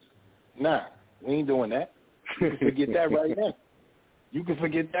you. Nah, we ain't doing that. You can forget that right now. You can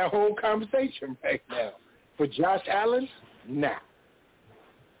forget that whole conversation right now. For Josh Allen, nah.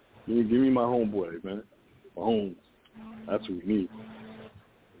 Give me my homeboy, man. Mahomes. That's what we need.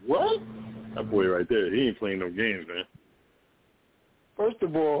 What? That boy right there, he ain't playing no games, man. First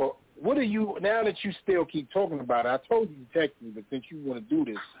of all, what are you, now that you still keep talking about it, I told you to text me, but since you want to do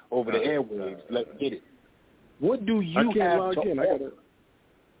this over the airwaves, let's get it. What do you I can't have log to in. I gotta.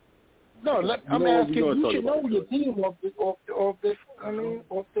 No, I'm asking. You should know your team off the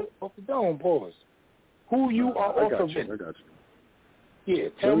dome, pause. Who you are off of it? I got you. Yeah,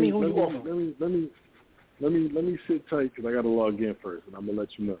 tell me who you off of. Let me sit tight because I got to log in first, and I'm gonna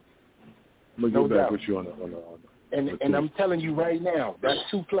let you know. I'm gonna get back with you on the. And I'm telling you right now, that's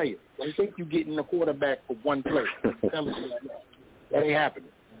 2 players. Don't think you're getting the quarterback for 1 player. I'm telling you right now, that ain't happening.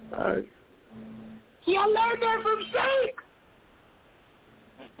 All right. See, I learned that from Shake.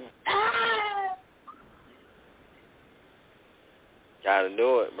 Gotta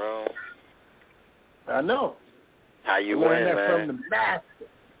do it, bro. I know. How you learn win, that man? from the master.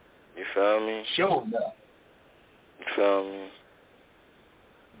 You feel me? Show enough. You feel me?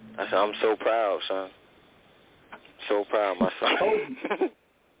 I'm so proud, son. So proud of my son.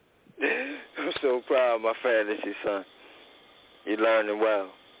 I'm so proud of my fantasy son. You learning well.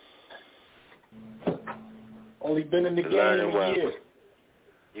 Only been in the game learning well. a year.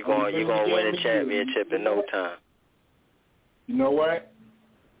 You're gonna win a championship in no time. You know what?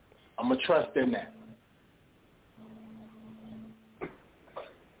 I'm gonna trust in that.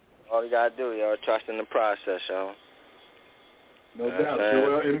 All you gotta do, y'all, trust in the process, y'all. No doubt.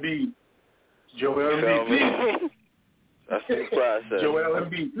 Joel Embiid. That's the process. Joel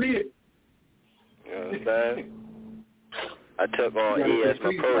Embiid, please. You know what I'm saying? I took on E as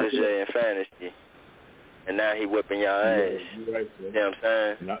my protege in fantasy, and now he whipping y'all ass. You're right, sir. You know what I'm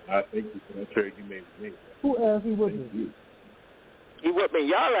saying? I thank you for that trade you made with me. Who ass he whipping? He whipping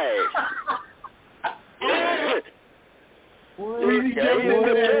y'all ass. We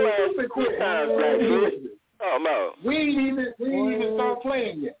ain't even start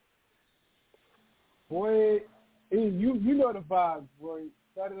playing yet. Boy, you know the vibes, boy.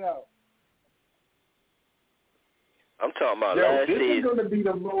 Start it out. I'm talking about last season. This is going to be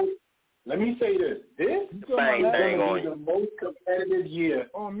the most, let me say this. This is going to be the most competitive year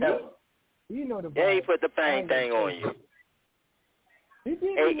ever. You know the vibes. Yeah, he put the bang thing on you.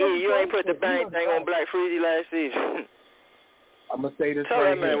 Hey, you ain't put the bang thing on Black Freezy last season. I'm going to say this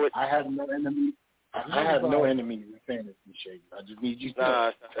right here. I have no enemies. I have no enemies in fantasy, Shake. I just need you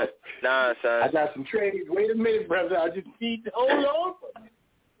to Nah, son. I got some trades. Wait a minute, brother. I just need to hold on.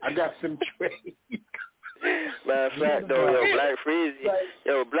 I got some trades. Matter of fact, though, Black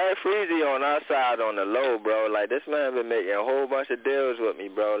Freezy on our side on the low, bro. Like, this man been making a whole bunch of deals with me,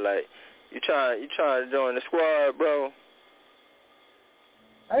 bro. Like, you trying to join the squad, bro?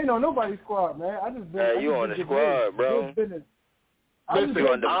 I ain't on nobody's squad, man. I just been. You on the squad, bro? Listen,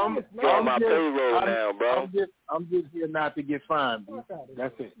 you're on my payroll now, bro. I'm just here not to get fined, bro.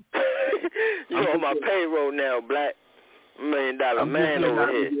 That's it. You're on my payroll now, Black. $1 million man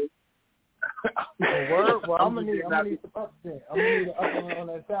over here. Well, I'm gonna need some ups there. I'm gonna need an up on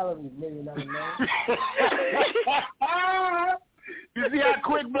that salary, $1 million man. You see how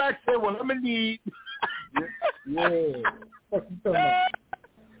quick Black said, well, I'm gonna need. Yeah. What you talking about?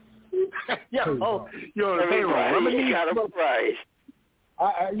 Yo, payroll. I'm gonna need a price.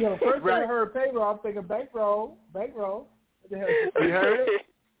 First time I heard payroll, I'm thinking bankroll. What the hell? You heard it?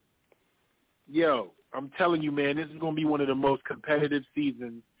 Yo, I'm telling you, man, this is going to be one of the most competitive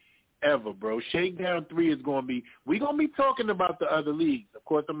seasons ever, bro. Shakedown 3 is going to be, we're going to be talking about the other leagues. Of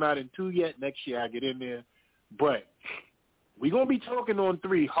course, I'm not in 2 yet. Next year I get in there. But we're going to be talking on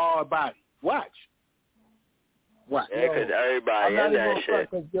 3 hard body. Watch. Yeah, because everybody in that shit.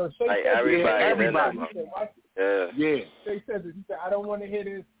 Like, everybody. Yeah. He said, I don't want to hear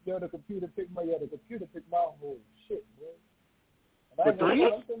this. The computer picked my whole shit, bro. For 3?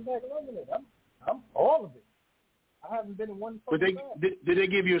 I'm all of it. I haven't been in one. But did they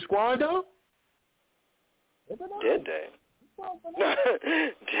give you a squad though? Did they?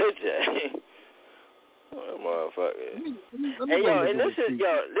 Did they? Motherfucker. Hey, yo, and this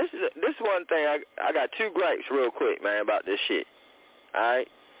is one thing. I got 2 gripes real quick, man, about this shit. All right?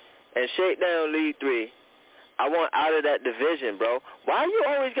 And Shakedown League 3, I want out of that division, bro. Why you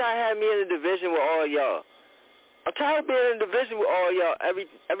always gotta have me in a division with all y'all? I'm tired of being in a division with all y'all every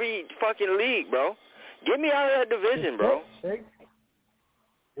fucking league, bro. Get me out of that division, bro. It's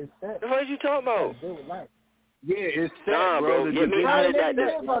set. What you talking about? Yeah, it's set, bro. Get me out of that.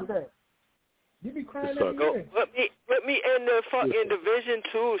 You be crying every year. Put me in the fucking division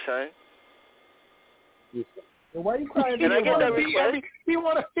 2, son. Why you crying? Can I get that request? He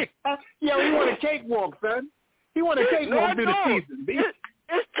want a cakewalk, son. He want a cakewalk through the season.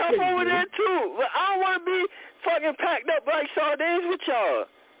 It's tough over there too. But I don't want to be being packed up like sardines with y'all.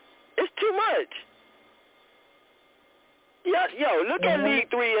 It's too much. Yo, look at League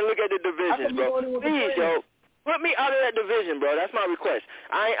 3 and look at the divisions, bro. Please, yo. Put me out of that division, bro. That's my request.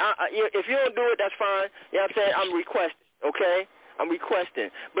 If you don't do it, that's fine. You know what I'm saying? I'm requesting, okay? I'm requesting.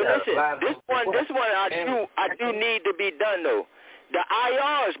 But listen, this one I do need to be done, though. The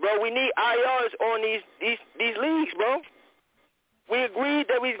IRs, bro. We need IRs on these leagues, bro. We agreed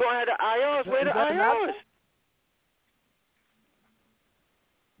that we was going to have the IRs. Where the IRs?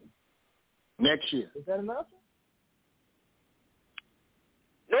 Next year. Is that an option?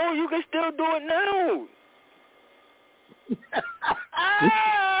 No, you can still do it now.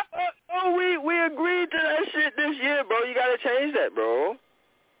 We agreed to that shit this year, bro. You gotta change that, bro.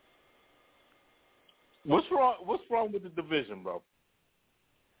 What's wrong with the division, bro?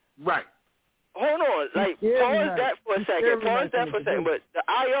 Right. Hold on, like pause that for a second. But the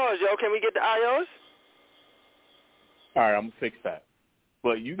IRs, yo, can we get the IRs? All right, I'm gonna fix that.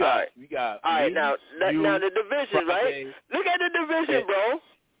 But you got, we got. All right, now the division, right? Look at the division, bro.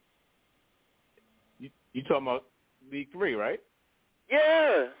 You talking about League 3, right?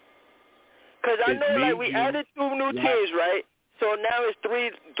 Yeah. Because I know, like, we added 2 new teams, right? So now it's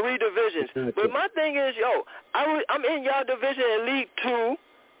three divisions. But my thing is, yo, I'm in y'all division in League 2.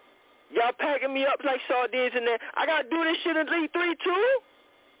 Y'all packing me up like sardines in there. I got to do this shit in League 3, too?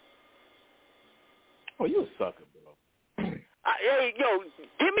 Oh, you a sucker, bro. Hey, yo,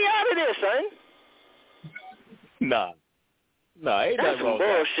 get me out of there, son. Nah, ain't that wrong?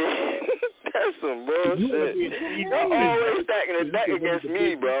 Bullshit. That's some bullshit. You're always stacking the deck against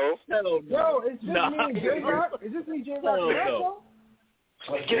me, bro. Yo, it's just me and J-Rock. Is this me, J-Rock? No.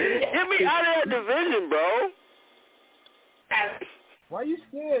 Get me out of that division, bro. Why you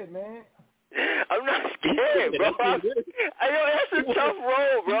scared, man? I'm not scared, bro. That's a tough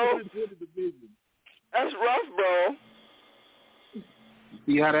road, bro. That's rough, bro.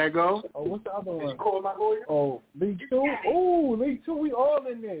 See how that goes? Oh, what's the other one? Oh, League 2? Oh, League 2, we all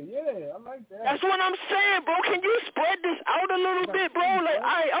in there. Yeah, I like that. That's what I'm saying, bro. Can you spread this out a little bit, bro? Like,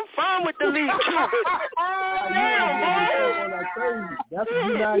 I'm fine with the League 2, but That's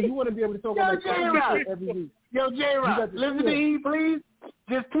what you want to be able to talk about that every week. Yo, J-Rock, listen to E, please.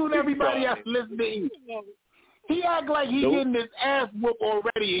 Just tune everybody else. Listen to E. He act like he getting his ass whooped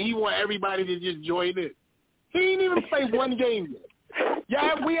already, and he want everybody to just join in. He ain't even played one game yet.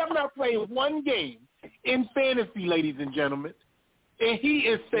 Yeah, we have not played one game in fantasy, ladies and gentlemen, and he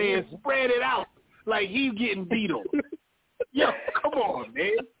is saying spread it out like he's getting beat on. Yo, come on,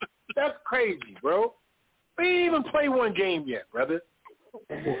 man. That's crazy, bro. We ain't even played one game yet, brother.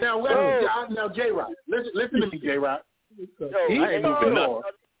 Now, J-Rock, listen to me, J-Rock. No.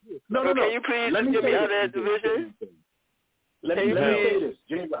 Can you please get me out of that division? Let me say this,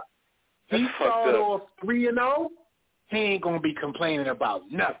 J-Rock. He started off 3-0. He ain't going to be complaining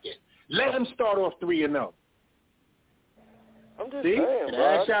about nothing. Let him start off 3-0. I'm just See? saying, and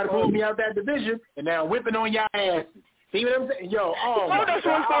ask y'all to move me out that division, and now whipping on y'all asses. See what I'm saying? Yo, that's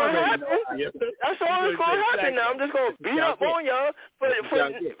what's going to happen. That's all that's going to happen now. I'm just going to beat up on y'all for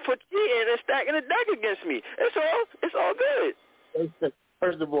cheating and stacking the deck against me. It's all good.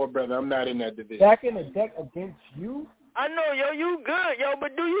 First of all, brother, I'm not in that division. Stacking the deck against you? I know, yo, you good, yo,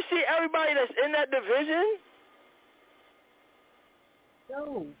 but do you see everybody that's in that division?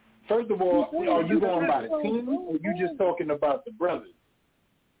 Yo. First of all, are you going by the team, or you just talking about the brothers?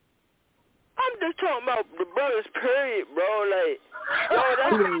 I'm just talking about the brothers, period, bro. Like, yo,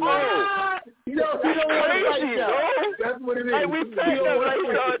 that's You don't crazy, bro. That's what it is. Like, we packed up like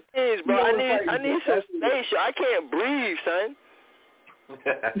sardines, bro. I need some space. I can't breathe, son.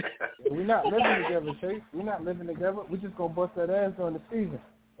 We're not living together, Chase. We're not living together. We're just going to bust that ass during the season.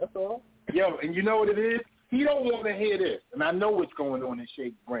 That's all. Yo, and you know what it is? He don't want to hear this, and I know what's going on in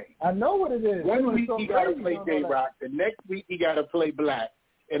Shake's brain. I know what it is. 1 week he got to play J-Rock. The next week he got to play Black.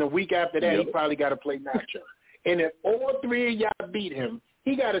 And a week after that, he probably got to play Nacho. And if all 3 of y'all beat him,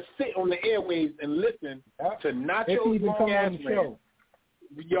 he got to sit on the airwaves and listen to Nacho's long-ass man.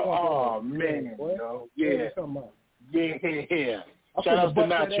 Yo, oh, man. Yo. Yeah. Yeah. Shout out to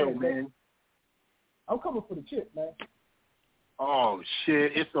Nacho, man. I'm coming for the chip, man. Oh,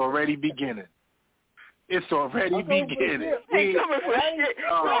 shit. It's already beginning. It's already beginning. Hey, coming for shit.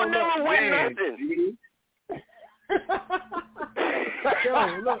 You'll never win nothing.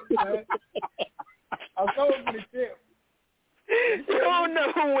 Yo, look, man. I'm going for the chip. You'll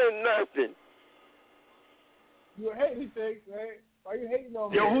never win nothing. You hate me, Jake, man. Why you hating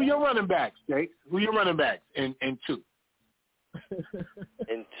on me? Yo, who your running backs, Jake? Who your running backs in 2?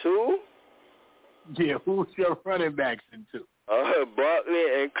 In 2? Yeah, who's your running backs in 2?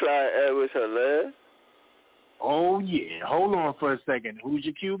 Barkley and Clyde Edwards-Helaire. Oh, yeah. Hold on for a second. Who's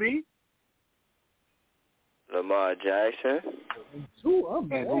your QB? Lamar Jackson. And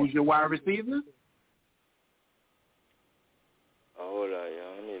who's your wide receiver? Oh, hold on,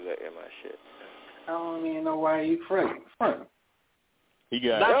 y'all. Let me look at my shit. I don't even know why he front. He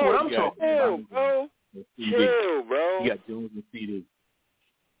got. That's what I'm talking about, bro. Chill, bro. He got Jones and CD.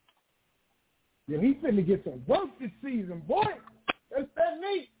 Yeah, he's finna get some work this season, boy. That's that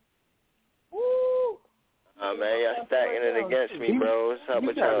neat. Woo! Man, y'all stacking it against me, bro. What's up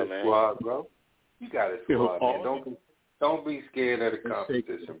with y'all, man? Squad, bro. You got a squad, man. Don't be scared of the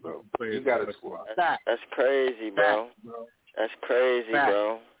competition, bro. You got a squad. That's crazy, bro. That's crazy,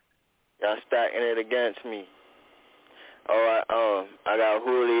 bro. Y'all stacking it against me. Oh, I got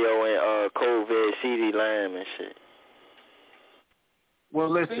Julio and COVID, CD Lamb and shit. Well,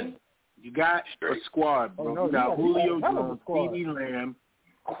 listen, you got a squad, bro. You got Julio Jones, CD Lamb,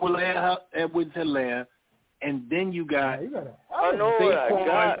 Quilla Edwards-Helaire, and then you got. I know what I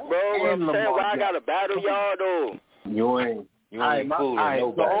got, bro. I'm saying, why I got to battle y'all though? You ain't fooling nobody.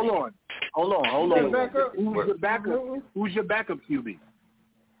 So hold on. Who's your backup QB?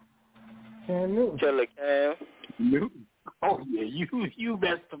 Cam Newton. Killer Cam. Newton. Oh yeah, you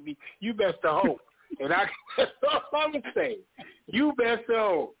best to hope. And that's all I'm gonna say. You best to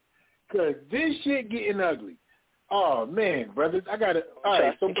hope, cause this shit getting ugly. Oh man, brothers, I got it. All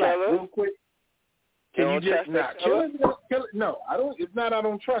right, so Black, real quick. Can you just not kill him? No, I don't. It's not. I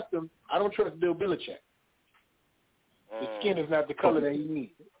don't trust him. I don't trust Bill Belichick. His skin is not the color that he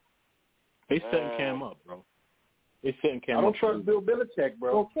needs. They setting Cam up, bro. They setting Cam up. I don't trust Bill Belichick,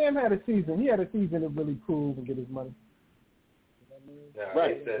 bro. Well, Cam had a season. He had a season to really prove and get his money.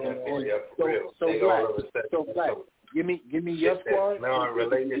 Right. So Black. Give me your squad.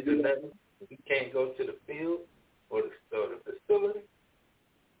 Non-related to nothing. He can't go to the field or the facility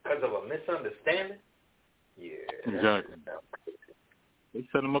because of a misunderstanding. Yeah. Exactly. They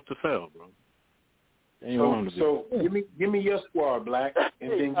set him up to fail, bro. So give me your squad, Black,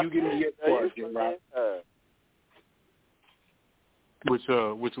 and then you give me your squad, Jim Rock. Which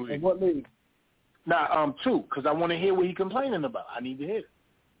league? And what league? Nah, 2, because I want to hear what he complaining about. I need to hear it.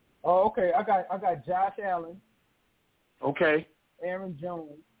 Oh, okay. I got Josh Allen. Okay. Aaron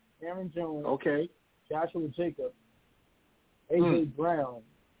Jones. Okay. Joshua Jacobs. A.J. Brown.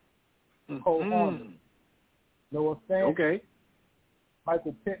 Cole Harmon. Noah Fant. Okay.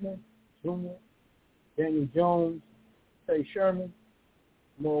 Michael Pittman Jr. Daniel Jones. Trey Sherman.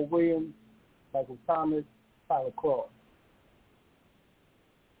 Noah Williams. Michael Thomas. Tyler Cross.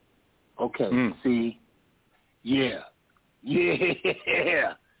 Okay. See. Yeah. You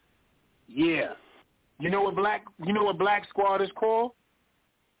know what Black squad is called?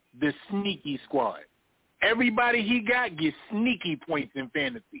 The sneaky squad. Everybody he got gets sneaky points in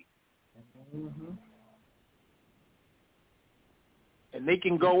fantasy. Mm-hmm. And they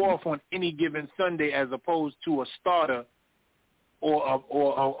can go off on any given Sunday as opposed to a starter or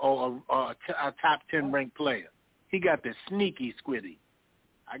a top 10 ranked player. He got the sneaky squiddy.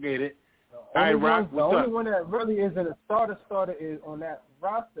 I get it. The only one that really isn't a starter is on that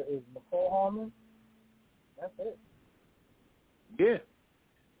roster is Nicole Harmon. That's it. Yeah.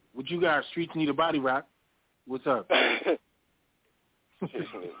 What you got? Streets need a body rock. What's up? I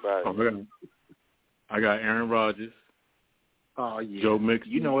got Aaron Rodgers. Oh yeah. Joe Mixon.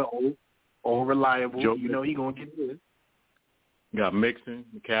 You know it. All reliable. Joe you know he gonna get this. Got Mixon,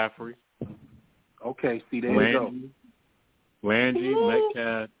 McCaffrey. Okay. See there you go. Landry,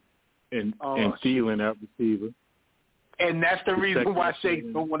 Metcalf, and Thielen at receiver. And that's the reason why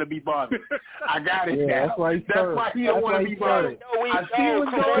Shake don't want to be bothered. I got it now. That's why he don't want to be bothered. Come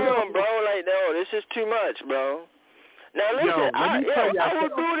on, bro. Like, no, this is too much, bro. Now, listen, I will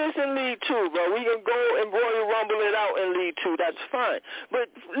do this in League 2, bro. We can go and Royal Rumble it out in League 2. That's fine. But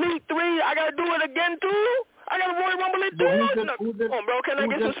League 3, I got to do it again, too? I got to Royal Rumble it, too? Come on, bro. Can I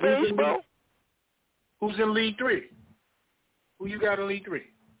get some space, bro? Who's in League 3? Who you got in League 3?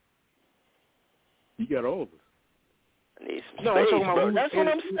 You got all of us. I need some space, bro. That's what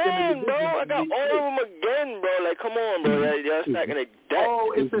I'm saying, bro. I got all of them again, bro. Like, come on, bro. Y'all stacking a deck.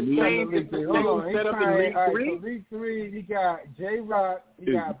 Oh, it's the same setup in League 3? So League 3, he got J-Rock,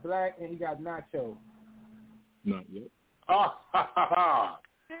 he got Black, and he got Nacho. Not yet. You know what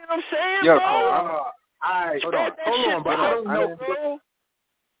I'm saying, bro? All right, hold on, but I don't know, bro.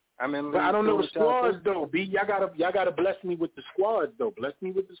 But I don't know the squads, though, B. Y'all gotta bless me with the squads, though. Bless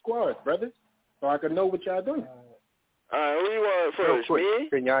me with the squads, brothers, so I can know what y'all doing. All right, who you want first? Me?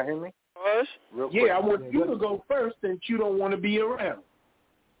 Can y'all hear me? First? Yeah, I want you to go first since you don't want to be around.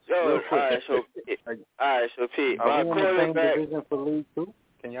 All right, so Pete, my quarterback. Division for League 2?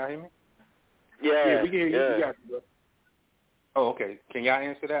 Can y'all hear me? Yeah, we can hear you. Yeah. We got you, bro. Oh, okay. Can y'all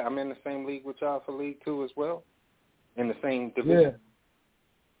answer that? I'm in the same league with y'all for League 2 as well? In the same division?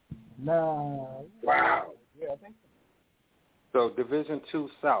 Yeah. Nah. Wow. Yeah, I think so. So Division 2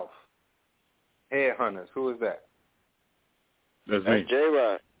 South, Headhunters, who is that? That's me.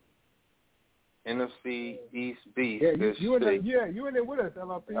 J-Rod. NFC East Beast. Yeah, you in there with us,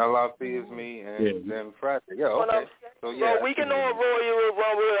 LRP. LRP is me, and then Friday. Yeah, okay. So, yeah. Well, we can all Royal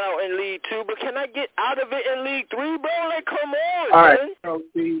Rumble out in League 2, but can I get out of it in League 3, bro? Like, come on, all right. man. So,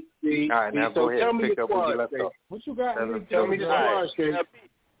 see, all right, now go ahead and pick up where you left off. What you got? Tell me the squad, Steve.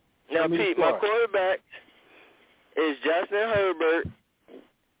 Now, Pete, my quarterback is Justin Herbert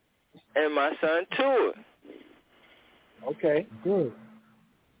and my son Tua. Okay. Good.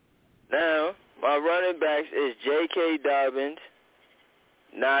 Now, my running backs is J.K. Dobbins,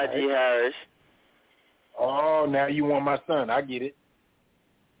 Najee Harris. Oh, now you want my son. I get it.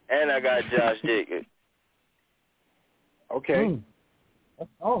 And I got Josh Jacobs. Okay.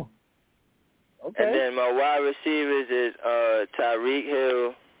 Oh. Okay. And then my wide receivers is Tyreek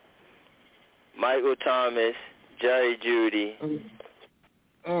Hill, Michael Thomas, Jerry Jeudy,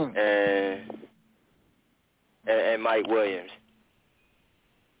 and Mike Williams.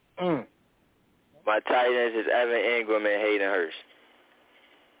 My tight ends is Evan Ingram and Hayden Hurst.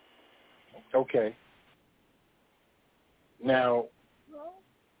 Okay. Now,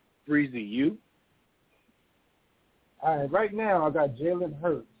 Breezy, you? All right, right now I got Jalen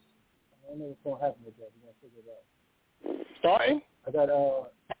Hurts. I don't know what's going to happen with that. We're going to figure it out. Starting? I got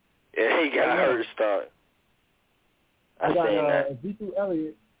Yeah, he got Hurts starting. I got Ezekiel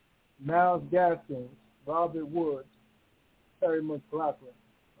Elliott, Myles Gaskins, Robert Woods, Terry McLaughlin,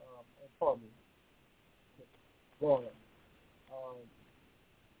 and pardon me,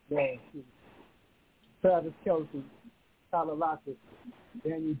 Travis Kelce, Tyler Lockett,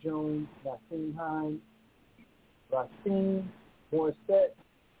 Daniel Jones, Nassim Hines, Racine, Morissette,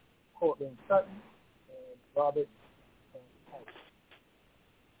 Cortland Sutton, and Robert.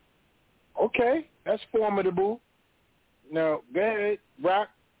 Okay, that's formidable. Now, go ahead, Rock.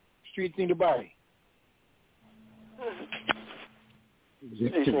 Streets need a body.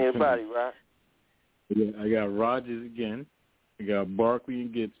 Streets need a body, Rock. Yeah, I got Rodgers again. I got Barkley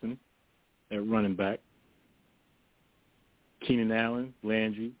and Gibson at running back. Keenan Allen,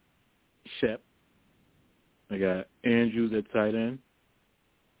 Landry, Shep. I got Andrews at tight end.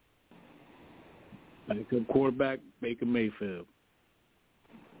 I got quarterback, Baker Mayfield.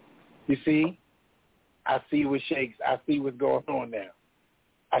 You see? I see what shakes. I see what's going on now.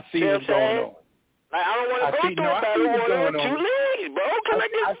 I see what's going on. Like, I don't want to go through a battle royal with 2 leagues, bro. Can I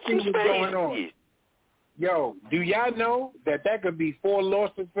get some space? Going on. Yo, do y'all know that could be 4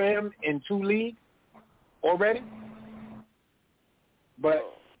 losses for him in 2 leagues already?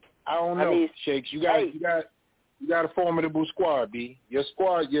 But I don't know, Shakes. You got a formidable squad, B. Your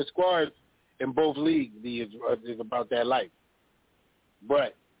squad in both leagues is about that life.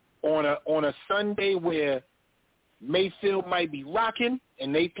 But on a Sunday where Mayfield might be rocking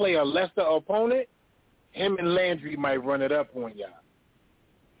and they play a lesser opponent, him and Landry might run it up on y'all.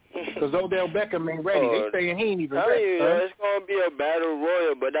 Because Odell Beckham ain't ready. They saying he ain't even ready. It's going to be a battle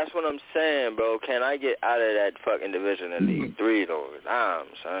royal, but that's what I'm saying, bro. Can I get out of that fucking division in League 3, though? Damn,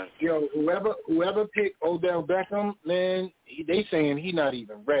 son. Yo, whoever picked Odell Beckham, man, they saying he not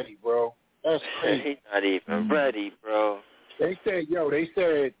even ready, bro. That's crazy. He's not even ready, bro. They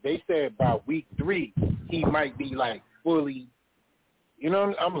said by week 3 he might be like fully, you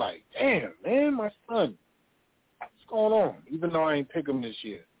know. I'm like, damn, man, my son, what's going on? Even though I ain't pick him this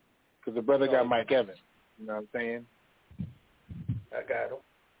year, because the brother got Mike Evans. You know what I'm saying? I got him.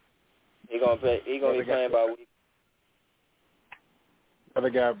 He gonna be playing by week.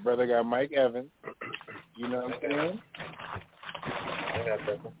 Brother got Mike Evans. You know what I'm saying?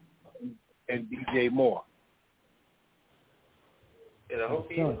 And DJ Moore. Yeah, I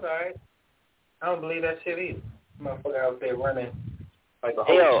hope he's all right. I don't believe that shit either. Motherfucker out there running like a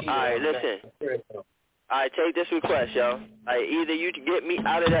whole all right, listen. All right, take this request, yo. Like, either you get me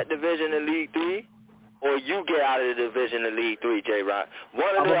out of that division in League 3, or you get out of the division in League 3, J-Rock.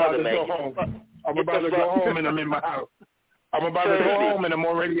 One or the other, man. I'm about to go home and I'm in my house. I'm about to go home and I'm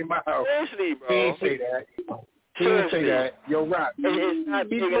already in my house. Seriously, bro. He didn't say that. He didn't say that. Yo, Rock. It's not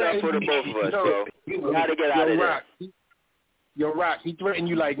big enough for the both of us, bro. You got to get out of there. Yo, Rock, he threatened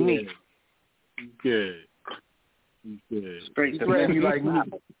you like me. Good. He threatened you like me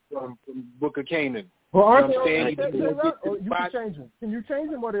from Book of Canaan. Well, aren't they already set, Rock? Or you can change them. Can you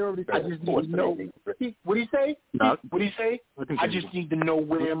change them or they already set? I just need to know. What he say? No. What he say? I just need to know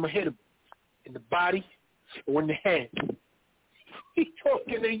where I'm going to hit him. In the body or in the head. He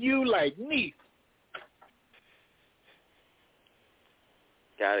talking to you like me.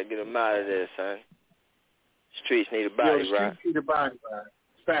 Gotta get him out of there, son. Streets need a body, right? Streets need a body, right?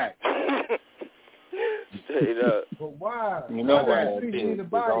 Fact. Straight up. But why? You know why streets need a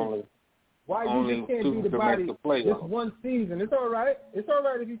body? Why you just can't be the body this one season? It's all right. It's all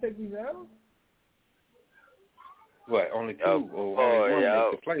right if you take these out. What? Only two or only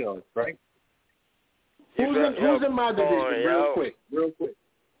one make the playoffs, right? Who's in my division, real quick?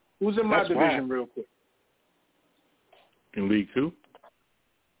 Who's in my division, real quick? In League 2?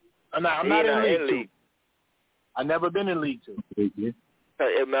 I'm not in League 2. I've never been in League 2.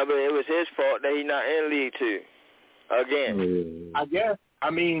 Remember, it was his fault that he's not in League 2 again. I guess. I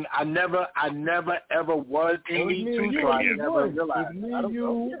mean, I never ever was in League 2, so I never realized. And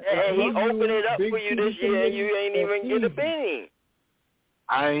he opened it up for you this year, and you ain't even get a beanie.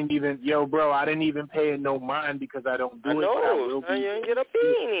 I ain't even, bro, I didn't even pay it no mind because I don't do it. You ain't get a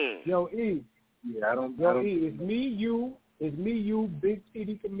beanie. Yo, E. Yeah, I don't. E, it's me, you, Big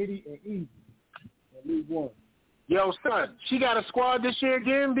TD Committee, and E. And League 1. Yo, son, she got a squad this year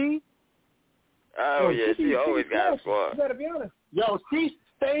again, B? Oh, yeah, she always got a squad. You gotta be honest. Yo, she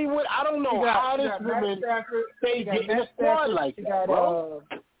stay with, I don't know how this woman stay getting a squad like that, bro.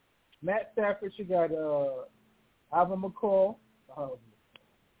 Matt Stafford, she got Alvin McCall,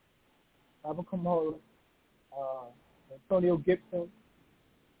 Alvin Kamara, Antonio Gibson,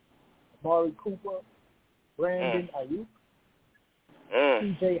 Amari Cooper, Brandon Ayuk,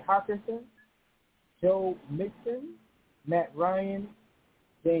 T.J. Hawkinson, Joe Mixon, Matt Ryan,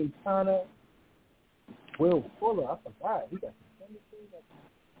 James Conner, Will Fuller, I forgot. He got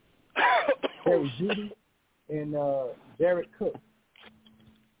Jerry Judy, and Jared Cook.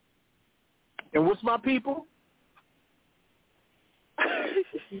 And what's my people? He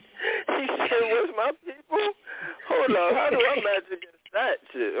said, what's my people? Hold up. How do I match against that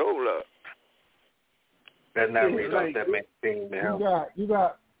shit? Hold up. That's not read off that man thing now. You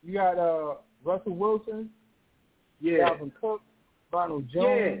got Russell Wilson, Calvin Cook, Ronald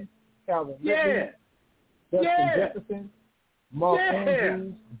Jones, Calvin Ridley, Justin Jefferson, Mark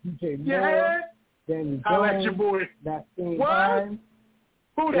Andrews, DJ Moore, Danny Jones, Nassim Hines,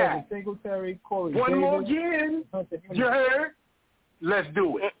 Kevin Singletary, Corey Davis. One more again. You heard? Let's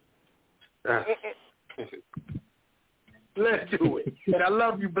do it. Let's do it. And I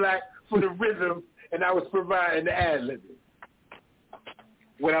love you, Black, for the rhythm, and I was providing the ad-libbing.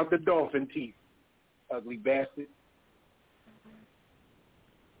 Without the dolphin teeth. Ugly bastard.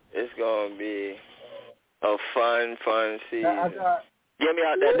 It's going to be a fun season. Get me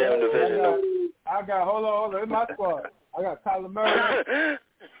out that damn division. Hold on. It's my squad. I got Kyler Murray,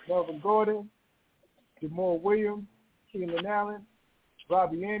 Melvin Gordon, Jamal Williams, Keenan Allen,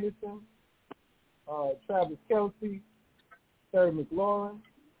 Robbie Anderson, Travis Kelce, Terry McLaurin,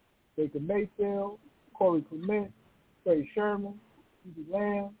 Baker Mayfield, Corey Clement, Trey Sherman, CeeDee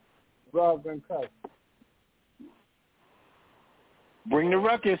Lamb, Rob Gronkowski. Bring the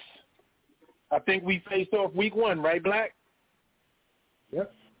ruckus. I think we faced off week 1, right, Black?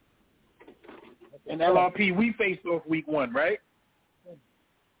 Yep. And LRP, we faced off week 1, right?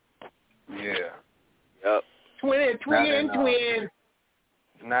 Yeah. Yep. Twin.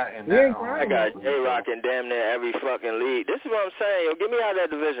 Not in that. I got J-Rock in damn near every fucking league. This is what I'm saying. Yo, get me out of that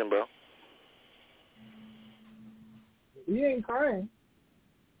division, bro. He ain't crying.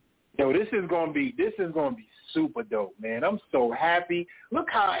 Yo, this is gonna be super dope, man. I'm so happy. Look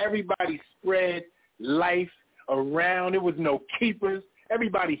how everybody spread life around. There was no keepers.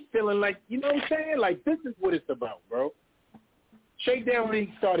 Everybody feeling like, you know what I'm saying? Like, this is what it's about, bro. Shakedown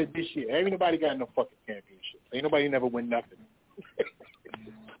League started this year. Ain't nobody got no fucking championships. Ain't nobody never win nothing.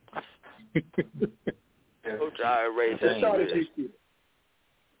 It started this year.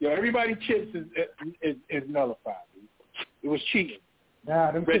 Yo, everybody chips is nullified. It was cheating.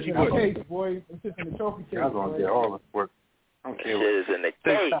 Nah, them chips in the case, boy. Them chips in the trophy case. I'm going to get all this work. I don't care what. In the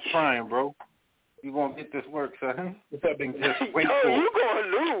case. Stop crying, bro. You going to get this work, son. What's up, big just wait for it. You going to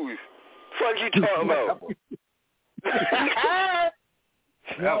lose. Fuck you talking about?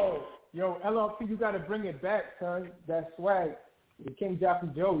 Yo, LRP, you got to bring it back, son. That swag. The King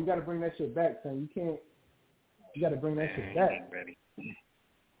Joffrey Joe, you got to bring that shit back, son. You got to bring that shit back. He ain't ready.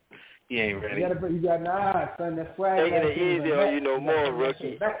 He ain't ready. Son, that swag. Taking it easy on you no more,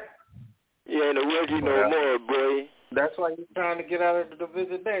 rookie. You ain't a rookie no more, boy. That's why you're trying to get out of the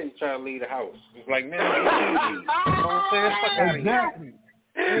division there. You're trying to leave the house. It's like, man, you know what I'm saying? Exactly.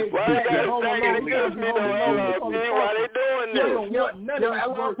 Why they got to stagger the goods, Why they doing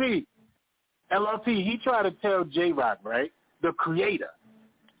this? LRP, he tried to tell J-Rock, right, the creator,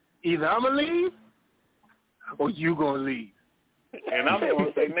 either I'm going to leave or you going to leave. And I'm going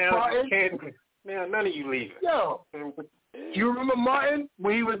to say, man, none of you leaving. Yo, You remember Martin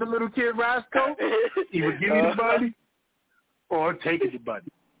when he was the little kid Roscoe? He would give you the money or take the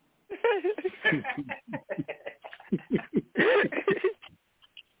money.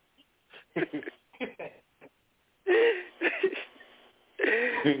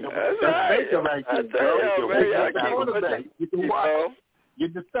 That's Baker right there, bro. You can watch.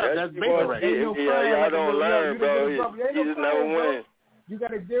 Get the stuff. That's Baker right there. Y'all don't learn, bro. You just never win. You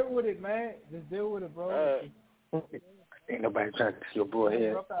got to deal with it, man. Just deal with it, bro. Ain't nobody trying to see your boy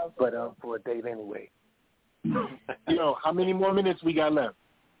here, but for a date anyway. Yo, how many more minutes we got left?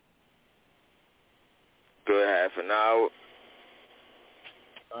 Good half an hour.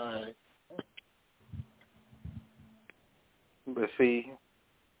 All right. But see,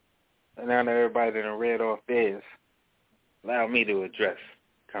 now that everybody done read off theirs, allow me to address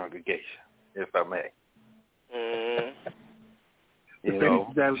congregation, if I may. You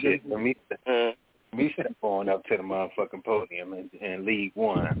know, shit, for me step on up to the motherfucking podium in League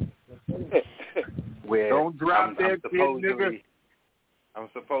One. Where don't drop that kid, nigga. I'm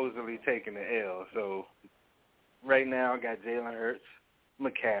supposedly taking the L. So right now I got Jalen Hurts,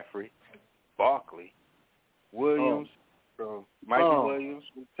 McCaffrey, Barkley, Williams from Mikey Williams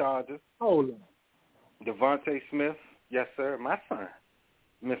with Chargers. Hold on. Devontae Smith, yes sir, my son,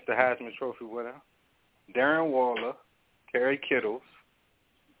 Mr. Heisman Trophy winner. Darren Waller, Kerry Kittles.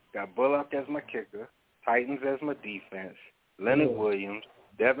 Got Bullock as my kicker, Titans as my defense, Leonard Williams,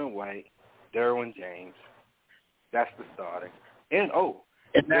 Devin White, Derwin James. That's the starting. And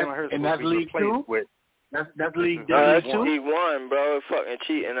that's League 2? That's League 2? That's League 1, bro. Fucking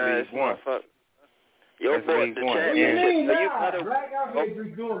cheating ass motherfucker. Your boy the champion.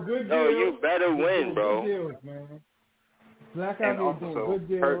 You better win, bro. Black out here doing good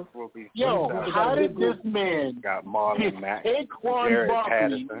deals. Yo, how did this man got Marlon Mack, Saquon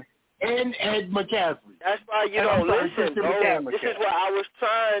Barkley, and Ed McCaffrey? That's why you don't listen, bro. This is what I was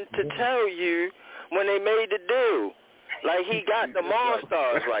trying to tell you when they made the deal. Like, he got the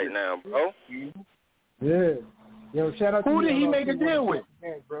Monstars right now, bro. Yeah. Yo, shout out to who did he make a deal with?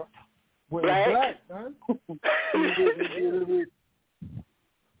 Bro. With Black, son.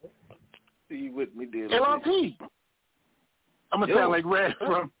 See with me, deal. LRP. I'm gonna sound like Red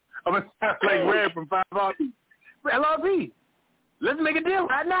from 5RP. LRP. Let's make a deal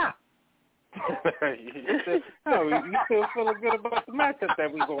right now. you still feeling good about the matchup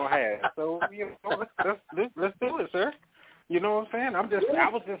that we gonna have. So let's do it, sir. You know what I'm saying? I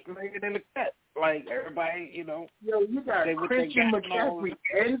was just laying in the cut. Like everybody, you know. Yo, you got Christian McCaffrey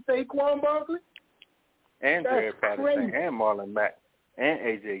and Saquon Barkley? And Jared Patterson and Marlon Mack and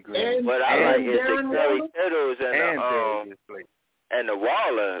AJ Green. What I like is the Kerry Kittles and the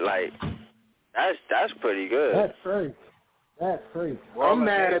Waller. Like that's pretty good. That's crazy. That's crazy. Well, I'm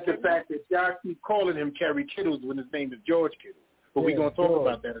mad at the fact that y'all keep calling him Kerry Kittles when his name is George Kittle. But we're going to talk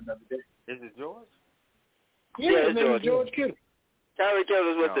about that another day. Is it George? Yeah, his name is George Kittle. Kerry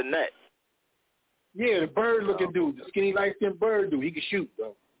Kittles with the net. Yeah, the bird-looking dude, the skinny, light-skinned bird dude. He can shoot,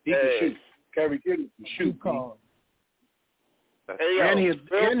 though. He can shoot. Kerry Kittles can shoot. And he'll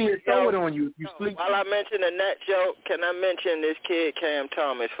throw it on you. You sleep. While I mention the net joke, can I mention this kid, Cam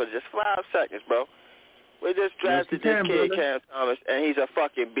Thomas, for just 5 seconds, bro? We just drafted this kid, Cam Thomas, and he's a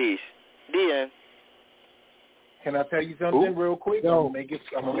fucking beast. The end. Can I tell you something real quick? I'm gonna make it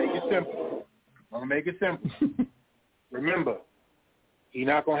simple. Remember, he's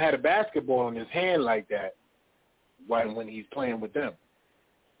not gonna have a basketball in his hand like that when he's playing with them.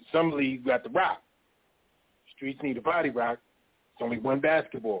 Some leagues got the rock. Streets need a body rock. It's only one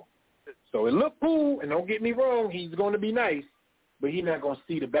basketball. So it look cool, and don't get me wrong, he's gonna be nice, but he's not gonna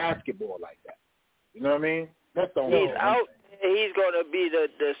see the basketball like that. You know what I mean? That's the He's out. He's going to be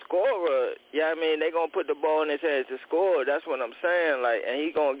the scorer. Yeah, I mean, they're going to put the ball in his hands to score. That's what I'm saying. Like, and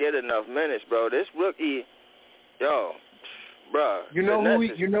he's going to get enough minutes, bro. This rookie, bro. You know who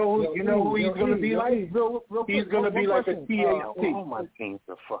he's going to be like? He's going to be like a THT. All my teams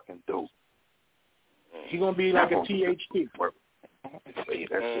are fucking dope. He's going to be like a THT. Say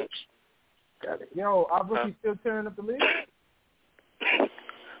that shit. Got it. Yo, our rookie still tearing up the league?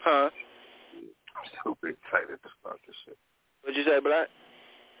 Huh? I'm super excited to start this shit. What'd you say, Black?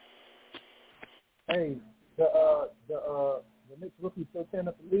 Hey, the Knicks rookie still tearing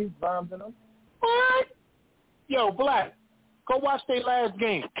up the league, bombs in them? What? Yo, Black, go watch their last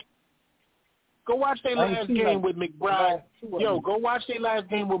game. Go watch their last game with McBride. Yo, go watch their last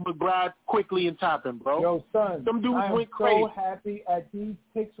game with McBride, Quickly, and Toppin, bro. Yo, son, them dudes went crazy. I'm so happy at these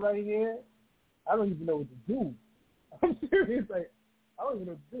picks right here. I don't even know what to do. I'm serious. Like, I don't even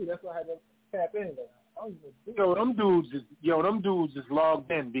know what to do. That's why I had to tap in. Like, I don't even know what to do. Yo, them dudes is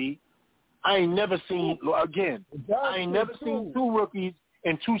logged in, B. I ain't never seen two rookies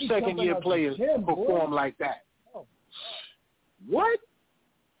and two second-year players perform like that. What?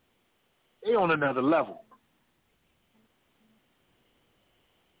 They on another level.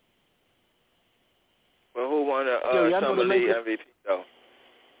 Well, who won the Summer League MVP though?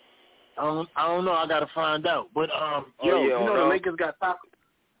 I don't know. I gotta find out. But the Lakers got Taco.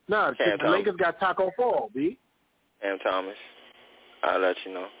 Nah, the Lakers got Taco Fall, B. Cam Thomas. I'll let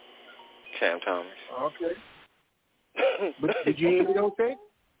you know. Cam Thomas. Okay. But did you hear me okay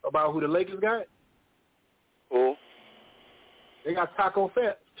about who the Lakers got? Who? They got Taco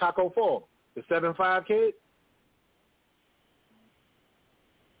Fall, the 7'5" kid.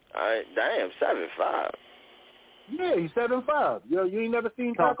 Damn, 7'5". Yeah, he's 7'5". Yo, you ain't never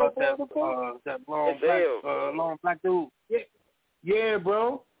seen Taco Fall before? That long black dude. Yeah,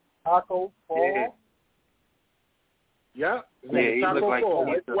 bro. Taco Fall. Yeah. He look like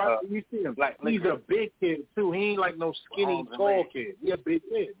you see him. He's a big kid too. He ain't like no skinny tall kid. He a big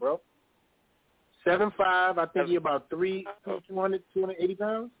kid, bro. 7'5". I think he about 280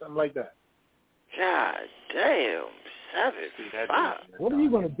 pounds, something like that. God damn, 7'5". What are you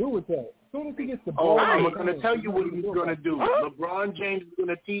gonna do with that? As soon as he gets the ball, I'm gonna tell you what he's gonna do. LeBron James is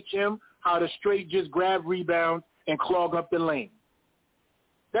gonna teach him how to straight just grab rebounds and clog up the lane.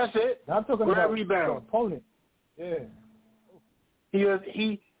 That's it. I'm talking grab about rebound. the opponent. Yeah.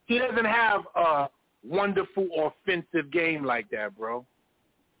 He doesn't have a wonderful offensive game like that, bro.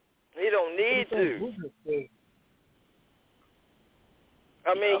 He don't need to.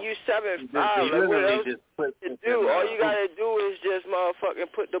 I mean, you 7'5". Like, what else to do? All you gotta do is just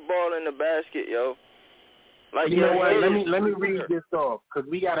motherfucking put the ball in the basket, yo. Like, you know what? Let me read this off because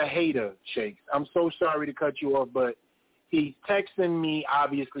we got a hater, Shakes. I'm so sorry to cut you off, but he's texting me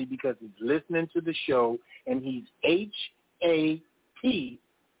obviously because he's listening to the show, and he's HATING,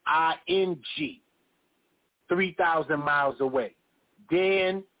 3,000 miles away.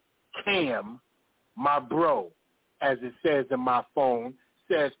 Dan Cam, my bro, as it says in my phone,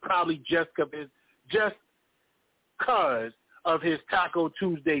 says probably just cause of his Taco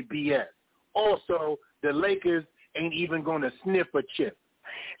Tuesday BS. Also, the Lakers ain't even going to sniff a chip.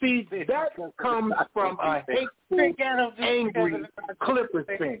 See, that comes from a hateful, angry Clippers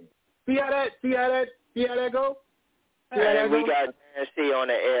fan. See how that go? Hey, we got Dan C on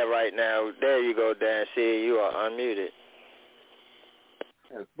the air right now. There you go, Dan C. You are unmuted.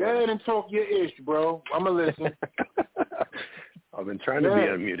 Go ahead and talk your ish, bro. I'm going to listen. I've been trying to be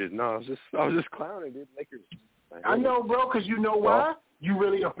unmuted. No, I was just clowning, dude. Lakers. I know, bro, because you know why? You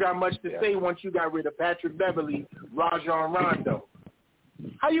really don't got much to say once you got rid of Patrick Beverly, Rajon Rondo.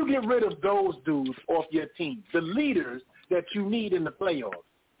 How you get rid of those dudes off your team, the leaders that you need in the playoffs?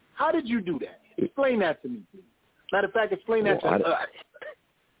 How did you do that? Explain that to me, please. Matter of fact, explain that to us.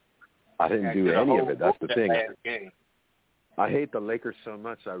 I didn't do any of it. That's the thing. I hate the Lakers so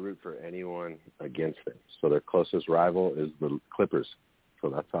much I root for anyone against them. So their closest rival is the Clippers. So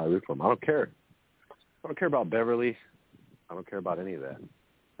that's how I root for them. I don't care. I don't care about Beverly. I don't care about any of that.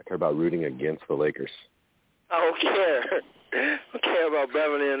 I care about rooting against the Lakers. I don't care. I don't care about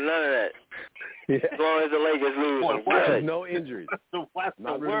Beverly and none of that. Yeah. As long as the Lakers lose, I'm good. No injuries. Watch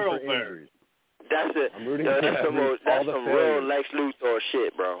Not the rooting world for injuries. That's it. I'm rooting that's for some real Lex Luthor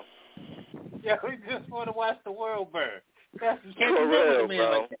shit, bro. Yeah, we just want to watch the world burn. That's for real,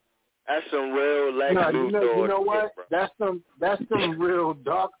 bro. That's some real Lex Luthor you know what? shit, bro. That's some real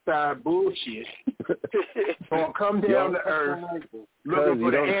dark side bullshit. Gonna come down to earth looking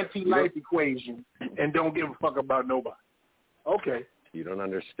for the anti-life equation and don't give a fuck about nobody. Okay. You don't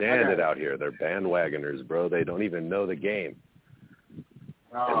understand it out here. They're bandwagoners, bro. They don't even know the game.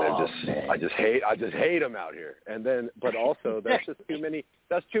 And they're just, I just hate them out here. And then, but also, that's just too many.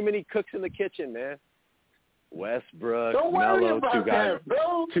 That's too many cooks in the kitchen, man. Westbrook, don't worry Melo, about two guys, that,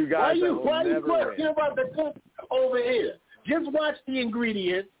 bro. two guys why that will you never win. Why about the cook over here? Just watch the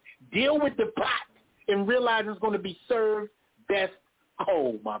ingredients, deal with the pot, and realize it's going to be served best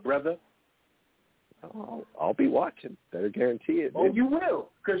cold, my brother. I'll be watching. Better guarantee it. Oh, dude. you will,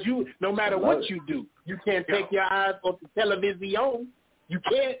 because no matter what you do, you can't take your eyes off the television. You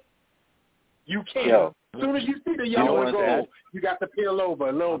can't. You can't. Yo. As soon as you see the yellow goal, you got to peel over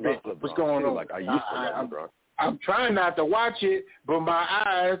a little bit. What's going on? Like I used to love LeBron. I'm trying not to watch it, but my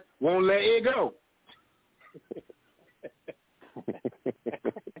eyes won't let it go.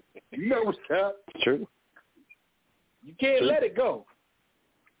 You know what's up? True. You can't let it go.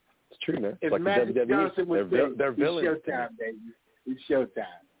 It's true, man. If like Magic the WWE, Johnson would say, they're villains. It's showtime, baby. It's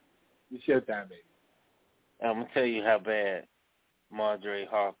showtime. It's showtime, baby. I'm going to tell you how bad Marjorie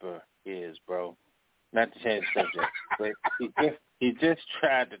Harper is, bro. not to change the subject, but he just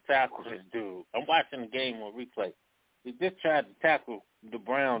tried to tackle this dude. I'm watching the game on replay. He just tried to tackle the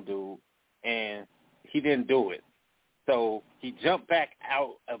Brown dude, and he didn't do it. So he jumped back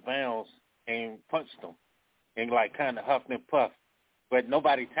out of bounds and punched him and, like, kind of huffed and puffed. But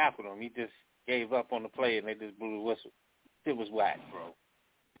nobody tackled him. He just gave up on the play, and they just blew the whistle. It was whack, bro.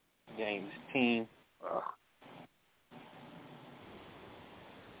 Game's team.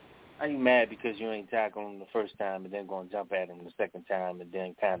 Are you mad because you ain't tackling him the first time and then going to jump at him the second time and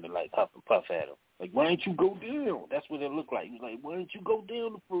then kind of, like, huff and puff at him? Like, why didn't you go down? That's what it looked like. He was like, why didn't you go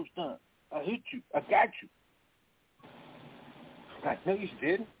down the first time? I hit you. I got you. Like, no, you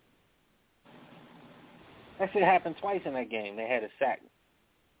didn't. That shit happened twice in that game. They had a sack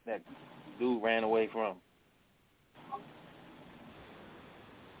that dude ran away from.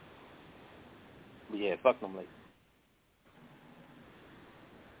 But yeah, fuck them late.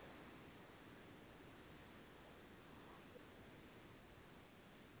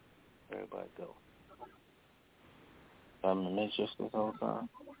 Everybody go. I'm in Manchester this whole time.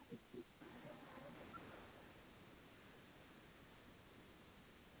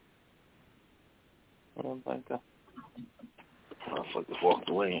 Everybody go. Motherfuckers walked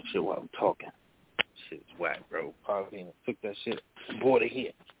away and shit while I'm talking. Shit's whack, bro. Probably took that shit. Boy, they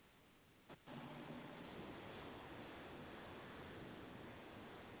hit.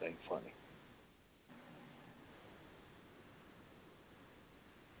 Ain't funny.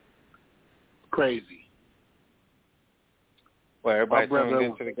 Crazy. Well, everybody tuned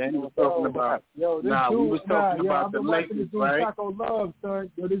into the game. We was talking about. We was talking about the Lakers, this dude, right? Taco Love,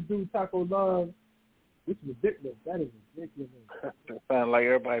 son. This dude Taco Love. It's ridiculous. That is ridiculous. It sounds like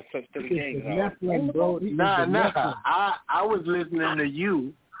everybody flipped to the game. Nephilim, bro. I was listening to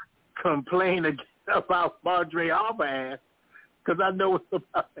you complain about Andre Harper ass because I know it's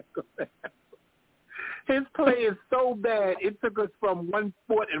about to happen. His play is so bad, it took us from one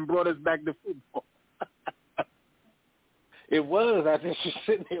sport and brought us back to football. It was. I just was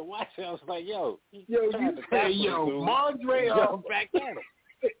sitting there watching. I was like, yo, Andre jump back at him.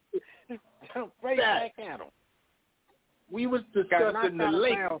 Jump right back at him. We was discussing the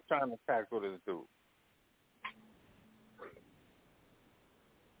Lakers trying to tackle this dude.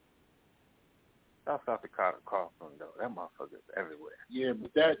 That's not the Carlson, though. That motherfucker's everywhere. Yeah,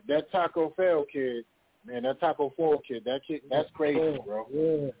 but that Taco Fall kid, man, that Taco Fall kid, that's crazy, bro.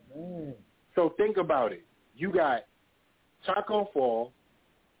 Yeah, man. So think about it. You got Taco Fall,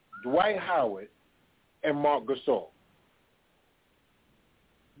 Dwight Howard, and Mark Gasol.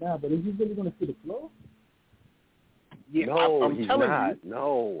 Nah, but is he really going to see the floor? Yeah, no, I'm he's telling not. you.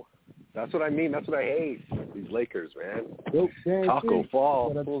 No. That's what I mean. That's what I hate. These Lakers, man. Nope, Taco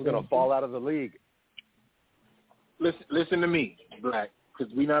Fall. Fool's going to fall out of the league. Listen to me, Black,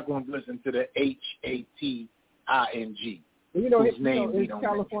 because we're not going to listen to the Hating. You know, it's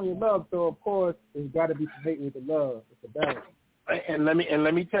California love, so of course it's got to be some hate with the love. It's a balance. And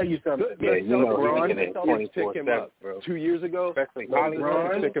let me tell you something. LeBron pick him up, bro. 2 years ago,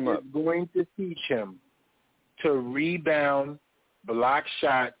 LeBron pick him up. is going to teach him to rebound, block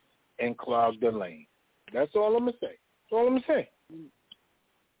shots, and clog the lane. That's all I'm gonna say.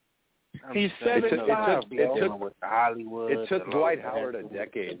 He's 7'5", It took Dwight Howard a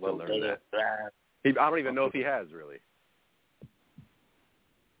decade to learn that. I don't even know if he has, really.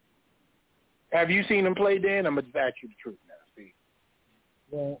 Have you seen him play, Dan? I'm going to ask you the truth now, Steve.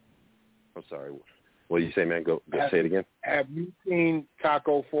 Well, I'm sorry. What did you say, man? Go say it again. Have you seen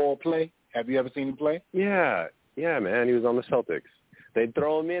Taco Fall play? Have you ever seen him play? Yeah, man. He was on the Celtics. They'd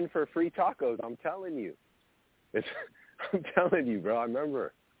throw him in for free tacos. I'm telling you. I'm telling you, bro. I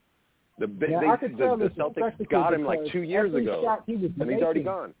remember. The Celtics got him like 2 years ago, and he's already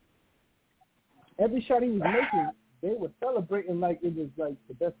gone. Every shot he was making, they were celebrating like it was like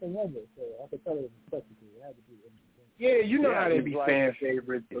the best thing ever. So I could tell it was special. It had to be. Yeah, you know how they be fan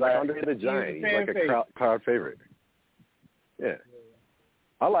favorites. He's like Andre the Giant. He's like a crowd favorite. Yeah.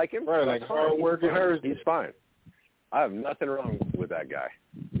 I like him. Right, like hard working hers. He's fine. I have nothing wrong with that guy.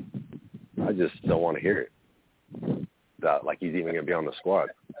 I just don't want to hear it. Like he's even going to be on the squad.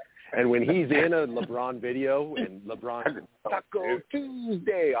 And when he's in a LeBron video and LeBron Taco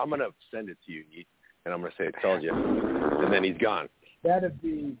Tuesday, I'm going to send it to you, and I'm going to say, I told you. And then he's gone. That'd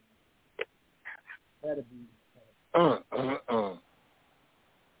be.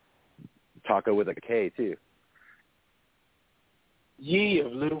 Taco with a K, too. Ye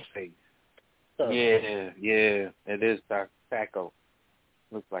of little faith. Yeah, it is Taco.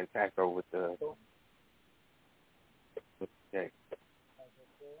 Looks like Taco with the K.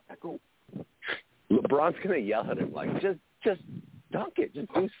 LeBron's gonna yell at him like, just dunk it, just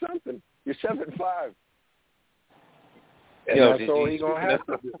do something. You're 7'5". Yo, that's all he gonna have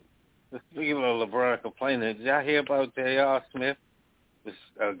to do. Speaking of LeBron complaining, did y'all hear about J.R. Smith? Was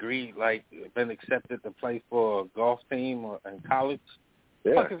agreed, like, been accepted to play for a golf team or in college?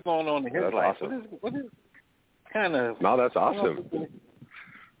 Yeah. What is going on in his life? Awesome. What is kind of? No, that's awesome.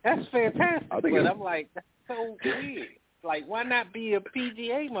 That's fantastic. I think but I'm like, that's so weird. Like, why not be a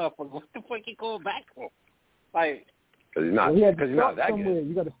PGA motherfucker? What the fuck you going back for? Like, because he's not that somewhere. good.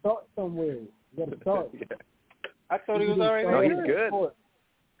 You got to start somewhere. You got to start. Yeah. I thought he was already. No, he's good.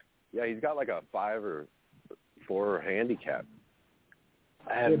 Yeah, he's got like a 5 or 4 handicap.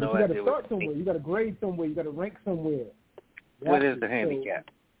 I have no idea. You got to start somewhere. You got to grade somewhere. You got to rank somewhere. What is the handicap?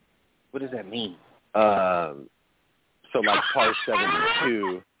 What does that mean? So like par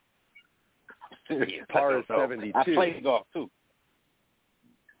 72. Par 72. I played golf too.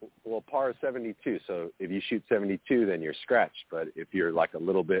 Well, par 72. So if you shoot 72, then you're scratched. But if you're like a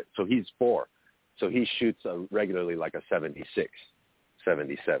little bit, so he's 4. So he shoots regularly like a 76,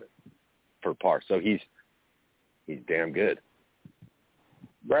 77 for par. So he's damn good.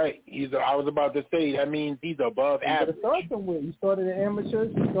 Right. I was about to say, that means he's above average. You got to start somewhere. You started in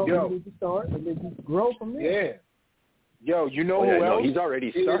amateurs. You start where you need to start, and then you grow from there. Yeah. Yo, you know who else? No, he's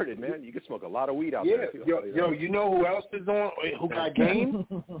already started, man. You can smoke a lot of weed out there. Yo, you know who else is on? Who got game?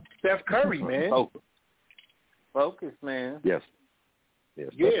 Steph Curry, man. Focus, man. Yes.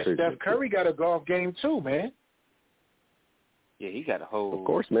 Yeah, Steph Curry got a golf game too, man. Yeah, he got a whole. Of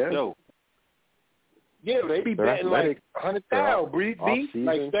course, man. Yo. Yeah, they be betting like 100,000, B.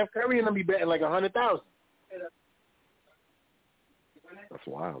 Like Steph Curry and them be betting like 100,000. That's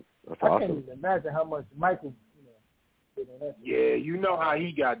wild. That's I awesome. can't even imagine how much Michael, did on that. Yeah, you know how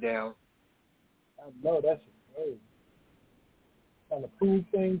he got down. I know that's crazy. Trying to prove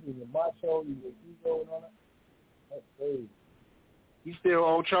things with your macho, your ego, and all that. That's crazy. He still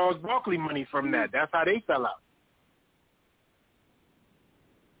owed Charles Barkley money from that. That's how they fell out.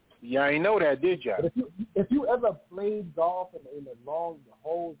 Yeah, I ain't know that, did ya? But if you ever played golf in the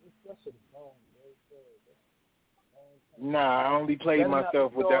holes, that shit is long. Nah, I only played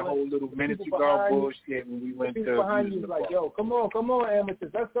myself with that whole little miniature golf bullshit when we went to. People behind you like, yo, come on,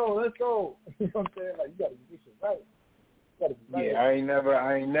 amateurs, let's go. You know what I'm saying? Like, you gotta do shit right. Yeah, I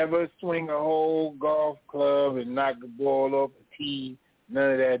ain't never swing a whole golf club and knock the ball off the tee.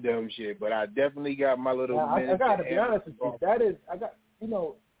 None of that dumb shit. But I definitely got my little. I gotta be honest with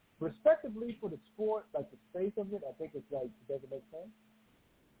you. Respectively for the sport, like the space of it, I think it's like it doesn't make sense.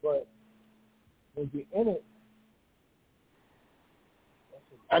 But when you're in it,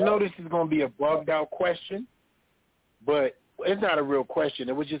 I know this is going to be a bugged out question, but it's not a real question.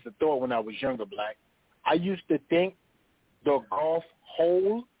 It was just a thought when I was younger, Black. I used to think the golf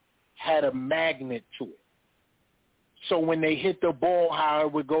hole had a magnet to it. So when they hit the ball, how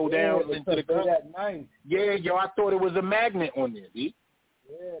it would go down into the cup. Yeah, yo, I thought it was a magnet on there, dude.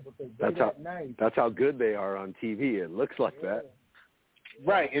 Yeah, because that's how good they are on TV. It looks like that.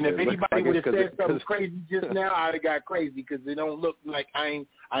 Right, and if anybody would have said something crazy just now, I'd have got crazy because they don't look like I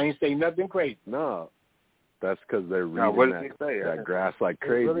ain't say nothing crazy. No, that's because they're reading that grass like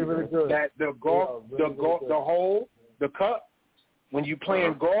crazy. Really, really good. That the hole, the cup. When you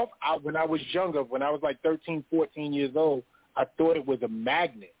playing golf, when I was younger, when I was like 13, 14 years old, I thought it was a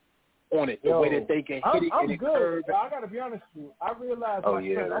magnet on it, the way that they can hit it and it curves. I got to be honest with you. I realize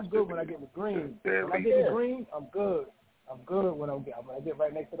I'm good when I get in the green. When I get in the green, I'm good. I'm good when I get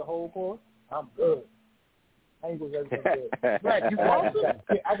right next to the hole course. I'm good. I ain't going to get there. Right, you awesome?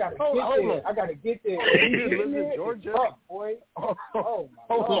 I got to get there. I got to get there. You live in Georgia? Up, boy. Oh,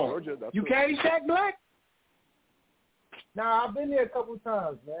 my God. Georgia, you Caddyshack, Black? Nah, I've been there a couple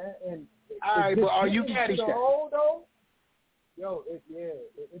times, man. And all right, but are you Caddyshack? The hole, though? Yo, it's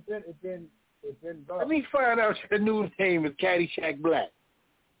been rough. Let me find out your new name is Caddyshack Black.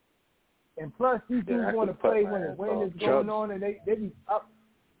 And plus, these dudes want to play when the wind is going on, and they be up.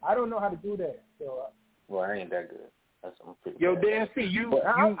 I don't know how to do that. So, well, I ain't that good. That's pretty. Yo, Dan, see you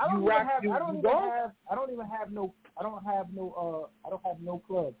rock. I don't have no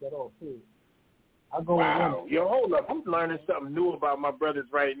clubs at all. Too. I go. Wow, yo, hold up! I'm learning something new about my brothers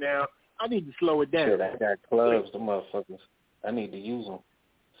right now. I need to slow it down. Shit, I got clubs, the motherfuckers. I need to use them.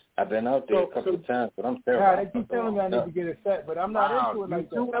 I've been out there a couple of times, but I'm terrible. Yeah, they keep telling me I need to get a set, but I'm not into it like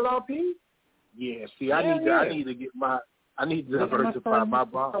that. LRP? Yeah, see, I need to get I need to diversify my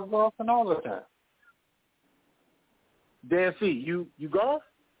bomb. I'm golfing all the time. Dan C, you golf?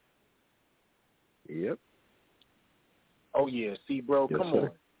 Yep. Oh yeah, see, bro, yes, come sir.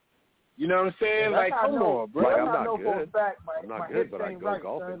 on. You know what I'm saying? Like, come on, bro. Like, I'm not good. For a fact, I'm not good, but I go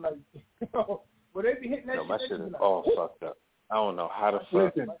golfing. Son, like, but they be hitting that my shit is all fucked up. I don't know how to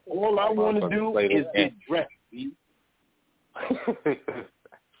fuck. Listen, all I want to do is get dressed.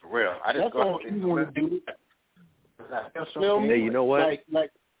 For real. That's all you want to do. Hey, you know what?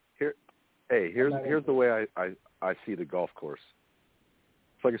 Like here's the way I see the golf course.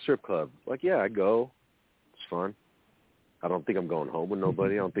 It's like a strip club. Like, yeah, I go. It's fun. I don't think I'm going home with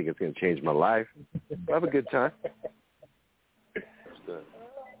nobody. I don't think it's going to change my life. I have a good time.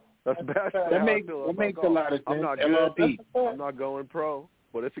 That's good. That makes a lot of sense. I'm not good. I'm not going pro,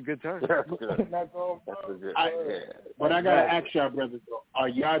 but it's a good time. But I gotta ask y'all, brothers, are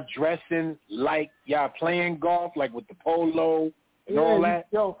y'all dressing like y'all playing golf, like with the polo and all that?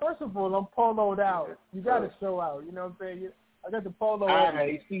 Yo, first of all, I'm poloed out. You gotta show out. You know what I'm saying? I got the polo.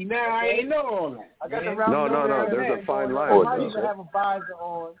 See, now I ain't know all that. I got the No. There's a fine line. I might even have a visor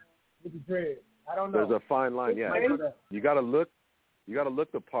on with the dread. I don't know. There's a fine line. Yeah, you gotta look. You got to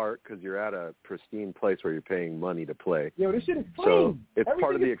look the part because you're at a pristine place where you're paying money to play. Yo, this shit is clean. So it's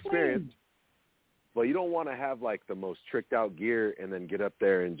part of the experience. Clean. But you don't want to have like the most tricked out gear and then get up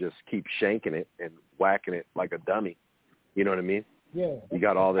there and just keep shanking it and whacking it like a dummy. You know what I mean? Yeah. You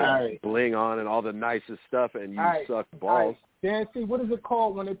got all the bling on and all the nicest stuff, and you suck balls. Dan, see, what is it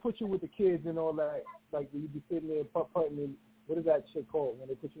called when they put you with the kids and all that? Like you be sitting there putting in. What is that shit called when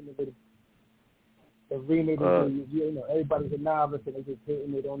they put you in the little arena? Everybody's a novice and they just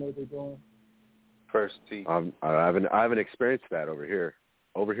hitting. They don't know what they're doing. First tee. I haven't experienced that over here.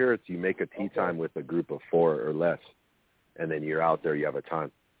 Over here, it's you make a tee time with a group of 4 or less, and then you're out there. You have a time,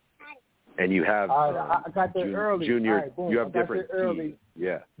 and you have I got there early. Junior. Right, boom. You have different tees.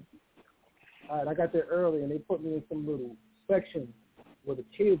 Yeah. All right, I got there early, and they put me in some little section where the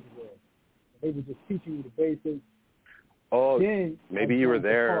kids were. They would just teach you the basics. Oh, then maybe you were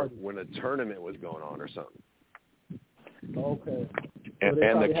there when a tournament was going on or something. Okay.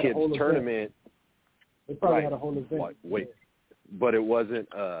 And the kids' tournament. They probably had a whole event. Wait, but it wasn't.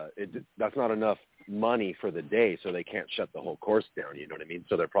 That's not enough money for the day, so they can't shut the whole course down. You know what I mean?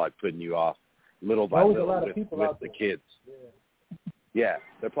 So they're probably putting you off little by little with the kids. Yeah,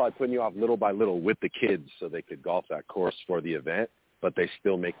 they're probably putting you off little by little with the kids so they could golf that course for the event, but they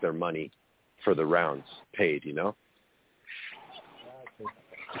still make their money for the rounds paid, you know?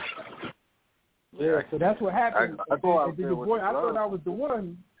 Yeah, so that's what happened. I thought I was the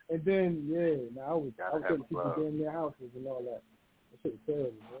one, and then, I was taking people in their houses and all that. That shit was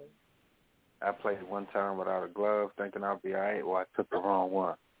terrible, man. I played one time without a glove thinking I'd be all right. Well, I took the wrong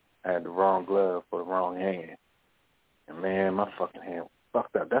one. I had the wrong glove for the wrong hand. And, man, my fucking hand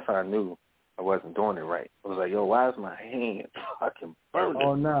fucked up. That's how I knew I wasn't doing it right. I was like, yo, why is my hand fucking burning?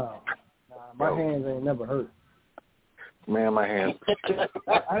 Oh, no. My hands ain't never hurt. Man, my hands.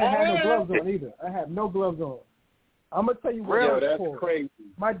 I didn't have no gloves on either. I have no gloves on. I'm going to tell you what that's crazy.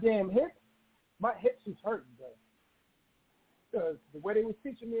 My damn hips, my hips was hurting, bro. Because the way they was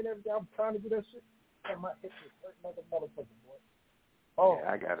teaching me and everything, I'm trying to do that shit, and my hips was hurting like a motherfucker, boy. Oh,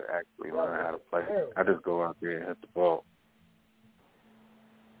 yeah, I got to actually learn how to play. I just go out there and hit the ball.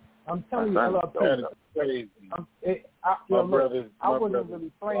 I'm telling you, I love that is crazy. I wasn't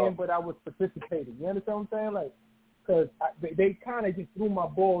really playing, but I was participating. You understand what I'm saying? Like, because they kind of just threw my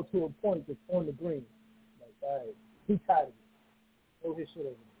ball to a point that's on the green. Like, all right, he tired of it. Throw his shit over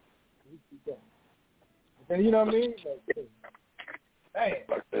there. Keep going. But then, you know what I mean?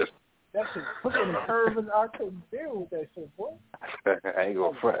 Like, man, that shit putting the curve, and I couldn't deal with that shit, boy. I ain't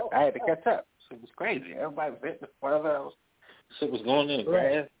gonna front. I had to catch up. Shit was crazy. Everybody was hitting the front of us. Shit was going in the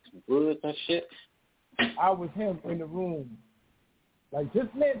grass, woods and shit. I was him in the room. Like,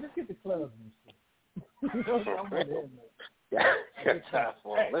 just get the clubs and shit. You know, I'm with him, man. Got time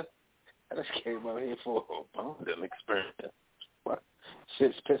for it. I just came out here for a bonding experience.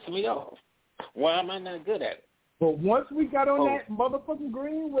 Shit's pissing me off. Why am I not good at it? But once we got on that motherfucking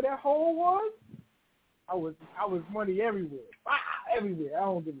green where that hole was, I was money everywhere. Everywhere. I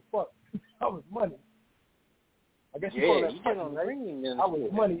don't give a fuck. I was money. I guess you call that you get on the green. I was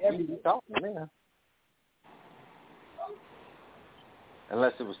money everywhere.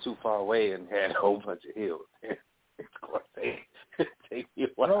 Unless it was too far away and had a whole bunch of hills. Of course, take you a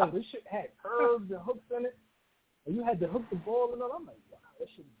while. Bro, this shit had curves and hooks in it. And you had to hook the ball and all. I'm like, wow, that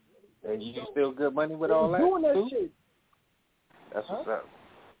shit is really and you still good money with all that? Doing that too? shit. That's what's up.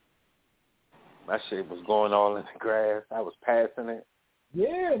 My shit was going all in the grass. I was passing it.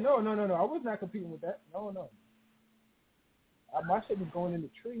 Yeah, no. I was not competing with that. No. My shit was going in the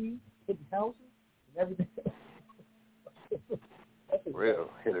trees, hitting houses, and everything. Real.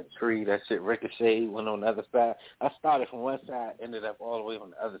 Hit a tree, that shit ricocheted, went on the other side. I started from one side, ended up all the way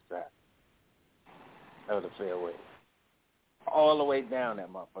on the other side of the fairway. All the way down that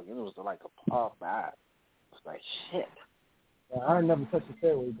motherfucker. It was like a par 5. It was like, shit. I ain't never touched the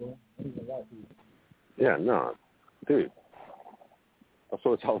fairway, bro. Yeah, no. Dude. That's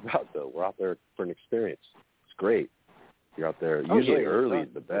what it's all about, though. We're out there for an experience. It's great. You're out there. Usually early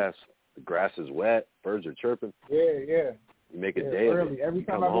is the best. The grass is wet. Birds are chirping. Yeah. You make a day of it. Every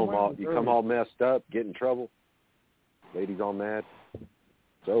time you come all messed up, get in trouble. Ladies all mad.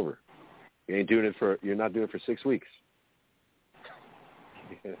 It's over. You're not doing it for 6 weeks.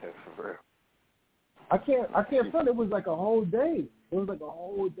 Yeah, for real. I can't front. It was like a whole day. It was like a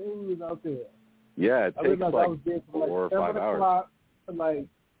whole day we was out there. Yeah, it takes like I was there for 4 or 5 hours. To like,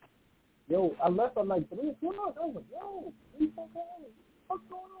 yo, I left at like 3 o'clock. I was like, yo, what's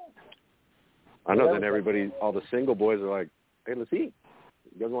going on? I know. Then everybody, all the single boys are like, hey, let's eat.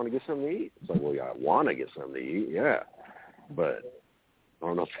 You guys want to get something to eat? It's like, well, yeah, I want to get something to eat, yeah. But I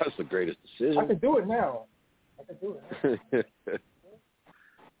don't know if that's the greatest decision. I could do it now.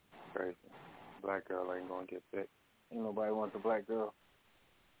 Crazy. Black girl ain't gonna get sick. Ain't nobody wants a black girl.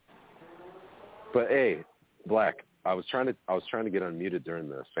 But hey, Black, I was trying to get unmuted during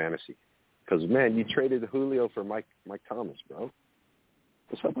the fantasy, because man, you traded Julio for Mike Thomas, bro.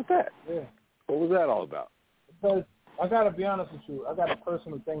 What's up with that? Yeah. What was that all about? Because I gotta be honest with you, I got a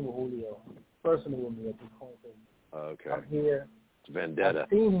personal thing with Julio. Personal with me at this point. Okay. I'm here. It's vendetta.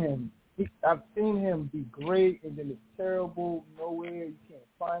 I've seen him be great, and then it's terrible. Nowhere, you can't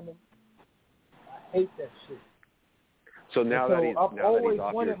find him. I hate that shit. So now that he's off your team, I've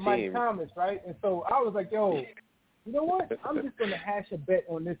always wanted Mike Thomas, right? And so I was like, yo, you know what? I'm just gonna hash a bet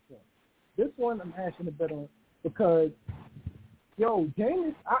on this one. This one I'm hashing a bet on because, yo,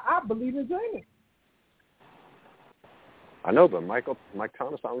 Jameis, I believe in Jameis. I know, but Mike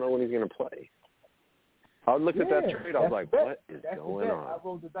Thomas, I don't know when he's gonna play. I looked at that trade. I was like, what is going on? I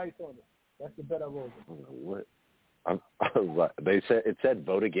rolled the dice on it. That's the bet I rolled. What? I was like, it said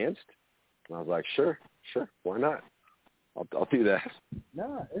vote against. And I was like, sure, why not? I'll do that.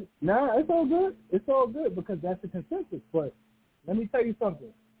 Nah, it's all good. It's all good because that's the consensus. But let me tell you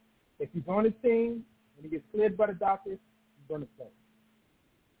something. If he's on his team and he gets cleared by the doctors, he's going to play.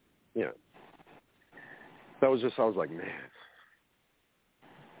 Yeah. I was like, man.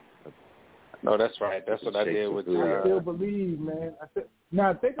 No, that's right. That's what I did with I still believe, man.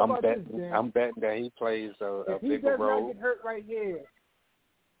 Now, think about this, Dan. I'm betting that he plays a bigger role. If he does not get hurt right here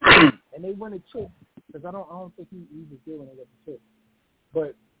and they win a chip, because I don't think he was there when they got the chip.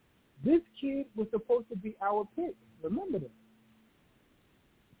 But this kid was supposed to be our pick. Remember that.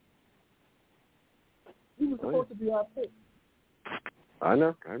 He was supposed to be our pick. I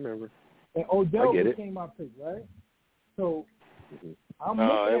know. I remember. And Odell became our pick, right? So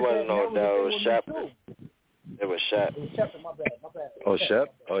no, it wasn't Odell. It was Shep. It was Shep. It was Shep. My bad. Oh,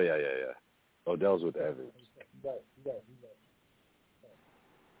 Shep? Oh, yeah. Odell's with Evans. Right.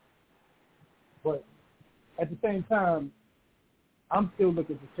 But at the same time, I'm still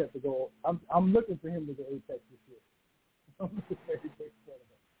looking for Shep to go. I'm looking for him to go Apex this year. I'm looking for Apex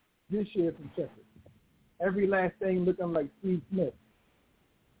this year from Shepard. Every last thing looking like Steve Smith.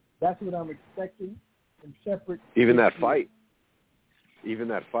 That's what I'm expecting from Shepard. Even that fight.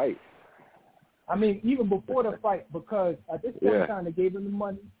 I mean, even before the fight, because at this point in time, they gave him the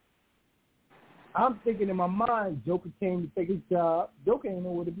money. I'm thinking in my mind, Joker came to take his job. Joker ain't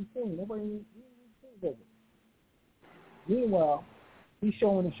nowhere to be seen. Nobody even sees Joker. Meanwhile, he's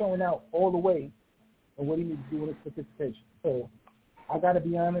showing out all the way and what he needs to do in his participation. So, I got to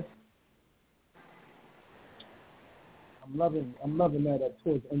be honest. I'm loving that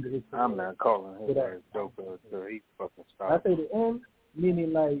towards the end of his career. I'm not calling him Joker until he fucking stops. I say the end,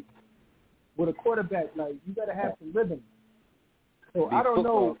 meaning like with a quarterback, like you got to have some rhythm. So I don't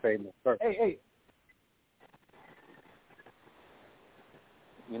know. Hey.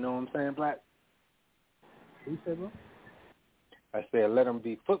 You know what I'm saying, Black? What you say, bro? I said let him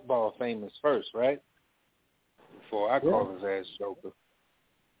be football famous first, right? Before I call his ass Joker.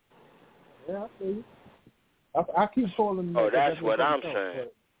 Yeah, I see you. I keep calling him. Oh, that's what I'm saying.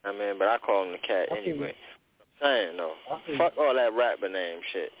 I mean, but I call him the cat anyway. I'm saying, though. Fuck all that rapper name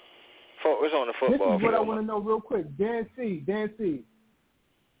shit. Focus on the football. This is what I want to know real quick. Dan C.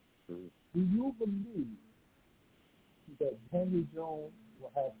 Do you believe that Henry Jones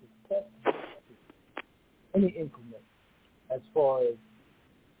will have success any increment as far as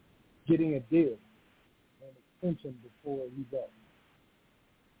getting a deal, an extension before he's up?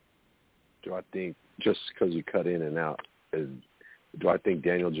 Do I think, just because you cut in and out, do I think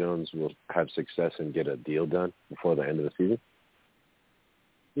Daniel Jones will have success and get a deal done before the end of the season?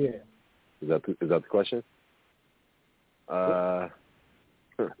 Yeah. Is that the question? No,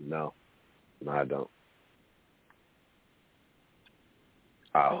 I don't.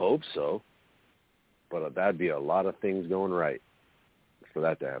 I hope so. But that'd be a lot of things going right for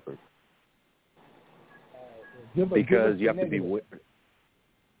that to happen. Because you have to be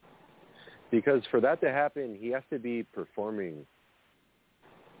because for that to happen, he has to be performing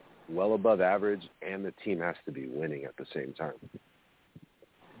well above average, and the team has to be winning at the same time.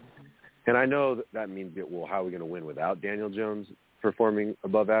 And I know that means, well, how are we going to win without Daniel Jones performing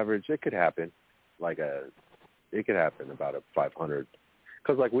above average? It could happen. It could happen about a 500.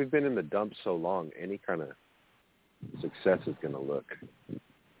 Because, we've been in the dumps so long, any kind of success is going to look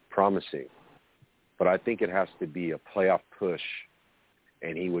promising. But I think it has to be a playoff push,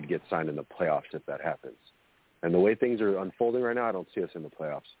 and he would get signed in the playoffs if that happens. And the way things are unfolding right now, I don't see us in the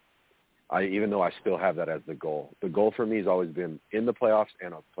playoffs. Even though I still have that as the goal. The goal for me has always been in the playoffs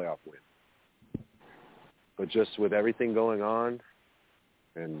and a playoff win. But just with everything going on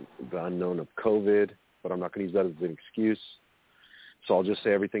and the unknown of COVID, but I'm not going to use that as an excuse. So I'll just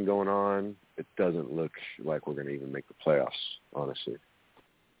say everything going on, it doesn't look like we're going to even make the playoffs, honestly.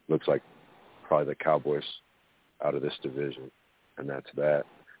 Looks like probably the Cowboys out of this division, and that's that,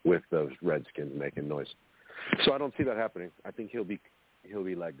 with those Redskins making noise. So I don't see that happening. I think he'll be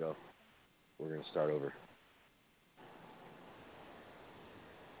let go. We're going to start over.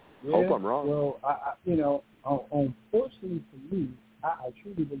 Yeah, hope I'm wrong. Well, unfortunately for me, I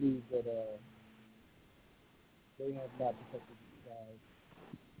truly believe that they have not protected these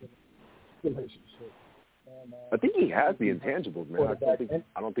guys' relationship. And, I think he has the intangibles, man.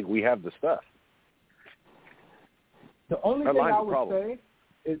 I don't think we have the stuff. The only thing I would say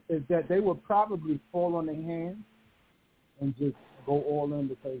is that they would probably fall on their hands and just go all in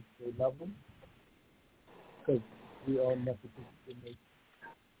because they love them. Because we all necessarily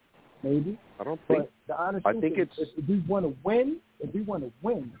maybe. I don't think. But the honest I truth think is, it's. if we want to win, we would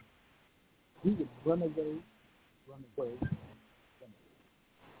run away.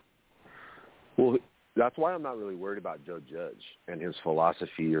 Well, that's why I'm not really worried about Joe Judge and his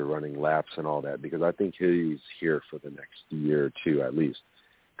philosophy or running laps and all that, because I think he's here for the next year or two at least.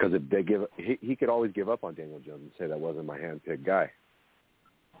 Because if they he could always give up on Daniel Jones and say that wasn't my hand-picked guy.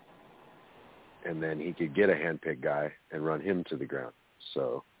 And then he could get a hand-picked guy and run him to the ground.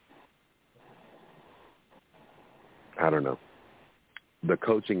 So, I don't know. The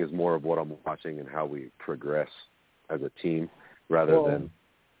coaching is more of what I'm watching and how we progress as a team rather than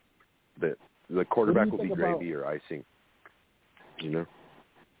the quarterback will be gravy or icing. You know?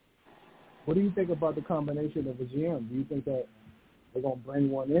 What do you think about the combination of a GM? Do you think that they're going to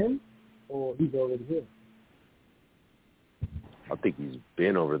bring one in or he's already here? I think he's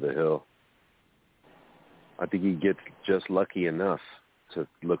been over the hill. I think he gets just lucky enough to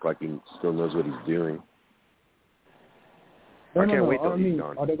look like he still knows what he's doing. I can't wait till he's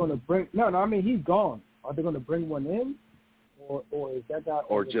gone. Are they going to bring? No, I mean he's gone. Are they going to bring one in, or is that guy?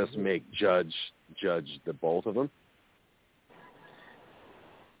 Or just make judge the both of them?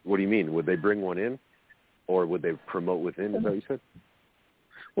 What do you mean? Would they bring one in, or would they promote within? Is that what you said?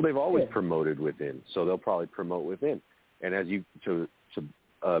 Well, they've always promoted within, so they'll probably promote within. And as you to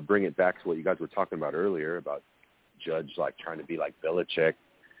bring it back to what you guys were talking about earlier about Judge trying to be like Belichick,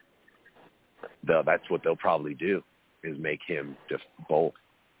 that's what they'll probably do, is make him just both.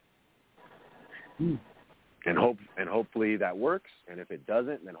 And hopefully that works. And if it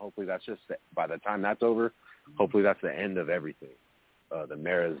doesn't, then hopefully that's just by the time that's over, hopefully that's the end of everything. The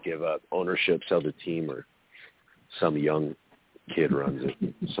Maras give up ownership, sell the team, or some young kid runs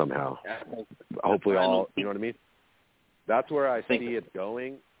it somehow. Hopefully all, you know what I mean? That's where I see it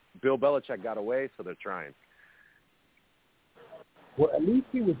going. Bill Belichick got away, so they're trying. Well, at least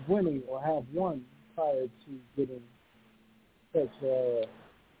he was winning or have won prior to getting such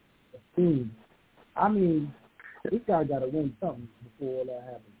esteem. I mean, this guy got to win something before all that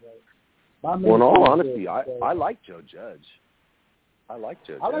happens, right? Well, in all honesty, I like Joe Judge. I like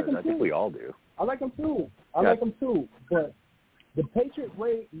Joe Judge. I think we all do. I like him too. Like him too. But the Patriot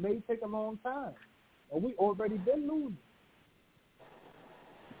way may take a long time. And we already been losing.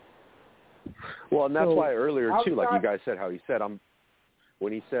 Well, and that's why earlier, too, like you guys said, how he said,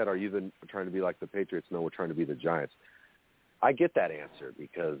 when he said, are you trying to be like the Patriots? No, we're trying to be the Giants. I get that answer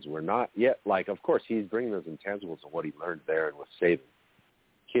because we're not yet, of course, he's bringing those intangibles of what he learned there and was saving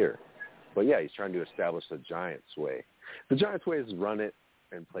here. But, yeah, he's trying to establish the Giants' way. The Giants' way is run it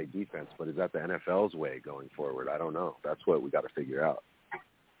and play defense, but is that the NFL's way going forward? I don't know. That's what we got to figure out.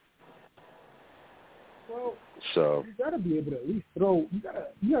 Well, so you gotta be able to at least throw.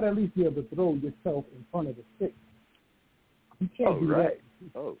 You gotta at least be able to throw yourself in front of the stick. You can't do that.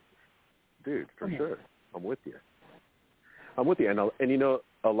 Oh, dude, for sure. I'm with you. And you know,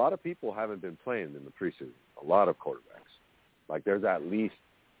 a lot of people haven't been playing in the preseason. A lot of quarterbacks. There's at least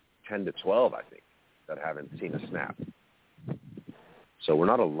 10 to 12, I think, that haven't seen a snap. So we're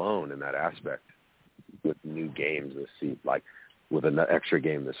not alone in that aspect with new games this season, like with an extra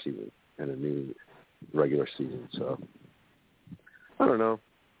game this season and a new regular season. So I don't know.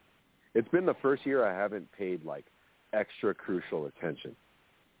 It's been the first year I haven't paid like extra crucial attention.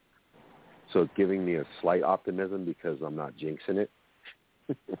 So it's giving me a slight optimism because I'm not jinxing it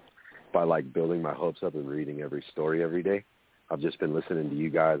by like building my hopes up and reading every story every day. I've just been listening to you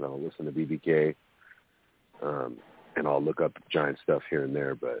guys. I'll listen to BBK, and I'll look up Giant stuff here and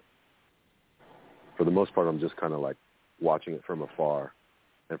there. But for the most part, I'm just kind of like watching it from afar.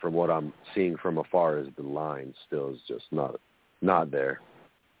 And from what I'm seeing from afar is the line still is just not there.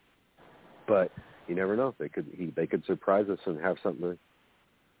 But you never know. They could surprise us and have something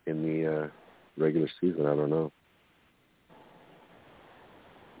in the regular season. I don't know.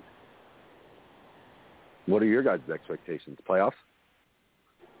 What are your guys' expectations? Playoffs?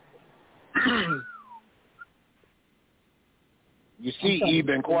 You see, E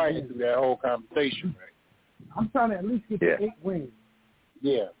been quiet through that whole conversation, right? I'm trying to at least get to 8 wins.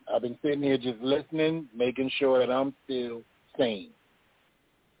 Yeah, I've been sitting here just listening, making sure that I'm still sane.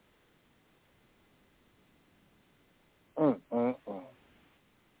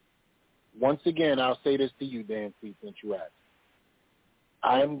 Once again, I'll say this to you, Dan C., since you asked.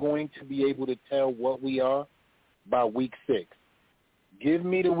 I'm going to be able to tell what we are by week 6. Give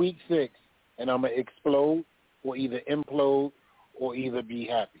me the week 6, and I'm going to explode or either implode or either be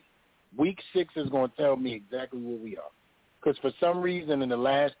happy. Week 6 is going to tell me exactly where we are. Because for some reason in the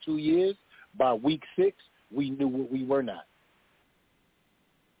last 2 years, by week 6, we knew what we were not.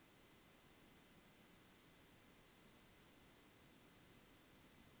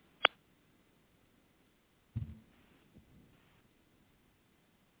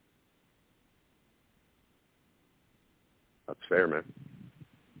 That's fair, man.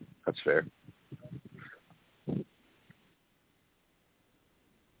 That's fair.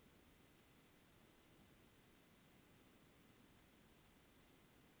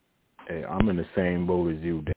 Hey, I'm in the same boat as you,